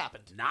 Couldn't have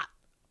happened. Not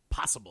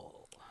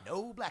possible.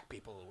 No black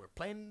people were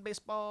playing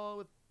baseball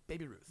with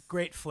Baby Ruth.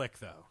 Great flick,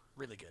 though.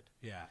 Really good.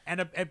 Yeah, and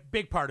a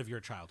big part of your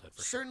childhood,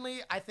 for sure.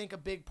 Certainly, I think a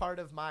big part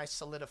of my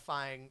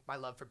solidifying my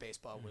love for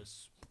baseball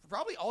was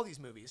probably all these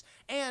movies.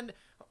 And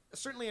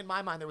certainly in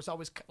my mind, there was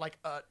always like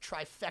a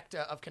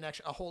trifecta of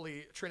connection, a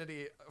holy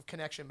trinity of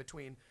connection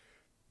between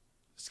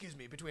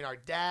our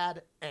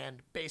dad and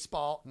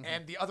baseball,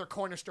 and the other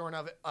cornerstone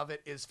of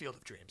it is Field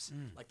of Dreams.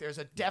 Like there's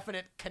a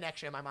definite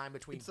connection in my mind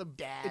between It's a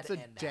dad a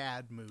and that.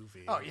 dad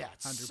movie. Oh, yeah,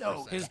 it's 100%.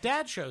 so good. His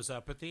dad shows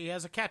up, but he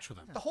has a catch with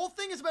him. The whole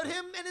thing is about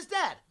him and his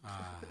dad.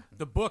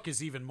 The book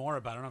is even more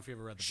about. I don't know if you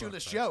ever read the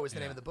Shoeless book. Joe is the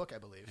name of the book, I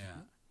believe.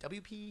 Yeah.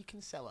 W.P.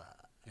 Kinsella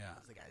Yeah.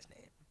 is the guy's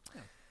name.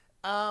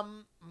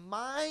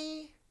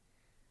 My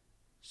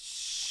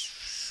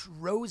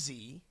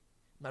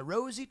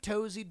Rosie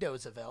Tosie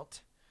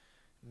Doosevelt,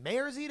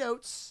 mares eat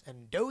oats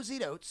and does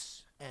eat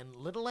oats, and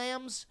little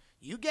lambs,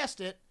 you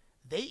guessed it,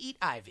 they eat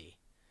ivy.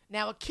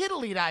 Now a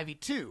kid'll eat ivy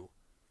too,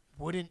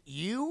 wouldn't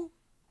you,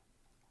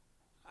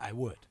 I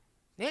would.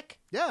 Nick?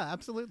 Yeah,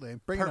 absolutely.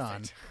 Bring it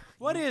on. Perfect.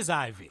 What is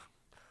ivy?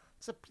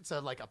 It's a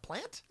like a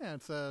plant. Yeah,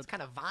 it's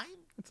Kind of vine.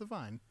 a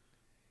vine.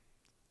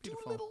 Do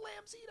Beautiful. little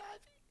lambs eat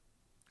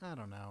ivy? I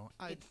don't know.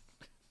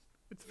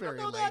 It's don't very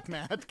know late, that?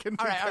 Matt. Can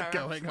All we right, get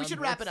going We on should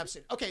wrap this? it up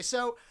soon. Okay,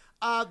 so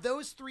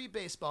those 3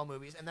 baseball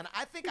movies, and then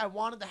I think I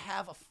wanted to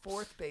have a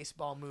 4th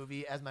baseball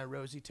movie as my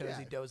Rosie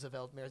Tosie Yeah.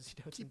 Doosevelt, Mares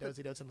Dotes and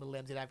Dozy Dotes and Little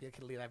Lambs Eat Ivy,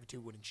 Kittle Eat Ivy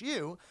too, wouldn't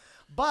you?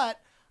 But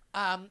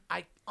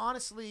I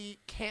honestly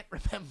can't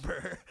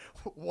remember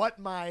what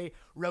my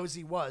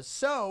Rosie was.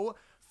 So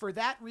for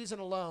that reason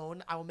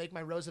alone, I will make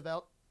my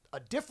Roosevelt a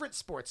different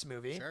sports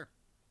movie. Sure.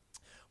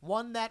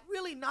 One that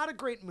really not a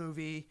great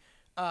movie,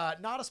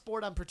 not a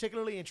sport I'm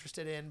particularly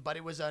interested in, but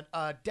it was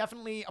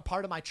definitely a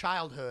part of my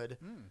childhood.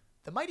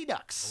 The Mighty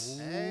Ducks.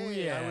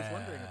 Hey, I was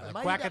wondering about The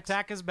Mighty Quack Ducks.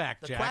 Attack is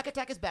back, The Jack. Quack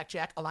Attack is back,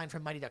 Jack. A line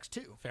from Mighty Ducks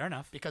 2. Fair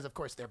enough. Because, of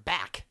course, they're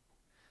back.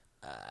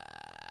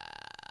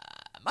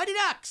 Mighty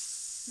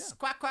Ducks!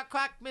 Quack, quack,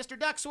 quack, Mr.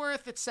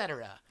 Ducksworth,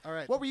 etc. All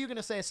right. What were you going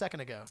to say a second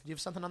ago? Do you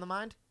have something on the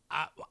mind?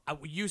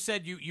 You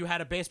said you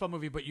had a baseball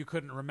movie, but you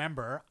couldn't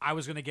remember. I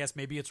was going to guess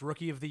maybe it's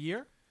Rookie of the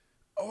Year.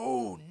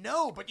 Oh,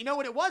 no. But you know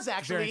what it was,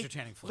 actually? Very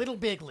entertaining flick. Little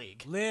Big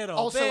League. Little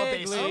also Big a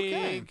baseball. League.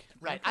 Okay.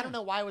 Right. I don't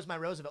know why it was my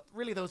Roosevelt.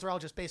 Really, those are all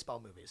just baseball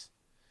movies.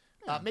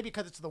 Maybe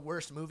because it's the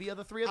worst movie of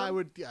the 3 of them. I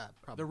would, yeah,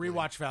 The probably.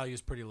 rewatch value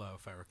is pretty low,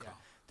 if I recall.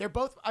 They're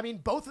both,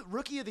 both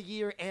Rookie of the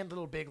Year and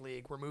Little Big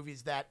League were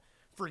movies that,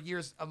 for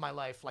years of my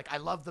life, like, I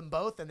loved them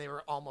both, and they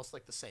were almost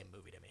like the same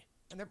movie to me.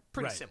 And they're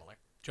pretty Right. similar.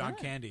 John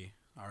Candy,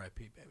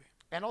 R.I.P. baby.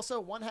 And also,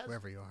 one has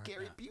Wherever you are,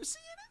 Gary yeah. Busey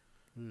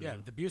in it. Yeah,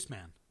 the Buse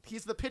Man.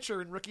 He's the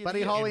pitcher in Rookie of Buddy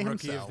the Year. Holly In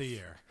Rookie himself. of the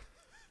Year.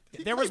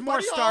 There was more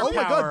Buddy star Holly.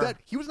 Oh my power. god,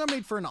 he was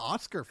nominated for an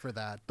Oscar for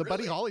that. The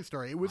Buddy Really? Holly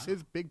story. It was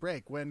his big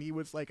break when he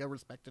was like a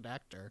respected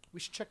actor.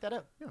 We should check that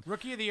out.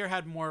 Rookie of the Year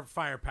had more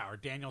firepower.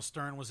 Daniel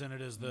Stern was in it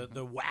as the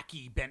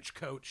wacky bench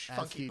coach.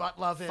 Funky he Butt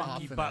Lovin',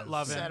 Funky often Butt is.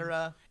 Lovin'.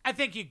 etc. I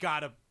think you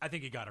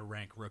gotta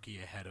rank Rookie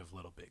ahead of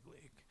Little Big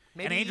League.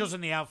 And Maybe- Angels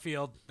in the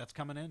Outfield, that's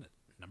coming in at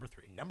number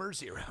 3. Number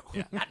 0.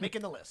 Not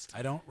making the list.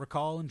 I don't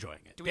recall enjoying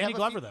it. Do we Danny have a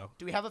Glover few- though.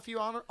 Do we have a few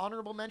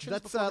honorable mentions?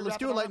 Let's before we let's wrap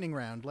do it a all up? lightning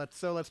round. Let's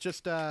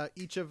just so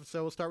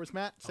we'll start with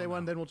Matt. Say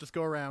one, then we'll just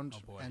go around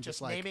boy. and Just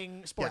just like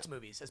naming sports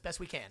movies as best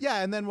we can.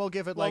 yeah, and then we'll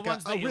give it like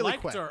ones a that you really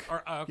liked quick.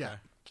 or okay. Yeah.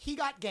 He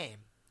Got Game.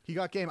 He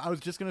Got Game. I was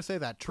just gonna say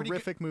that Pretty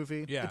terrific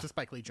movie. Yeah. It's a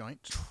Spike Lee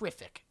joint.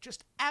 Terrific.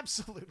 Just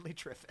absolutely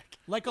terrific.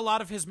 Like a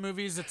lot of his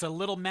movies, it's a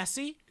little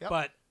messy, Yep.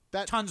 but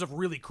That- tons of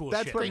really cool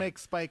That's shit. what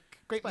makes Spike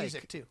Great Spike.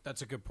 music, too.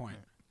 That's a good point.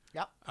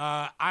 Yep.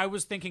 I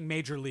was thinking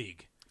Major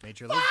League.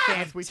 Major League.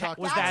 As we talked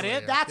Was about that it?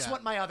 earlier. That's Yeah.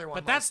 what my other one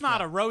But was. that's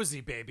not a Rosie,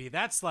 baby.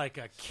 That's like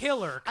a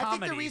killer I comedy.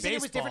 think the reason baseball.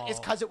 it was different is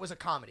because it was a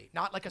comedy,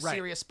 not like a Right.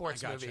 serious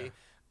sports I gotcha. movie.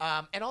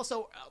 And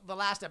also, the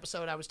last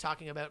episode I was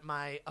talking about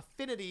my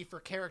affinity for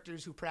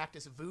characters who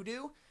practice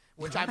voodoo,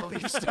 which I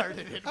believe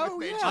started in Oh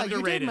with yeah, Major you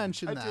Underrated. did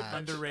mention I did that.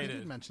 Underrated. You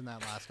did mention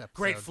that last episode.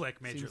 Great flick,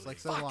 Major Seems League. like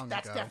so Fuck, long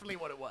that's ago. definitely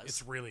what it was.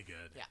 It's really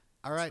good. Yeah.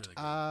 All right.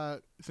 really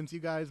Since you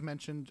guys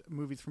mentioned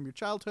movies from your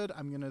childhood,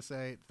 I'm going to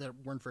say that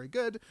weren't very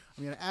good.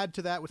 I'm going to add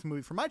to that with a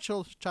movie from my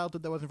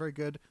childhood that wasn't very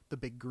good, The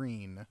Big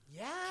Green.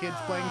 Yeah. Kids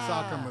playing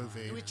soccer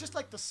movie. It was just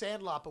like The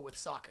Sandlot, but with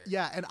soccer.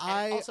 Yeah, and And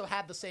I it also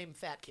had the same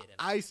fat kid in it.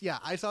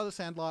 I saw The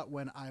Sandlot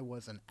when I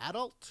was an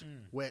adult,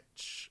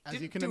 which, as you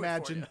Didn't can do it for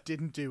imagine, you.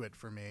 didn't do it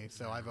for me.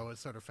 So I've always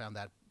sort of found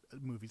that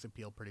movie's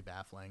appeal pretty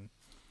baffling.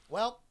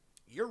 Well,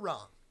 you're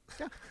wrong.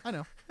 Yeah, I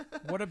know.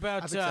 What about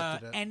I've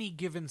accepted it. Any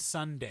Given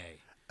Sunday?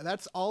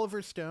 That's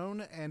Oliver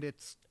Stone, and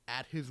it's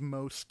at his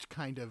most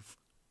kind of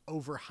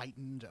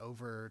over-heightened,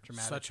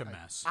 over-dramatic. Such a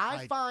mess.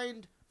 I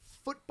find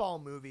football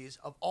movies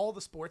of all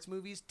the sports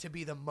movies to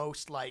be the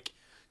most like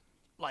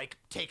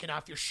taking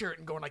off your shirt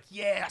and going like,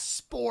 yeah,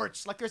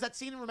 sports. Like there's that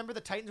scene in Remember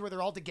the Titans where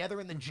they're all together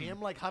in the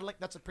gym like huddling.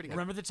 That's a pretty good.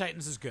 Remember the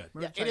Titans is good.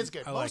 Yeah, it is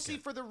good. I like Mostly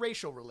it. for the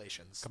racial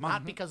relations,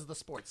 not because of the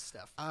sports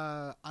stuff.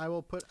 I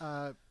will put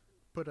a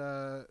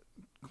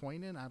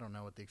coin in. I don't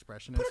know what the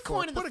expression Put is. a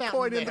coin in the put a fountain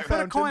coin in there. the Put a Put a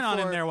fountain coin on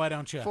in for- there, why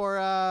don't you?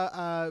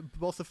 For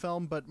both the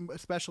film, but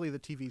especially the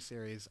TV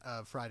series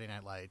of Friday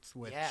Night Lights,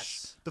 which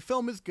Yes. the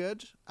film is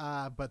good,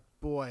 but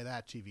boy,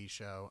 that TV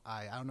show,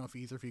 I don't know if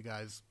either of you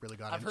guys really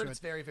got I've into heard it. it's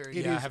very, very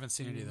It good. I is haven't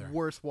seen it either.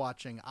 worth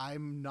watching.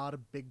 I'm not a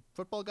big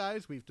football guy,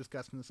 as we've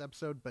discussed in this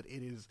episode, but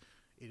it is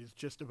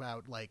just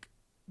about like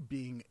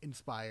being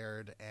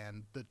inspired,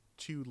 and the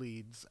two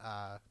leads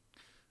are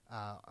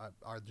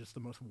just the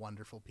most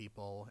wonderful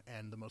people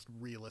and the most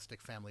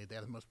realistic family. They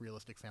have the most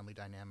realistic family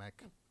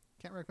dynamic.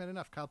 Can't recommend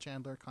enough. Kyle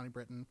Chandler, Connie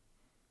Britton,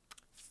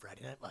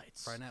 Friday Night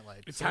Lights. Friday Night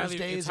Lights. It's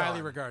Thursdays highly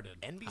on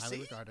regarded. NBC. Highly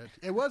regarded.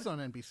 It was on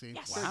NBC.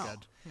 Yes. Very Wow.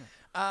 good.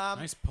 Yeah.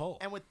 Nice pull.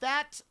 And with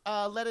that,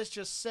 let us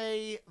just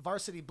say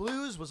Varsity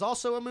Blues was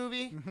also a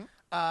movie.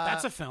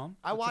 That's a film.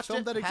 I watched film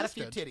it. that Had a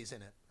few existed. titties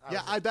in it.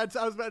 I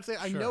was about to say,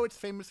 I Sure. know it's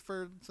famous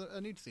for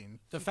a nude scene.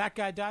 The fat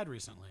guy died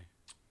recently.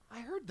 I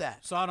heard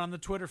that. Saw it on the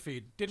Twitter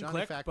feed. Didn't Johnny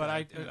click, Fat but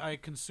Guy. I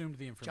consumed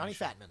the information.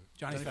 Johnny Fatman.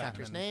 Johnny Johnny Fatman.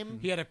 His Fatman. name.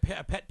 He had a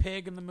pet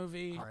pig in the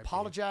movie.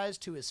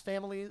 Apologized to his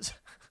families,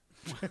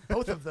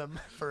 both of them,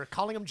 for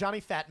calling him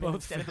Johnny Fatman Both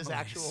instead of his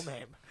families. actual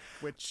name.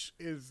 Which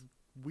is,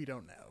 we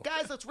don't know.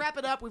 Guys, let's wrap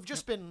it up. We've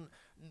just been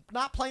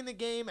not playing the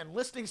game and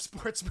listening to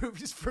sports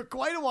movies for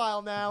quite a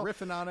while now.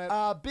 Riffing on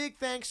it. Big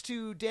thanks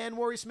to Dan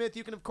Worrysmith.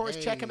 You can, of course,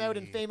 check him out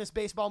in Hey. famous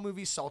baseball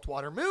movie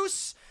Saltwater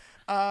Moose,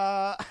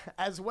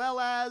 as well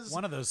as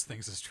One of those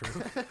things is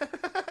true.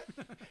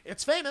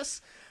 it's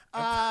famous.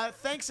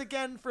 Thanks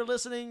again for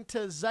listening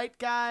to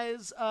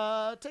Zeitgeist.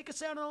 Take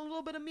us out on a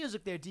little bit of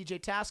music there,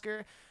 DJ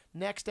Tasker.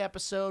 Next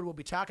episode, we'll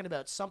be talking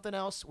about something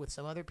else with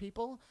some other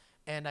people,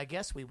 and I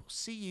guess we will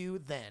see you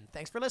then.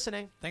 Thanks for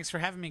listening. Thanks for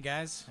having me,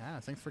 guys. Yeah,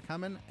 thanks for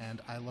coming,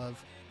 and I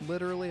love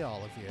literally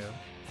all of you.